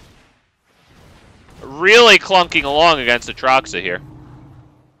 this. Really clunking along against the Troxa here.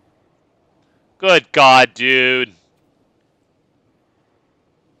 Good God, dude.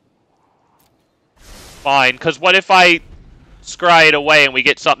 Fine, because what if I scry it away and we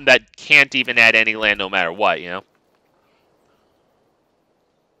get something that can't even add any land no matter what, you know?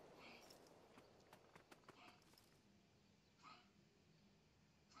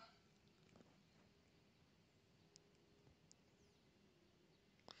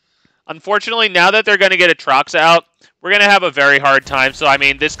 Unfortunately, now that they're going to get a Troxa out, we're going to have a very hard time. So, I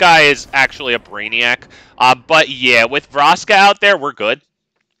mean, this guy is actually a Brainiac. But, yeah, with Vraska out there, we're good.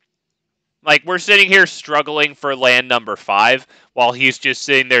 Like, we're sitting here struggling for land number 5, while he's just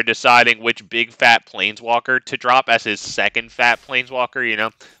sitting there deciding which big fat Planeswalker to drop as his second fat Planeswalker, you know?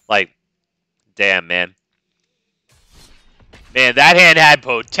 Like, damn, man. Man, that hand had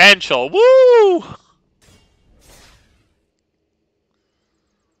potential. Woo!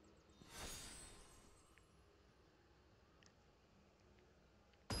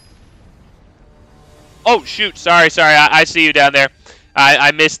 Oh, shoot. Sorry. I see you down there.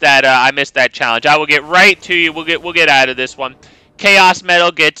 I missed that. I missed that challenge. I will get right to you. We'll get out of this one. Chaos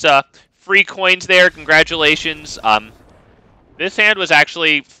Metal gets free coins there. Congratulations. This hand was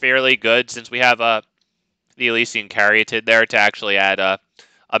actually fairly good since we have the Elysian Caryatid there to actually add a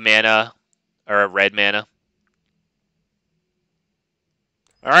mana or a red mana.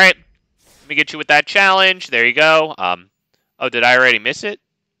 All right. Let me get you with that challenge. There you go. Oh, did I already miss it?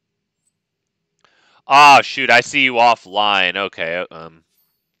 Oh, shoot, I see you offline. Okay,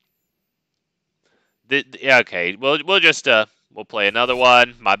 okay, we'll just, we'll play another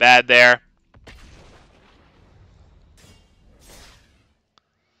one. My bad there.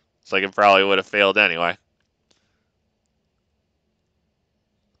 It's like it probably would have failed anyway.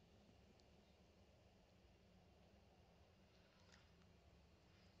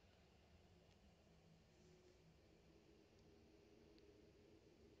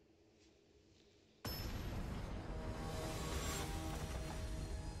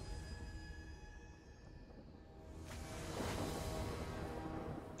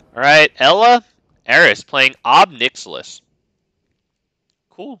 Alright, Ella Eris playing Obnixilis.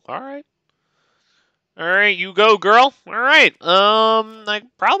 Cool, alright. Alright, you go, girl. Alright, I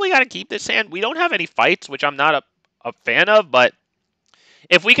probably gotta keep this hand. We don't have any fights, which I'm not a fan of, but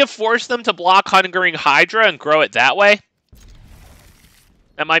if we could force them to block Hungering Hydra and grow it that way,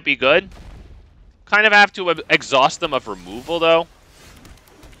 that might be good. Kind of have to exhaust them of removal, though.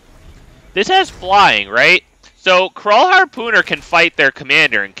 This has flying, right? So, Kraul Harpooner can fight their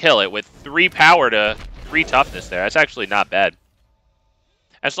commander and kill it with 3 power to 3 toughness there. That's actually not bad.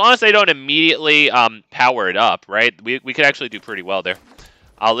 As long as they don't immediately power it up, right? We could actually do pretty well there.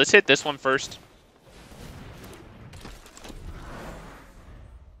 Let's hit this one first.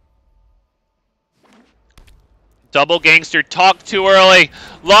 Double Gangster, talk too early.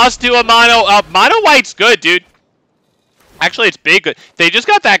 Lost to a mono. Mono white's good, dude. Actually, it's big. They just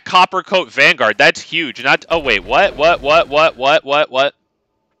got that Copper Coat Vanguard. That's huge. Not. Oh wait, what?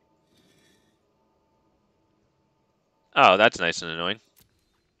 Oh, that's nice and annoying.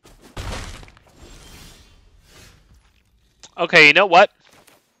 Okay, you know what?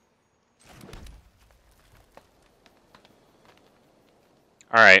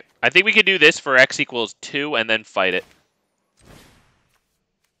 Alright, I think we could do this for x equals 2 and then fight it.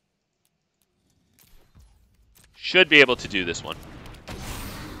 Should be able to do this one.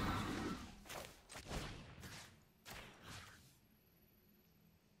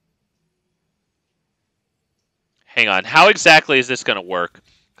 Hang on, how exactly is this going to work?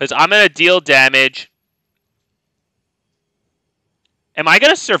 Because I'm going to deal damage. Am I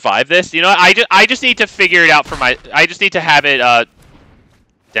going to survive this? You know, I just need to figure it out for my... I just need to have it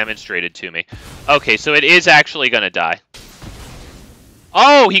demonstrated to me. Okay, so it is actually going to die.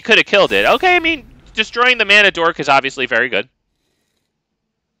 Oh, he could have killed it. Okay, I mean, destroying the mana dork is obviously very good.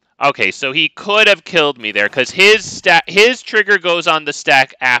 Okay, so he could have killed me there because his trigger goes on the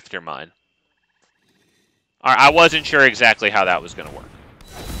stack after mine. I wasn't sure exactly how that was going to work.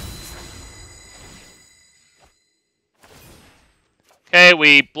 Okay,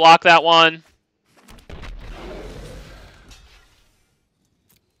 we block that one.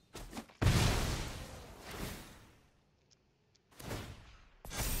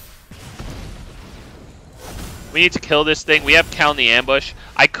 We need to kill this thing. We have Count the Ambush.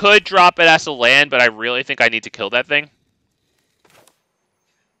 I could drop it as a land, but I really think I need to kill that thing.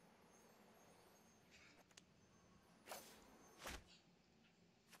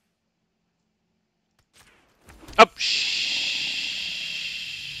 Oh, shit.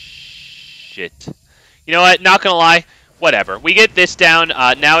 You know what? Not gonna lie. Whatever. We get this down.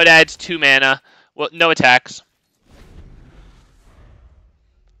 Now it adds 2 mana. Well, no attacks.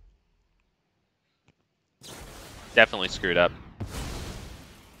 Definitely screwed up.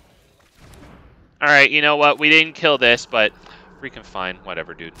 Alright, you know what? We didn't kill this, but freaking fine.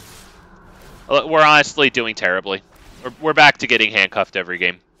 Whatever, dude. We're honestly doing terribly. We're back to getting handcuffed every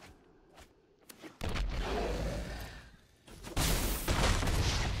game.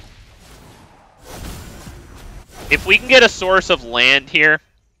 If we can get a source of land here...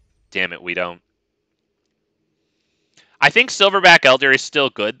 Damn it, we don't. I think Silverback Elder is still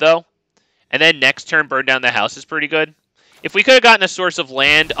good, though. And then next turn, Burn Down the House is pretty good. If we could have gotten a source of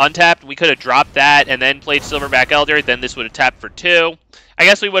land untapped, we could have dropped that and then played Silverback Elder. Then this would have tapped for 2. I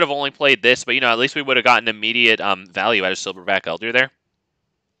guess we would have only played this, but, you know, at least we would have gotten immediate value out of Silverback Elder there.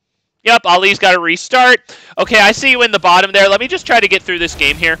 Yep, Ali's got to restart. Okay, I see you in the bottom there. Let me just try to get through this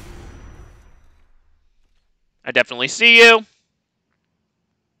game here. I definitely see you.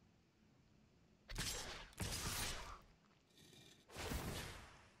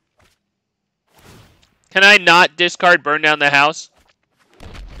 Can I not discard Burn Down the House?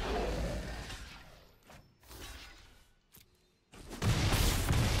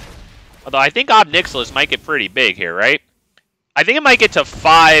 Although I think Ob Nixilis might get pretty big here, right? I think it might get to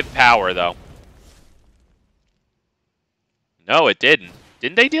 5 power, though. No, it didn't.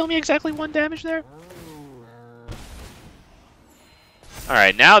 Didn't they deal me exactly 1 damage there?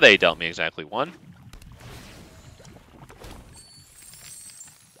 Alright, now they dealt me exactly 1.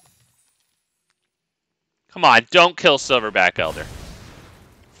 Come on, don't kill Silverback Elder.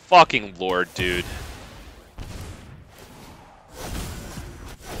 Fucking lord, dude.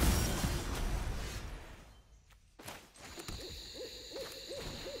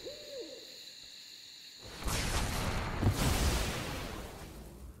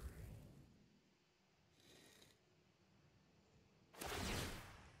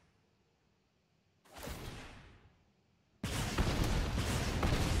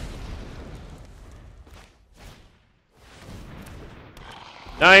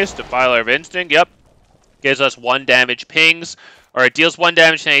 Nice, Defiler of Instinct, yep. Gives us 1 damage pings, or it deals 1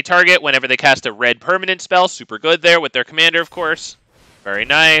 damage to any target whenever they cast a red permanent spell. Super good there with their commander, of course. Very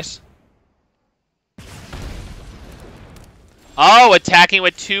nice. Oh, attacking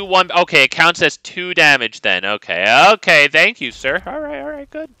with 2/1. Okay, it counts as 2 damage then. Okay, okay, thank you, sir. Alright,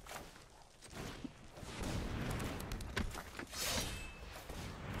 good.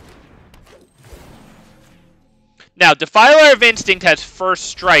 Now, Defiler of Instinct has first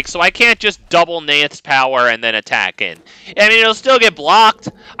strike, so I can't just double Neyith's power and then attack in. I mean, it'll still get blocked.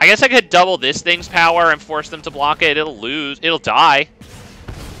 I guess I could double this thing's power and force them to block it. It'll lose. It'll die.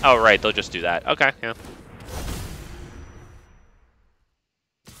 Oh, right. They'll just do that. Okay, yeah.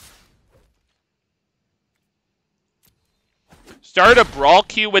 Start a brawl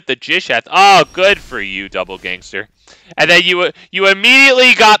queue with the Jisheth. Oh, good for you, Double Gangster. And then you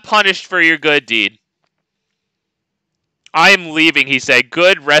immediately got punished for your good deed. I'm leaving, he said.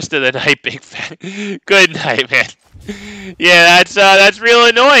 Good rest of the night, big fan. Good night, man. Yeah, that's real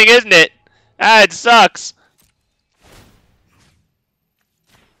annoying, isn't it? Ah, it sucks.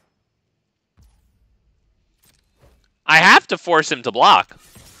 I have to force him to block.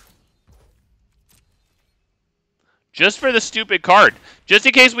 Just for the stupid card. Just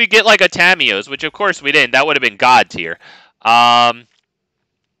in case we get like a Tamiyo's, which of course we didn't. That would have been God tier. Yeah,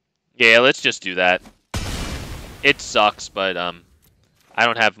 let's just do that. It sucks, but I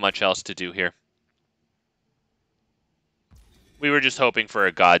don't have much else to do here. We were just hoping for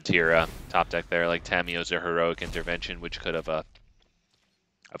a God tier top deck there, like Tamiyo's or Heroic Intervention, which could have, of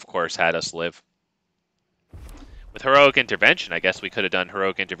course, had us live. With Heroic Intervention, I guess we could have done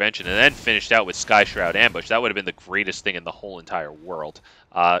Heroic Intervention and then finished out with Sky Shroud Ambush. That would have been the greatest thing in the whole entire world.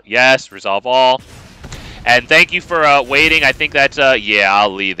 Yes, resolve all. And thank you for waiting. I think that's, yeah,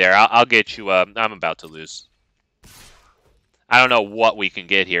 I'll leave there. I'll get you, I'm about to lose. I don't know what we can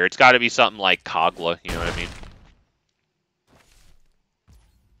get here. It's got to be something like Kogla, you know what I mean?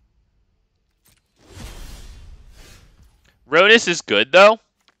 Rodus is good, though.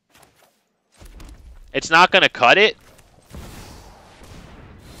 It's not going to cut it.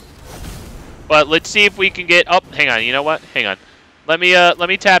 But let's see if we can get... Oh, hang on. You know what? Hang on. Let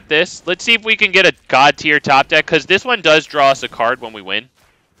me tap this. Let's see if we can get a God tier top deck, because this one does draw us a card when we win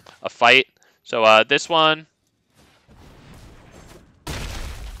a fight. So this one...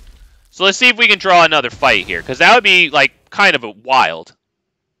 So let's see if we can draw another fight here, because that would be, like, kind of a wild.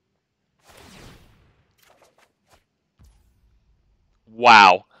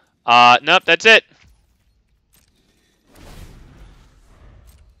 Wow. Nope, that's it.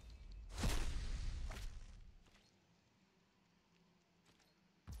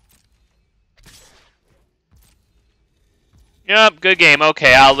 Yep, good game.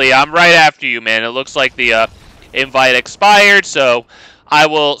 Okay, Ali, I'm right after you, man. It looks like the invite expired, so I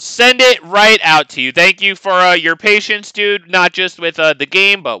will send it right out to you. Thank you for your patience, dude. Not just with the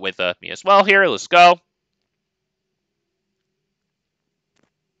game, but with me as well here. Let's go.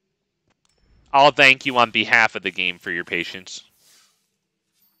 I'll thank you on behalf of the game for your patience.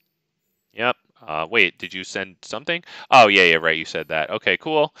 Yep. Wait, did you send something? Oh, yeah, right. You said that. Okay,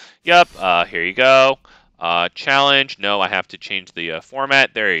 cool. Yep. Here you go. Challenge. No, I have to change the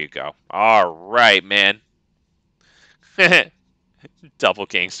format. There you go. All right, man. Double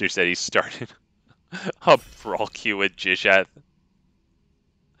Gangster said he started a brawl queue with Jishath.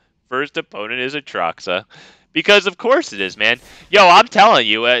 First opponent is Atraxa. Because of course it is, man. Yo, I'm telling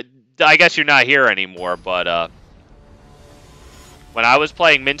you, I guess you're not here anymore, but when I was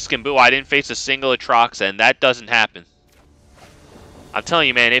playing Minsk and Boo, I didn't face a single Atraxa, and that doesn't happen. I'm telling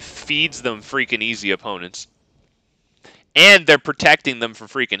you, man, it feeds them freaking easy opponents. And they're protecting them from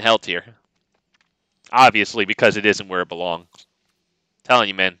freaking hell tier. Obviously, because it isn't where it belongs. Telling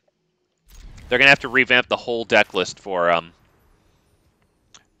you, man. They're going to have to revamp the whole deck list for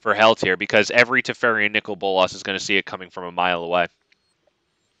hell tier, because every Teferi and Nickel Bolas is going to see it coming from a mile away.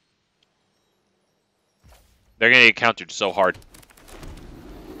 They're going to get countered so hard.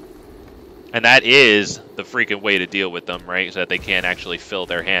 And that is the freaking way to deal with them, right? So that they can't actually fill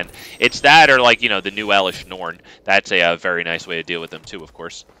their hand. It's that or, like, you know, the new Elish Norn. That's a very nice way to deal with them, too, of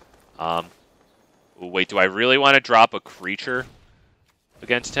course. Wait, do I really want to drop a creature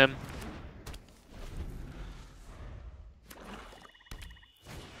against him?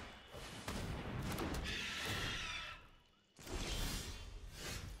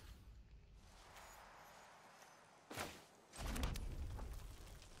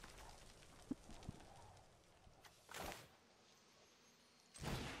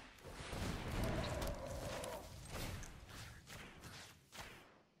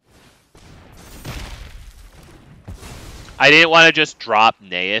 I didn't want to just drop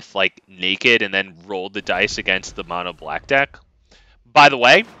Neyith, like, naked and then roll the dice against the mono black deck. By the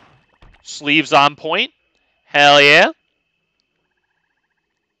way, sleeves on point. Hell yeah.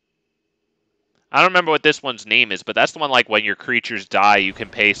 I don't remember what this one's name is, but that's the one, like, when your creatures die, you can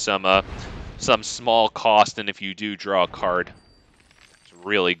pay some small cost, and if you do, draw a card. It's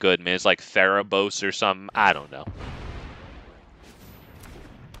really good, man. It's like Therabos or something. I don't know.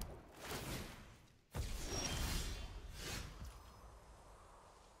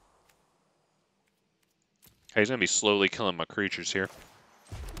 Okay, he's going to be slowly killing my creatures here.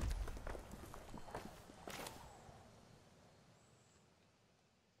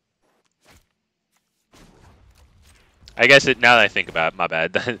 I guess now that I think about it, my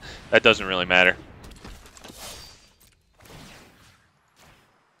bad. That doesn't really matter.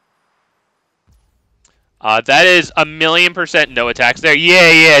 That is 1,000,000% no attacks there.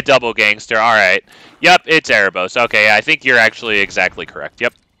 Yeah, double gangster. All right. Yep, it's Erebos. Okay, I think you're actually exactly correct.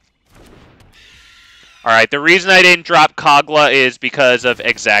 Yep. All right, the reason I didn't drop Kogla is because of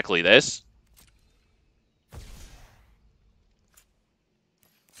exactly this.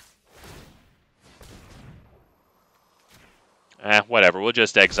 Whatever. We'll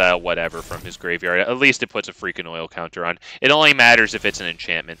just exile whatever from his graveyard. At least it puts a freaking oil counter on. It only matters if it's an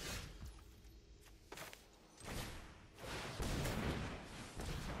enchantment.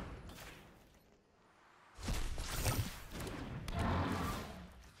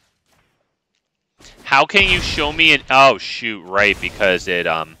 How can you show me an... Oh, shoot, right, because it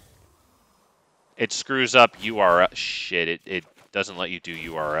screws up URL... Shit, it doesn't let you do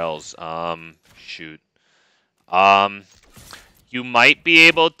URLs. Shoot. You might be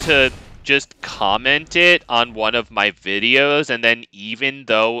able to just comment it on one of my videos, and then even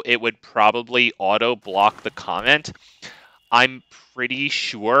though it would probably auto-block the comment, I'm pretty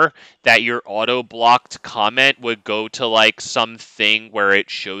sure that your auto-blocked comment would go to, like, something where it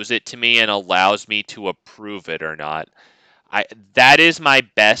shows it to me and allows me to approve it or not. That is my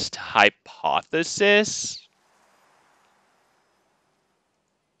best hypothesis.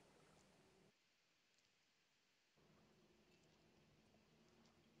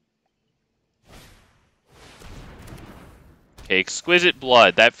 Okay, Exquisite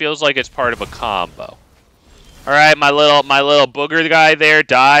Blood. That feels like it's part of a combo. All right, my little booger guy there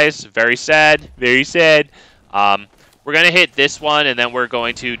dies. Very sad. Very sad. We're gonna hit this one, and then we're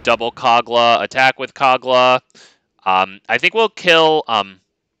going to double Kogla, attack with Kogla. I think we'll kill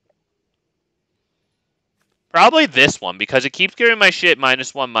probably this one because it keeps giving my shit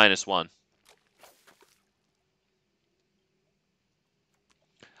 -1/-1.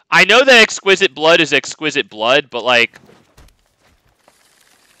 I know that Exquisite Blood is Exquisite Blood, but like.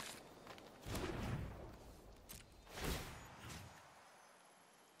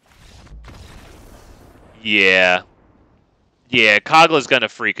 Yeah. Yeah, Kogla's gonna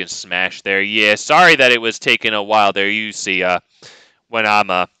freaking smash there. Yeah, sorry that it was taking a while there. You see, when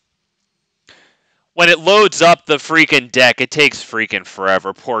when it loads up the freaking deck, it takes freaking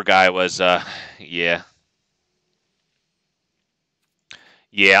forever. Poor guy was, yeah.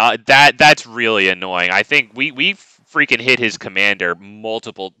 Yeah, that's really annoying. I think we freaking hit his commander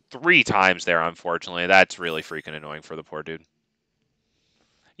 3 times there, unfortunately. That's really freaking annoying for the poor dude.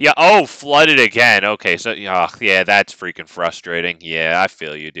 Yeah, oh, flooded again. Okay, so, yeah, that's freaking frustrating. Yeah, I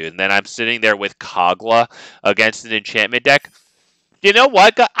feel you, dude. And then I'm sitting there with Kogla against an enchantment deck. You know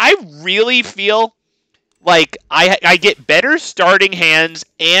what? I really feel like I get better starting hands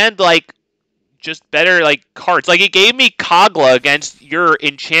and, like, just better, like, cards. Like, it gave me Kogla against your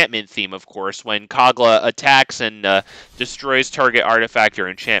enchantment theme, of course, when Kogla attacks and destroys target artifact or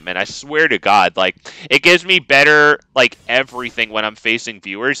enchantment. I swear to God, like, it gives me better, like, everything when I'm facing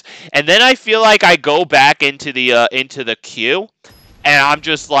viewers. And then I feel like I go back into the queue, and I'm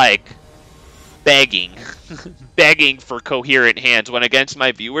just, like, begging. Begging for coherent hands. When against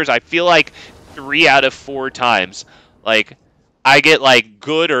my viewers, I feel like 3 out of 4 times, like, I get, like,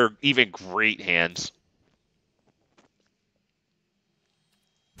 good or even great hands.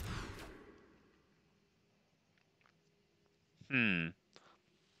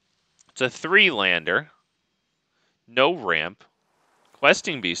 It's a 3-lander. No ramp.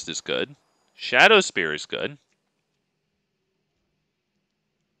 Questing Beast is good. Shadow Spear is good.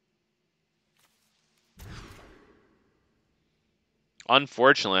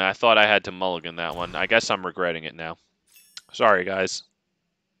 Unfortunately, I thought I had to mulligan that one. I guess I'm regretting it now. Sorry, guys.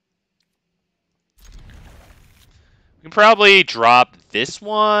 We can probably drop this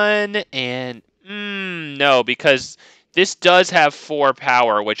one, and no, because this does have 4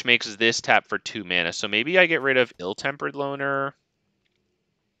 power, which makes this tap for 2 mana. So maybe I get rid of Ill-Tempered Loner.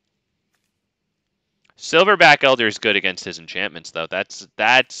 Silverback Elder is good against his enchantments, though. That's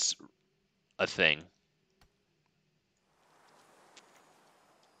a thing.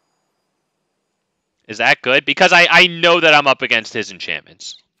 Is that good? Because I know that I'm up against his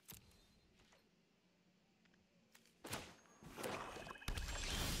enchantments.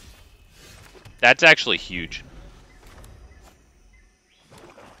 That's actually huge.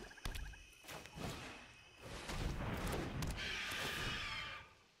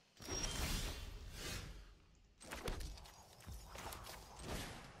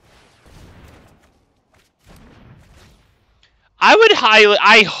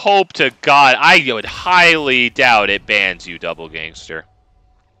 I hope to God, I would highly doubt it bans you, Double Gangster.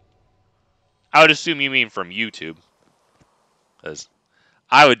 I would assume you mean from YouTube. Because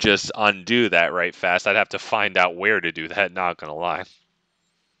I would just undo that right fast. I'd have to find out where to do that, not gonna lie.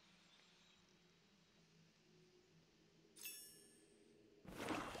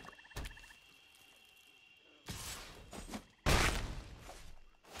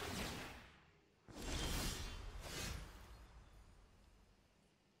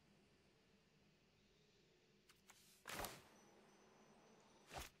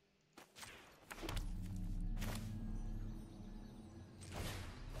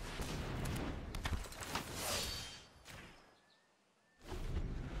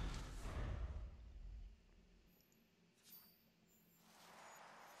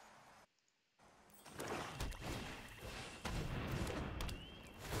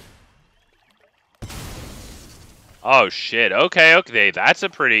 Oh, shit. Okay, okay. That's a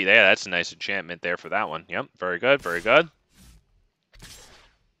pretty... Yeah, that's a nice enchantment there for that one. Yep, very good, very good.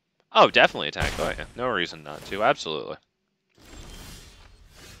 Oh, definitely attack. Oh, yeah. No reason not to. Absolutely.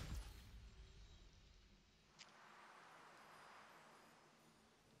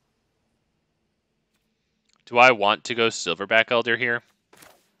 Do I want to go Silverback Elder here?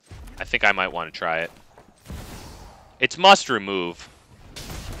 I think I might want to try it. It's must remove.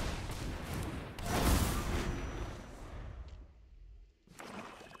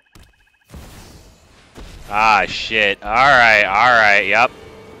 Ah, shit. Alright, yep.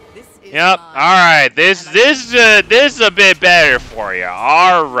 Yep, alright. This is a bit better for you.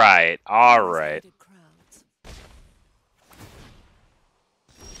 Alright.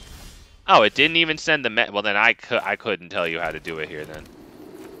 Oh, it didn't even send the well then I couldn't tell you how to do it here then.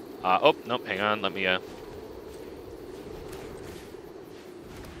 Oh, nope, hang on, let me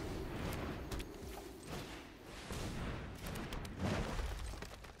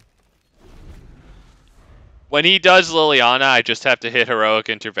When he does Liliana, I just have to hit Heroic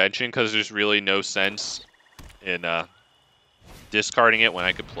Intervention because there's really no sense in discarding it when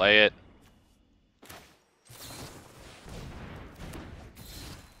I could play it.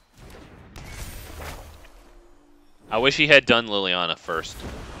 I wish he had done Liliana first.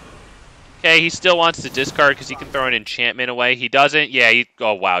 Okay, he still wants to discard because he can throw an enchantment away. He doesn't. Yeah,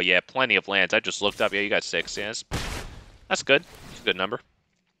 oh, wow, yeah, plenty of lands. I just looked up. Yeah, you got 6. Yeah, that's good. It's a good number.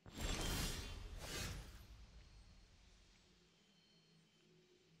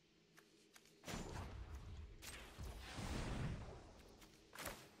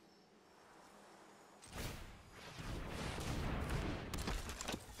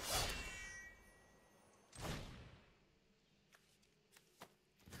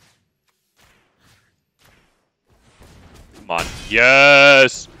 Come on.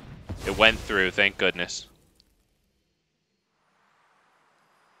 Yes! It went through, thank goodness.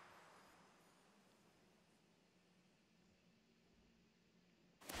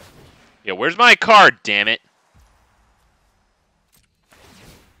 Yeah, where's my card, damn it?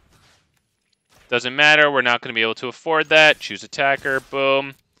 Doesn't matter, we're not going to be able to afford that. Choose attacker,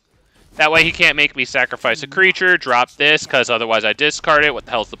 boom. That way he can't make me sacrifice a creature, drop this, because otherwise I discard it. What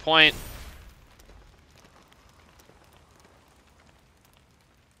the hell's the point?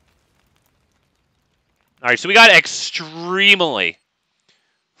 Alright, so we got extremely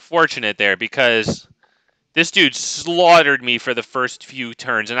fortunate there because this dude slaughtered me for the first few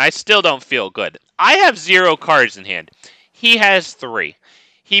turns, and I still don't feel good. I have 0 cards in hand. He has 3.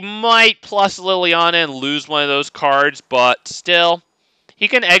 He might plus Liliana and lose one of those cards, but still, he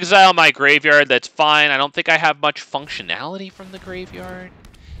can exile my graveyard. That's fine. I don't think I have much functionality from the graveyard.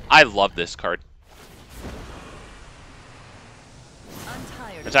 I love this card.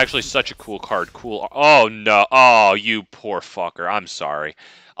 It's actually such a cool card. Cool. Oh, no. Oh, you poor fucker. I'm sorry.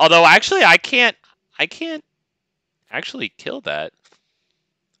 Although, actually, I can't actually kill that.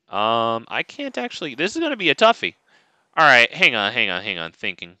 I can't actually... This is going to be a toughie. All right. Hang on.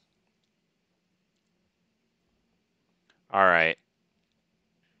 Thinking. All right.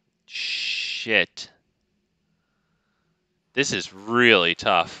 Shit. This is really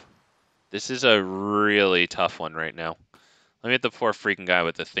tough. This is a really tough one right now. Let me get the poor freaking guy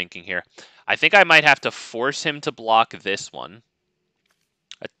with the thinking here. I think I might have to force him to block this one.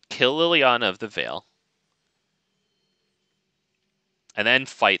 Kill Liliana of the Veil. And then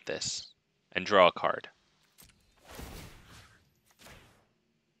fight this. And draw a card.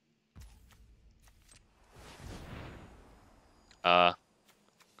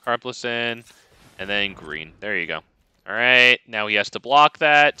 Carplison. And then green. There you go. Alright, now he has to block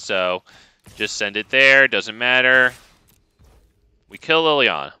that, so just send it there. Doesn't matter. We kill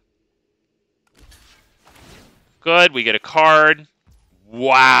Liliana. Good, we get a card.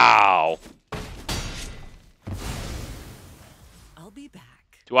 Wow. I'll be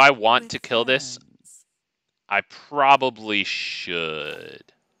back. Do I want to kill this? I probably should.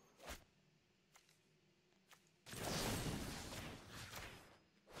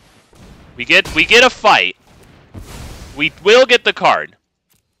 We get a fight. We will get the card.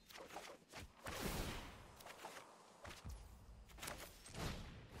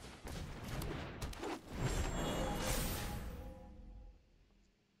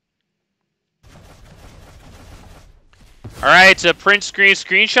 Alright, it's a print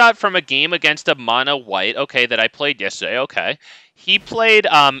screenshot from a game against a mono white, okay, that I played yesterday, okay. He played,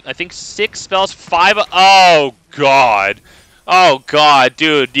 I think 6 spells, 5, oh god. Oh god,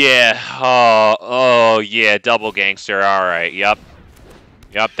 dude, yeah. Oh yeah, double gangster, alright, yep.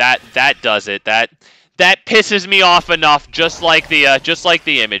 Yep, that does it. That pisses me off enough, just like the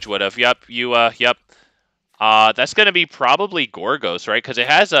image would have. Yep, yep. That's gonna be probably Gorgos, right? Because it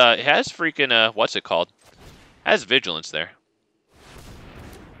has freaking what's it called? It has vigilance there.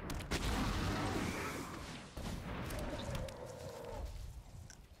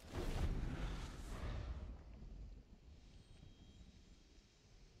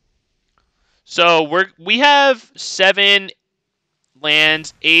 So we have 7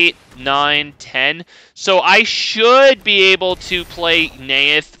 lands, 8, 9, 10. So I should be able to play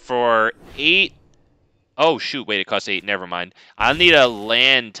Neyith for 8. Oh, shoot, wait, it costs 8. Never mind. I'll need a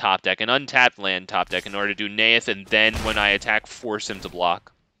land top deck, an untapped land top deck in order to do Neyith, and then when I attack, force him to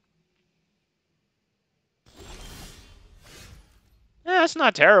block. Yeah, that's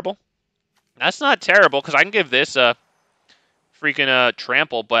not terrible. That's not terrible, because I can give this a freaking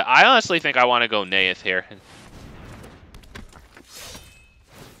trample, but I honestly think I want to go Neyith here.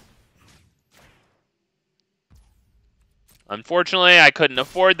 Unfortunately, I couldn't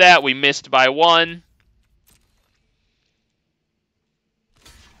afford that. We missed by 1.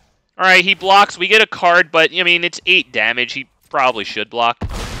 Alright, he blocks. We get a card, but, I mean, it's 8 damage. He probably should block.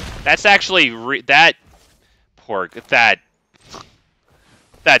 That's actually...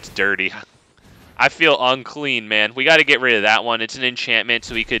 that's dirty. I feel unclean, man. We got to get rid of that one. It's an enchantment,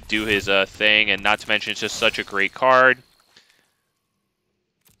 so he could do his thing, and not to mention it's just such a great card.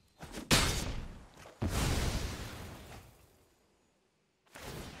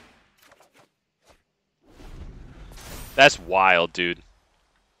 That's wild, dude.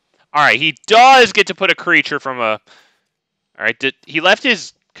 Alright, he does get to put a creature from a... Alright, he left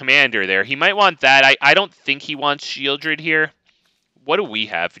his commander there. He might want that. I don't think he wants Shieldred here. What do we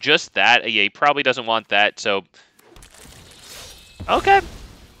have? Just that? Yeah, he probably doesn't want that, so... Okay.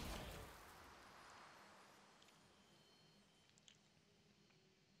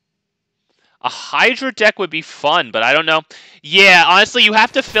 A Hydra deck would be fun, but I don't know. Yeah, honestly, you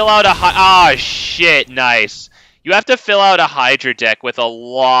have to fill out a... Ah, shit, nice. You have to fill out a Hydra deck with a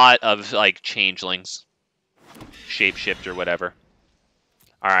lot of, like, changelings. Shapeshift or whatever.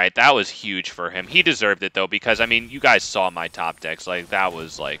 Alright, that was huge for him. He deserved it, though, because, I mean, you guys saw my top decks. That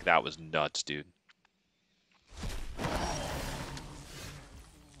was nuts, dude.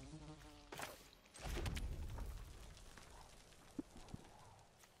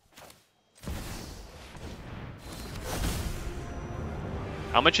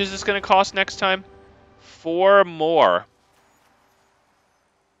 How much is this going to cost next time? 4 more.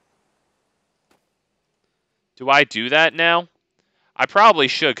 Do I do that now? I probably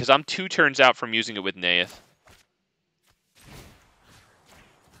should, because I'm 2 turns out from using it with Neyith.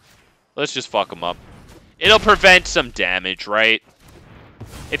 Let's just fuck him up. It'll prevent some damage, right?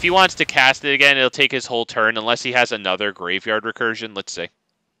 If he wants to cast it again, it'll take his whole turn, unless he has another graveyard recursion. Let's see.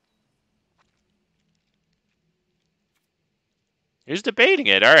 He's debating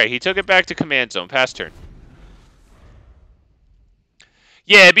it. Alright, he took it back to command zone. Pass turn.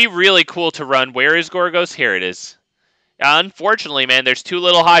 Yeah, it'd be really cool to run. Where is Gorgos? Here it is. Unfortunately, man, there's 2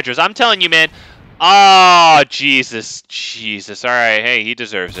 little Hydras. I'm telling you, man. Oh, Jesus. Jesus. Alright, hey, he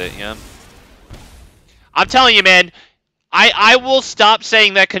deserves it, yeah. I'm telling you, man. I will stop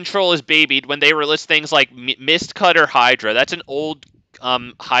saying that Control is babied when they release things like Mistcutter Hydra. That's an old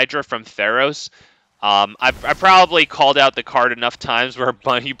Hydra from Theros. I probably called out the card enough times where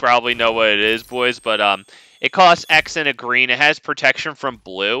you probably know what it is, boys, but it costs X and a green. It has protection from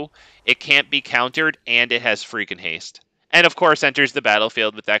blue. It can't be countered, and it has freaking haste. And, of course, enters the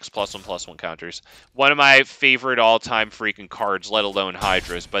battlefield with X+1/+1 counters. One of my favorite all-time freaking cards, let alone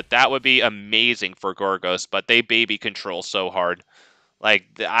Hydras. But that would be amazing for Gorgos, but they baby Control so hard. Like,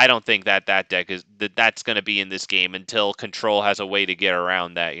 I don't think that deck is... that's going to be in this game until Control has a way to get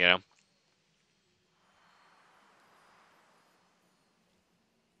around that, you know?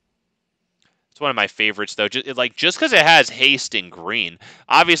 It's one of my favorites, though. Just because it has haste in green.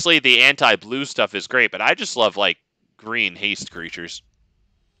 Obviously, the anti-blue stuff is great, but I just love, like, green haste creatures.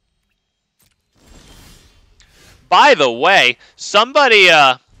 By the way, somebody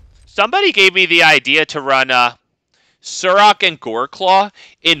gave me the idea to run Surrak and Goreclaw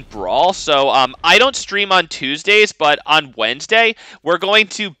in Brawl. So I don't stream on Tuesdays, but on Wednesday we're going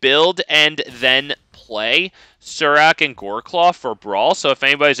to build and then play Surrak and Goreclaw for Brawl. So if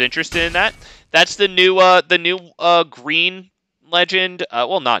anybody's interested in that, that's the new green legend.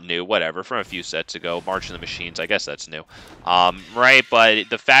 Well, not new, whatever, from a few sets ago. March of the Machines, I guess that's new. Right, but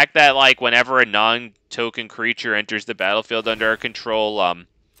the fact that, like, whenever a non-token creature enters the battlefield under our control,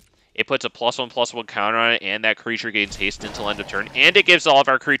 it puts a +1/+1 counter on it, and that creature gains haste until end of turn, and it gives all of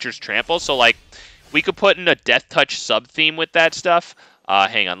our creatures trample, so, like, we could put in a Death Touch sub-theme with that stuff.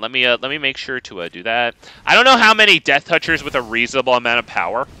 Hang on, let me make sure to do that. I don't know how many Death Touchers with a reasonable amount of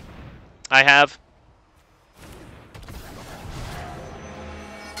power I have.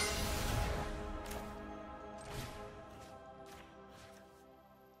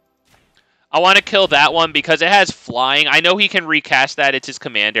 I want to kill that one because it has flying. I know he can recast that. It's his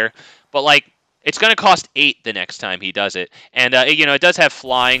commander. But, like, it's going to cost 8 the next time he does it. And, you know, it does have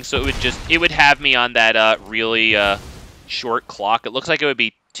flying, so it would have me on that really short clock. It looks like it would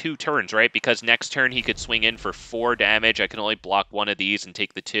be 2 turns, right? Because next turn he could swing in for 4 damage. I can only block one of these and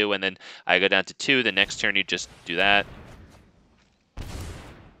take the 2, and then I go down to 2. The next turn you just do that.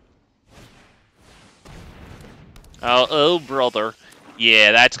 Oh, brother.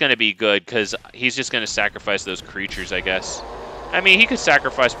 Yeah, that's going to be good, because he's just going to sacrifice those creatures, I guess. I mean, he could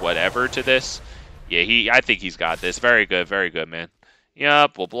sacrifice whatever to this. Yeah, I think he's got this. Very good, man.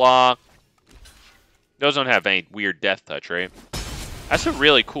 Yup, we'll block. Those don't have any weird death touch, right? That's a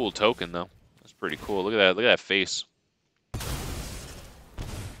really cool token, though. That's pretty cool. Look at that face.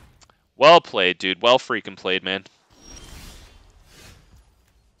 Well played, dude. Well freaking played, man.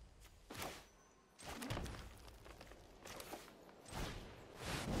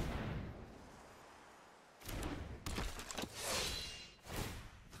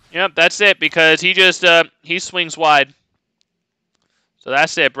 Yep, that's it, because he just, he swings wide. So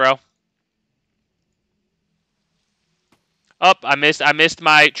that's it, bro. Oh, I missed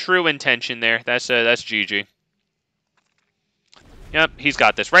my true intention there. That's GG. Yep, he's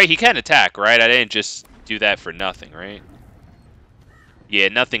got this, right? He can attack, right? I didn't just do that for nothing, right? Yeah,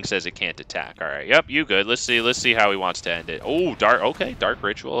 nothing says it can't attack. All right, yep, you good. Let's see how he wants to end it. Oh, dark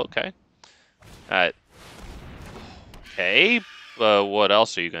ritual, okay. Okay. What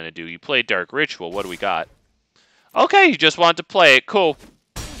else are you going to do? You played Dark Ritual. What do we got? Okay, you just want to play it. Cool.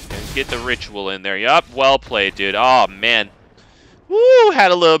 Get the ritual in there. Yup, well played, dude. Oh, man. Woo,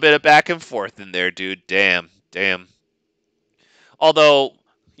 had a little bit of back and forth in there, dude. Damn. Although,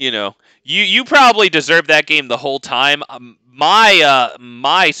 you know, you probably deserved that game the whole time.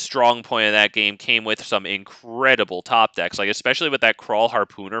 My strong point of that game came with some incredible top decks, like especially with that Kraul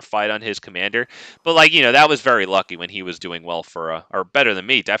Harpooner fight on his commander. But like, you know, that was very lucky when he was doing well for or better than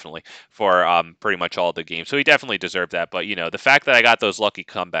me, definitely, for pretty much all the games. So he definitely deserved that. But you know, the fact that I got those lucky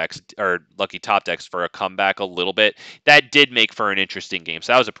comebacks or lucky top decks for a comeback a little bit, that did make for an interesting game.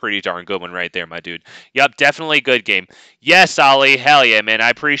 So that was a pretty darn good one right there, my dude. Yep, definitely good game. Yes, Ollie, hell yeah, man. I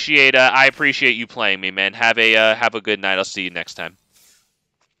appreciate you playing me, man. Have a good night. I'll see you next time.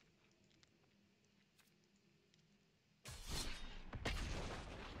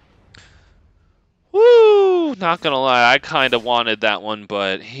 Woo! Not gonna lie, I kind of wanted that one,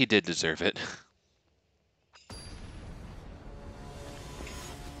 but he did deserve it.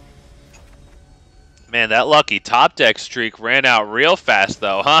 Man, that lucky top deck streak ran out real fast,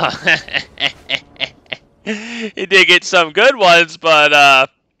 though, huh? He did get some good ones, but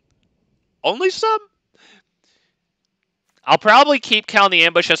only some. I'll probably keep Count the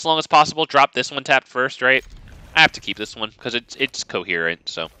Ambush as long as possible. Drop this one tapped first, right? I have to keep this one because it's coherent,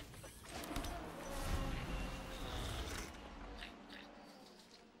 so.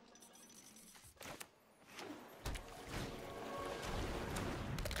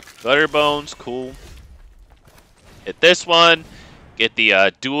 Butterbones, cool. Hit this one. Get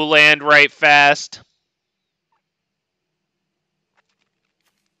the dual land right fast.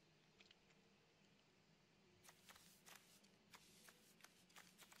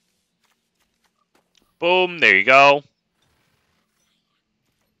 Boom, there you go.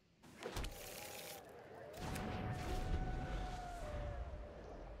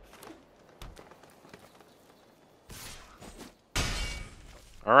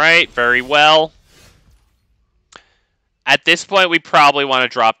 All right, very well. At this point, we probably want to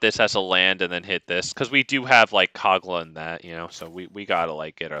drop this as a land and then hit this, because we do have, like, Kogla and that, you know, so we gotta,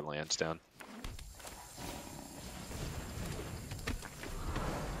 like, get our lands down.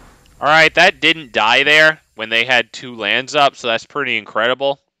 All right, that didn't die there when they had 2 lands up, so that's pretty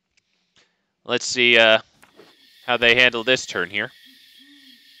incredible. Let's see how they handle this turn here.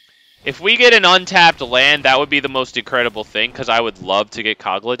 If we get an untapped land, that would be the most incredible thing, because I would love to get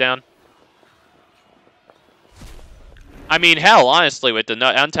Kogla down. I mean, hell, honestly, with the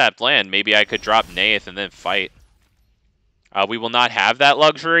untapped land, maybe I could drop Neyith and then fight. We will not have that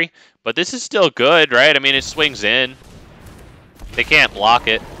luxury, but this is still good, right? I mean, it swings in. They can't block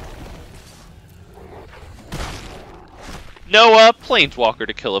it. No Planeswalker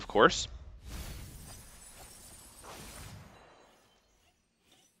to kill, of course.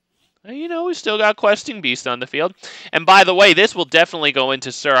 You know, we still got Questing Beast on the field. And by the way, this will definitely go into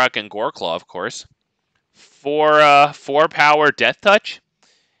Surrak and Goreclaw, of course. For 4 power Death Touch.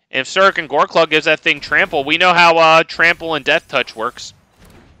 And if Surrak and Goreclaw gives that thing Trample, we know how Trample and Death Touch works.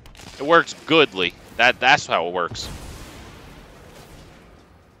 It works goodly. That's how it works.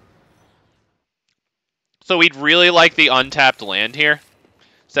 So we'd really like the untapped land here.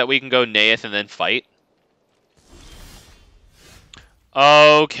 so that we can go Neyith and then fight.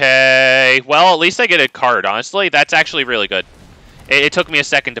 Okay. Well, at least I get a card, honestly. That's actually really good. It took me a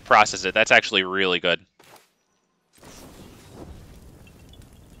second to process it. That's actually really good.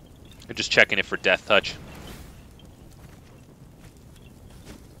 I'm just checking it for Death Touch.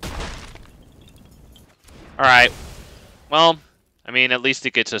 Alright. Well, I mean, at least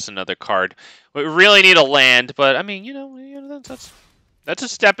it gets us another card. We really need a land, but, I mean, you know that's a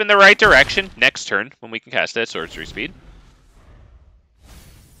step in the right direction. Next turn, when we can cast it at sorcery speed.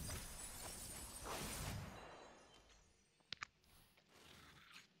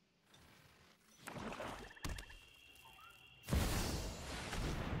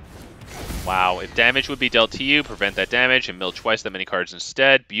 Wow, if damage would be dealt to you, prevent that damage and mill twice that many cards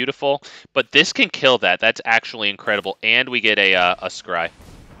instead. Beautiful. But this can kill that. That's actually incredible. And we get a scry.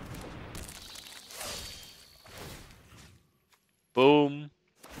 Boom.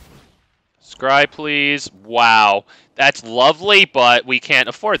 Scry, please. Wow. That's lovely, but we can't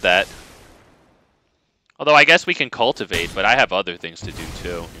afford that. Although I guess we can cultivate, but I have other things to do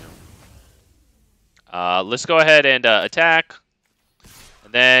too. Let's go ahead and attack.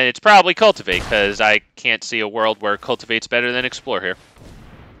 And then it's probably cultivate, because I can't see a world where cultivate's better than explore here.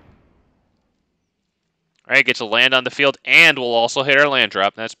 Alright, gets a land on the field, and we'll also hit our land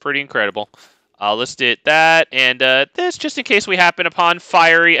drop. That's pretty incredible. Let's do that, and this, just in case we happen upon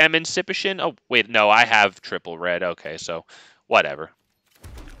Fiery Emancipation. Oh, wait, no, I have triple red. Okay, so whatever.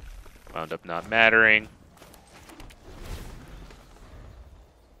 Wound up not mattering.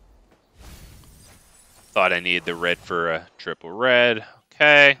 Thought I needed the red for triple red.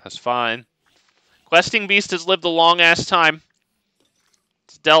 Okay, that's fine. Questing Beast has lived a long-ass time.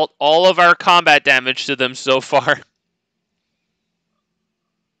 It's dealt all of our combat damage to them so far.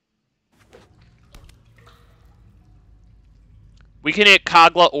 We can hit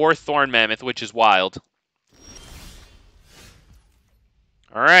Kogla or Thorn Mammoth, which is wild.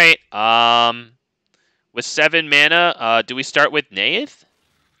 Alright, with 7 mana, do we start with Neyith?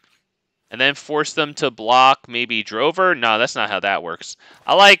 And then force them to block maybe Drover? No, that's not how that works.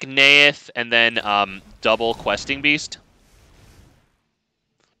 I like Neyith and then double Questing Beast.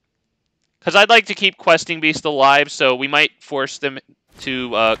 Because I'd like to keep Questing Beast alive, so we might force them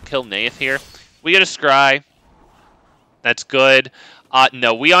to kill Neyith here. We get a Scry. That's good.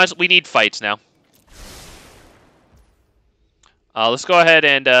 No, we need fights now. Let's go ahead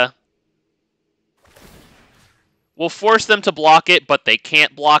and... we'll force them to block it, but they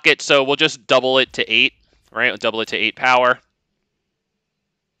can't block it, so we'll just double it to 8. Right? We'll double it to 8 power.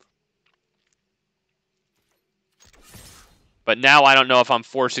 But now I don't know if I'm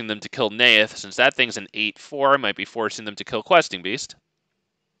forcing them to kill Neyith, since that thing's an 8/4. I might be forcing them to kill Questing Beast.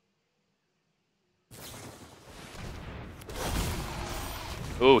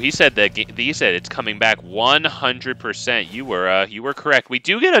 Ooh, he said it's coming back 100%. You were correct. We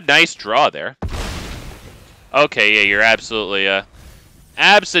do get a nice draw there. Okay, yeah, you're absolutely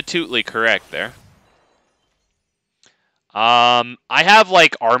correct there. I have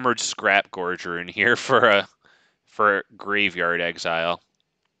like Armored Scrap Gorger in here for Graveyard Exile.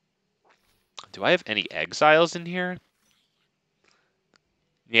 Do I have any exiles in here?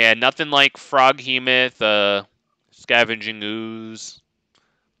 Yeah, nothing like Froghemoth, Scavenging Ooze.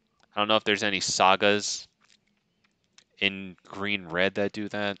 I don't know if there's any sagas in green-red that do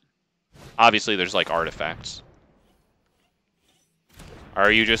that. Obviously, there's like artifacts.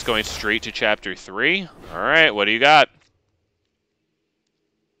 Are you just going straight to Chapter 3? Alright, what do you got?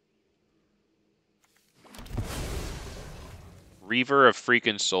 Reaver of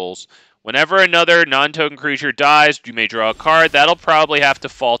Freaking Souls. Whenever another non-token creature dies, you may draw a card. That'll probably have to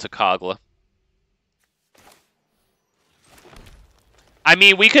fall to Kogla. I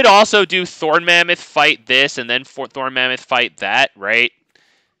mean, we could also do Thorn Mammoth fight this, and then Thorn Mammoth fight that, right?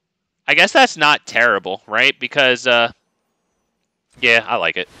 I guess that's not terrible, right? Because, yeah, I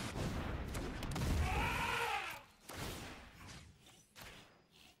like it.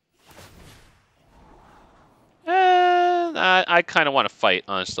 I kind of want to fight,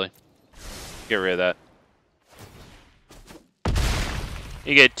 honestly. Get rid of that.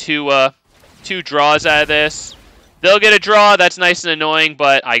 You get two draws out of this. They'll get a draw. That's nice and annoying,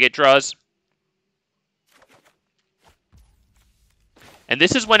 but I get draws. And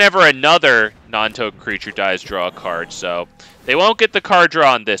this is whenever another non-token creature dies, draw a card. So they won't get the card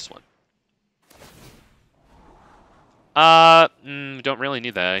draw on this one. Don't really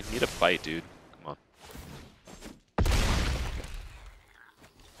need that. I need a fight, dude. Come on.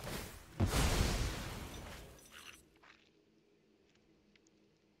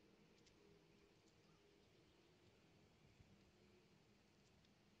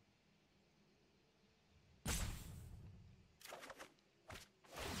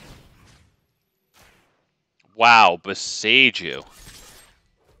 Wow, Boseiju.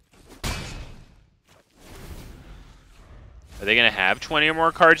 Are they going to have 20 or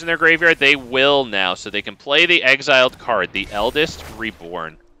more cards in their graveyard? They will now, so they can play the exiled card, the Eldest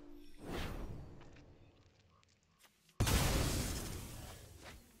Reborn.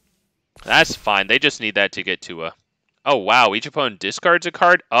 That's fine. They just need that to get to a... Oh, wow. Each opponent discards a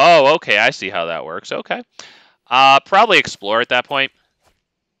card? Oh, okay. I see how that works. Okay. Probably Explore at that point.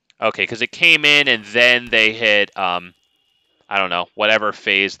 Okay, because it came in and then they hit... I don't know, whatever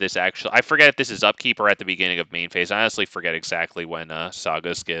phase this actually... I forget if this is upkeep or at the beginning of main phase. I honestly forget exactly when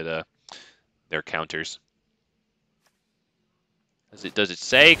Sagas get their counters. Does it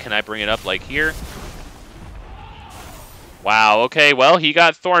say? Can I bring it up like here? Wow, okay, well, he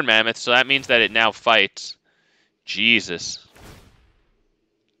got Thorn Mammoth, so that means that it now fights. Jesus.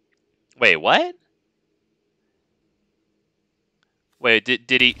 Wait, what? Wait,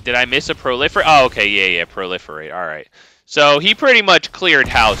 did I miss a Proliferate? Oh, okay, yeah, Proliferate, alright. So he pretty much cleared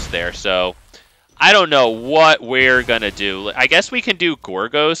house there, so I don't know what we're going to do. I guess we can do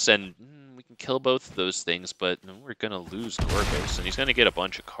Gorgos, and we can kill both of those things, but we're going to lose Gorgos, and he's going to get a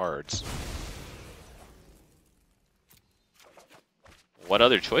bunch of cards. What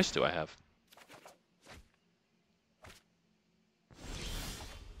other choice do I have?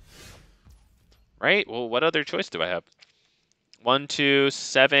 Right? Well, what other choice do I have? 1, 2,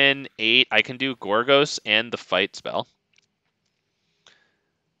 7, 8. I can do Gorgos and the fight spell.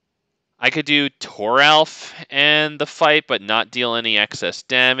 I could do Toralf and the fight, but not deal any excess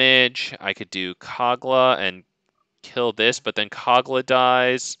damage. I could do Kogla and kill this, but then Kogla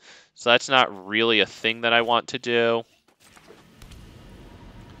dies. So that's not really a thing that I want to do.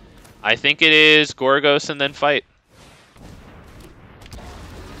 I think it is Gorgos and then fight.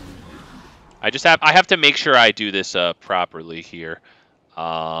 I have to make sure I do this properly here.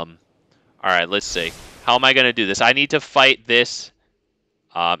 All right, let's see. How am I going to do this? I need to fight this.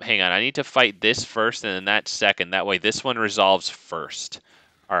 Hang on, I need to fight this first and then that second. That way this one resolves first.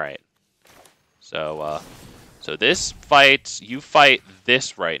 All right. So this fights, you fight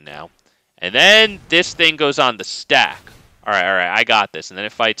this right now. And then this thing goes on the stack. All right, I got this. And then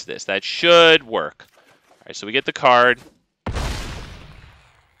it fights this. That should work. All right, so we get the card.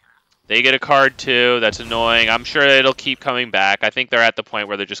 They get a card too. That's annoying. I'm sure it'll keep coming back. I think they're at the point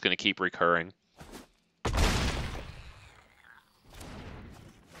where they're just going to keep recurring.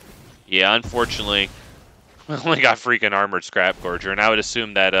 Yeah, unfortunately, we only got freaking Armored Scrap Gorger, and I would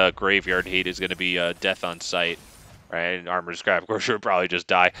assume that Graveyard Hate is going to be death on sight, right? And Armored Scrap Gorger would probably just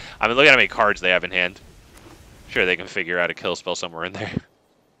die. I mean, look at how many cards they have in hand. Sure, they can figure out a kill spell somewhere in there.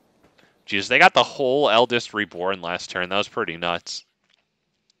 Jesus, they got the whole Eldest Reborn last turn. That was pretty nuts.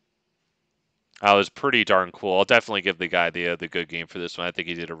 That was pretty darn cool. I'll definitely give the guy the good game for this one. I think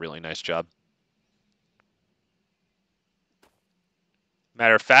he did a really nice job.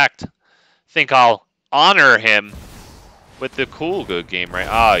 Matter of fact, I think I'll honor him with the cool good game, right?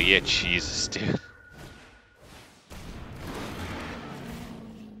 Oh, yeah, Jesus, dude.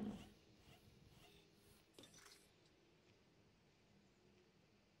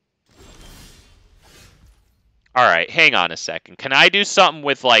 All right, hang on a second. Can I do something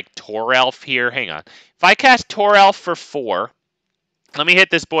with, like, Toralf here? Hang on. If I cast Toralf for 4, let me hit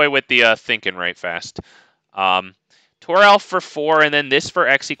this boy with the thinking right fast. Toralf for 4, and then this for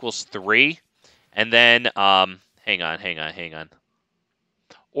X equals 3. And then, hang on.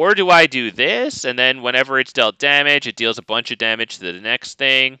 Or do I do this, and then whenever it's dealt damage, it deals a bunch of damage to the next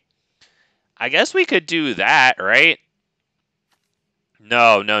thing? I guess we could do that, right?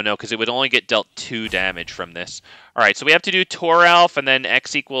 No, because it would only get dealt 2 damage from this. All right, so we have to do Toralf, and then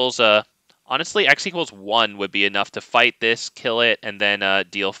X equals, honestly, X equals 1 would be enough to fight this, kill it, and then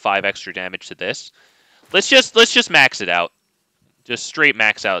deal 5 extra damage to this. Let's just max it out. Just straight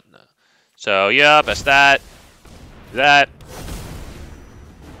max out. So, yeah, that's that. That.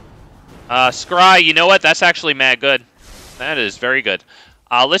 Scry, you know what? That's actually mad good. That is very good.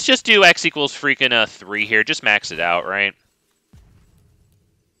 Let's just do X equals freaking 3 here. Just max it out, right?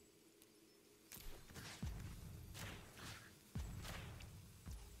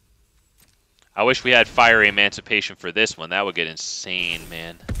 I wish we had Fiery Emancipation for this one. That would get insane,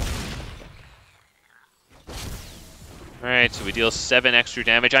 man. Alright, so we deal 7 extra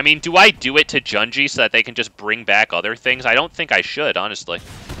damage. I mean, do I do it to Junji so that they can just bring back other things? I don't think I should, honestly.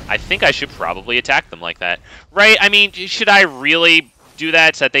 I think I should probably attack them like that. Right? I mean, should I really do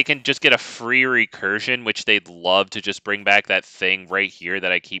that so that they can just get a free recursion, which they'd love to just bring back that thing right here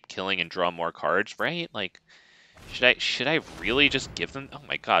that I keep killing and draw more cards, right? Like, should I really just give them... Oh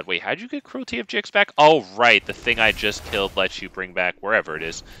my god, wait, how'd you get Cruelty of Jix back? Oh, right, the thing I just killed lets you bring back wherever it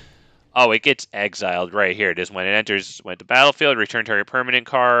is. Oh, it gets exiled right here. It is when it went to battlefield, return target permanent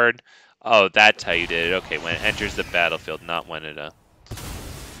card. Oh, that's how you did it. Okay, when it enters the battlefield, not when it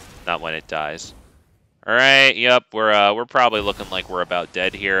dies. All right, yep, we're probably looking like we're about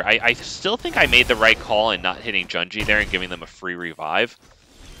dead here. I still think I made the right call in not hitting Junji there and giving them a free revive.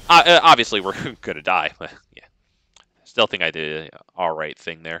 Obviously, we're gonna die, but yeah, still think I did an all right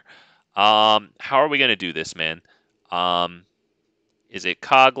thing there. How are we gonna do this, man? Is it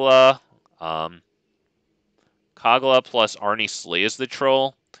Kogla? Kogla plus Arni slays the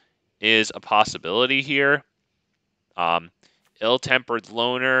troll is a possibility here. Ill-tempered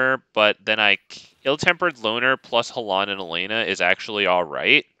loner, but then ill-tempered loner plus Halana and Alena is actually all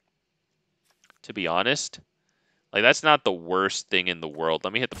right. To be honest, like that's not the worst thing in the world.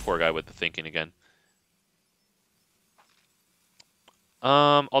 Let me hit the poor guy with the thinking again.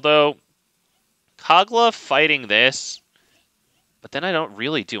 Although Kogla fighting this, but then I don't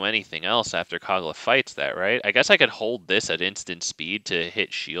really do anything else after Kogla fights that, right? I guess I could hold this at instant speed to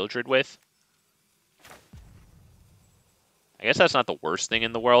hit Shieldred with. I guess that's not the worst thing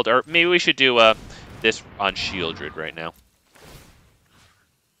in the world. Or maybe we should do this on Shieldred right now.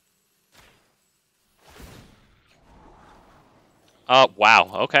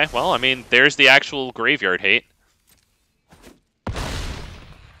 Wow. Okay, well, I mean, there's the actual graveyard hate.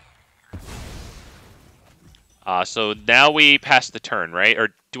 So now we pass the turn, right? Or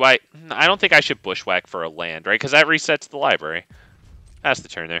do I don't think I should Bushwhack for a land, right? Because that resets the library. Pass the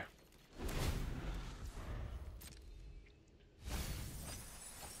turn there.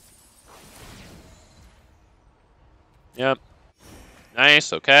 Yep.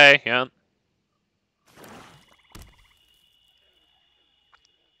 Nice, okay, yep.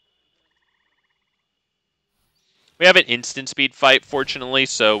 We have an instant speed fight, fortunately,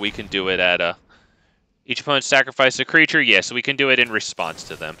 so we can do it at each opponent sacrifice a creature. Yeah, so we can do it in response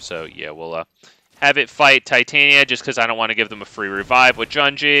to them. So yeah, we'll have it fight Titania just because I don't want to give them a free revive with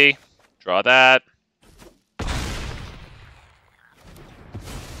Junji. Draw that.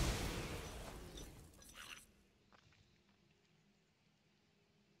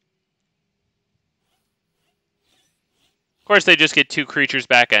 Of course, they just get 2 creatures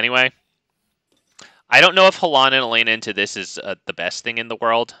back anyway. I don't know if Halana and Alena into this is the best thing in the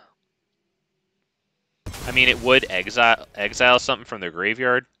world. I mean, it would exile something from their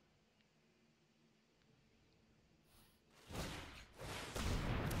graveyard.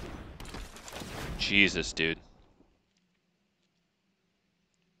 Jesus, dude.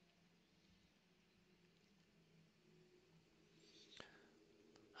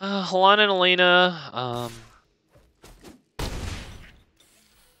 Halana and Alena.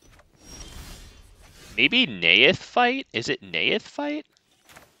 Maybe Neyith fight? Is it Neyith fight?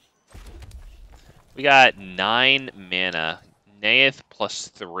 We got 9 mana. Neyith plus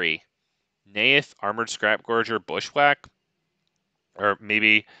 3. Neyith, Armored Scrapgorger, Bushwhack. Or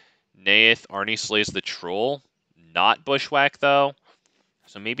maybe Neyith, Arni slays the troll. Not Bushwhack, though.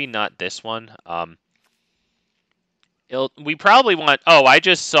 So maybe not this one. We probably want... Oh, I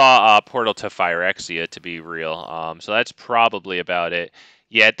just saw Portal to Phyrexia, to be real. So that's probably about it.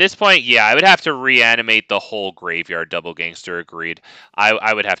 Yeah, at this point, yeah, I would have to reanimate the whole graveyard. Double Gangster agreed.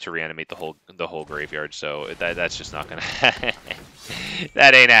 I would have to reanimate the whole graveyard, so that's just not gonna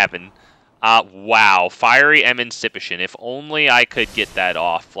that ain't happening. Wow, Fiery Emancipation. If only I could get that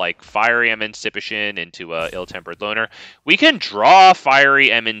off, like Fiery Emancipation into a Ill-Tempered Loner. We can draw Fiery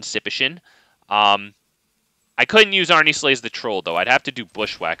Emancipation. I couldn't use Arni Slays the Troll, though. I'd have to do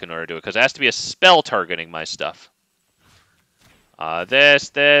Bushwhack in order to do it, because it has to be a spell targeting my stuff.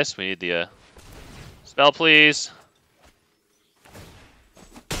 This. We need the spell, please.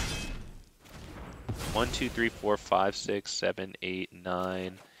 1, 2, 3, 4, 5, 6, 7, 8,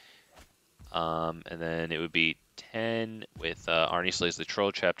 9. And then it would be 10 with Arni Slays the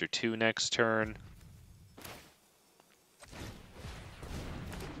Troll, Chapter 2 next turn.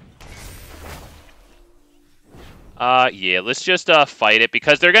 Yeah, let's just fight it,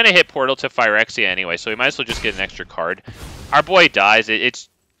 because they're going to hit Portal to Phyrexia anyway, so we might as well just get an extra card. Our boy dies. It's...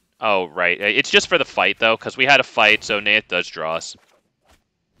 Oh, right. It's just for the fight, though, because we had a fight, so Neyith does draw us.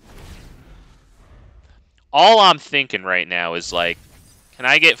 All I'm thinking right now is, like, can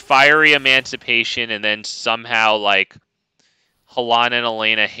I get Fiery Emancipation and then somehow, like, Halana and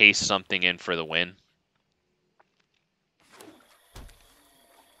Alena haste something in for the win?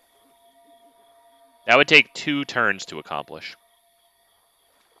 That would take 2 turns to accomplish.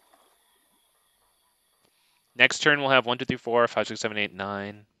 Next turn we'll have 1, 2, 3, 4, 5, 6, 7, 8,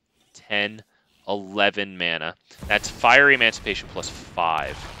 9, 10, 11 mana. That's Fiery Emancipation plus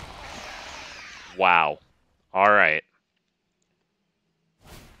 5. Wow. Alright.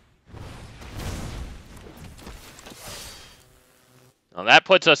 Well, that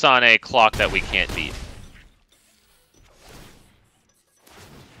puts us on a clock that we can't beat.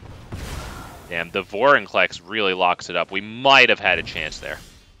 Damn, the Vorinclex really locks it up. We might have had a chance there.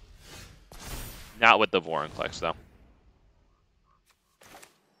 Not with the Vorinclex,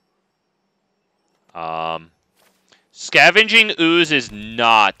 though. Scavenging Ooze is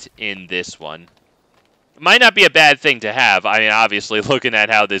not in this one. It might not be a bad thing to have. I mean, obviously, looking at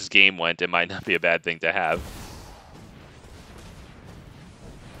how this game went, it might not be a bad thing to have.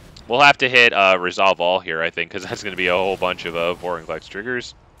 We'll have to hit Resolve All here, I think, because that's going to be a whole bunch of Vorinclex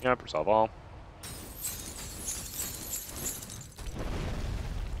triggers. Yep, Resolve All.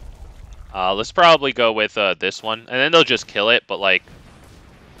 Let's probably go with this one, and then they'll just kill it, but like...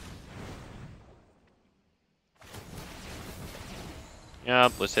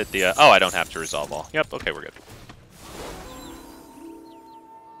 Yep, let's hit the... oh, I don't have to Resolve All. Yep, okay, we're good.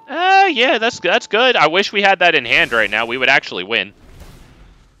 Yeah, that's good. I wish we had that in hand right now. We would actually win.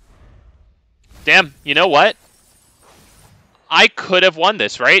 Damn, you know what? I could have won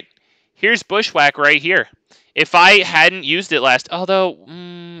this, right? Here's Bushwhack right here. If I hadn't used it last... Although,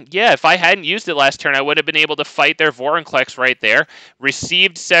 yeah, if I hadn't used it last turn, I would have been able to fight their Vorinclex right there.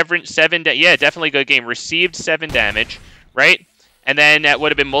 Received 7 yeah, definitely good game. Received 7 damage, right? And then that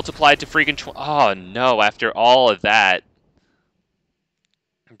would have been multiplied to freaking... Oh, no, after all of that.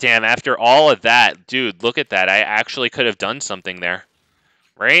 Damn, after all of that, dude, look at that. I actually could have done something there.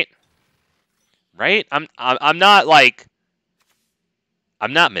 Right? Right? I'm not, like...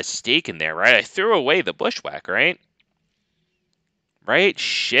 I'm not mistaken there, right? I threw away the Bushwhack, right? Right?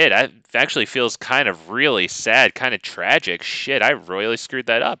 Shit, that actually feels kind of really sad, kind of tragic. Shit, I really screwed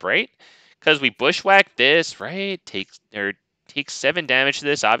that up, right? Because we Bushwhack this, right? Takes 7 damage to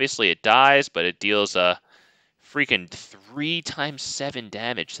this. Obviously, it dies, but it deals freaking 3 times 7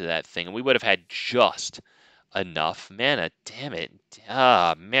 damage to that thing. And we would have had just enough mana. Damn it.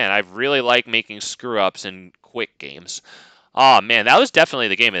 Ah, man, I really like making screw-ups in quick games. Oh, man, that was definitely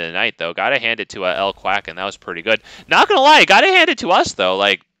the game of the night, though. Gotta hand it to El Quack, and that was pretty good. Not gonna lie, gotta hand it to us, though.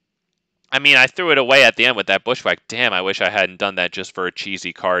 Like, I mean, I threw it away at the end with that Bushwhack. Damn, I wish I hadn't done that just for a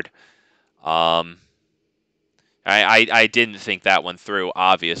cheesy card. I didn't think that one through,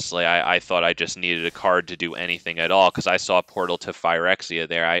 obviously. I thought I just needed a card to do anything at all, because I saw Portal to Phyrexia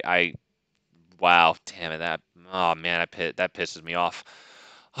there. Wow, damn it, oh, man, that pisses me off.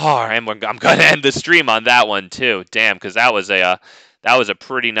 Oh, I'm going to end the stream on that one, too. Damn, because that was a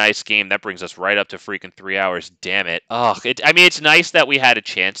pretty nice game. That brings us right up to freaking 3 hours. Damn it. Oh, I mean, it's nice that we had a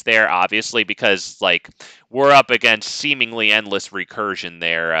chance there, obviously, because, like, we're up against seemingly endless recursion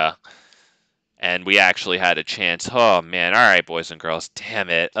there, and we actually had a chance. Oh, man. All right, boys and girls. Damn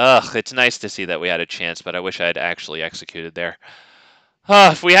it. Ugh, it's nice to see that we had a chance, but I wish I had actually executed there.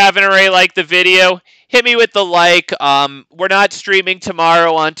 If we haven't already liked the video, hit me with the like. We're not streaming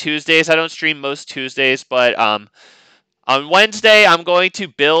tomorrow on Tuesdays. I don't stream most Tuesdays, but on Wednesday, I'm going to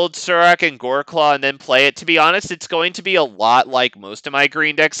build Surrak and Goreclaw and then play it. To be honest, it's going to be a lot like most of my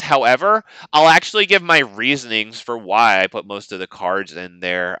green decks. However, I'll actually give my reasonings for why I put most of the cards in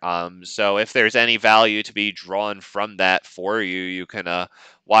there. So if there's any value to be drawn from that for you, you can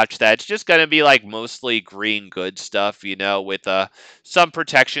watch that. It's just going to be like mostly green good stuff, you know, with some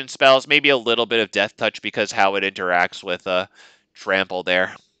protection spells, maybe a little bit of Death Touch because how it interacts with Trample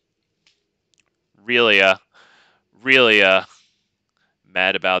there. Really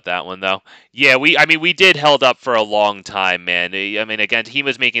mad about that one, though. Yeah, I mean, we did held up for a long time, man. I mean, again, he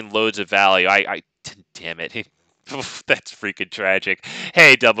was making loads of value. Damn it. That's freaking tragic.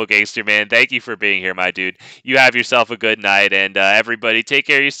 Hey, Double Gangster, man. Thank you for being here, my dude. You have yourself a good night, and everybody, take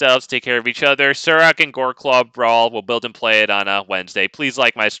care of yourselves, take care of each other. Surrak and Goreclaw Brawl, we'll build and play it on Wednesday. Please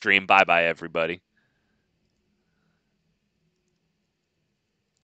like my stream. Bye-bye, everybody.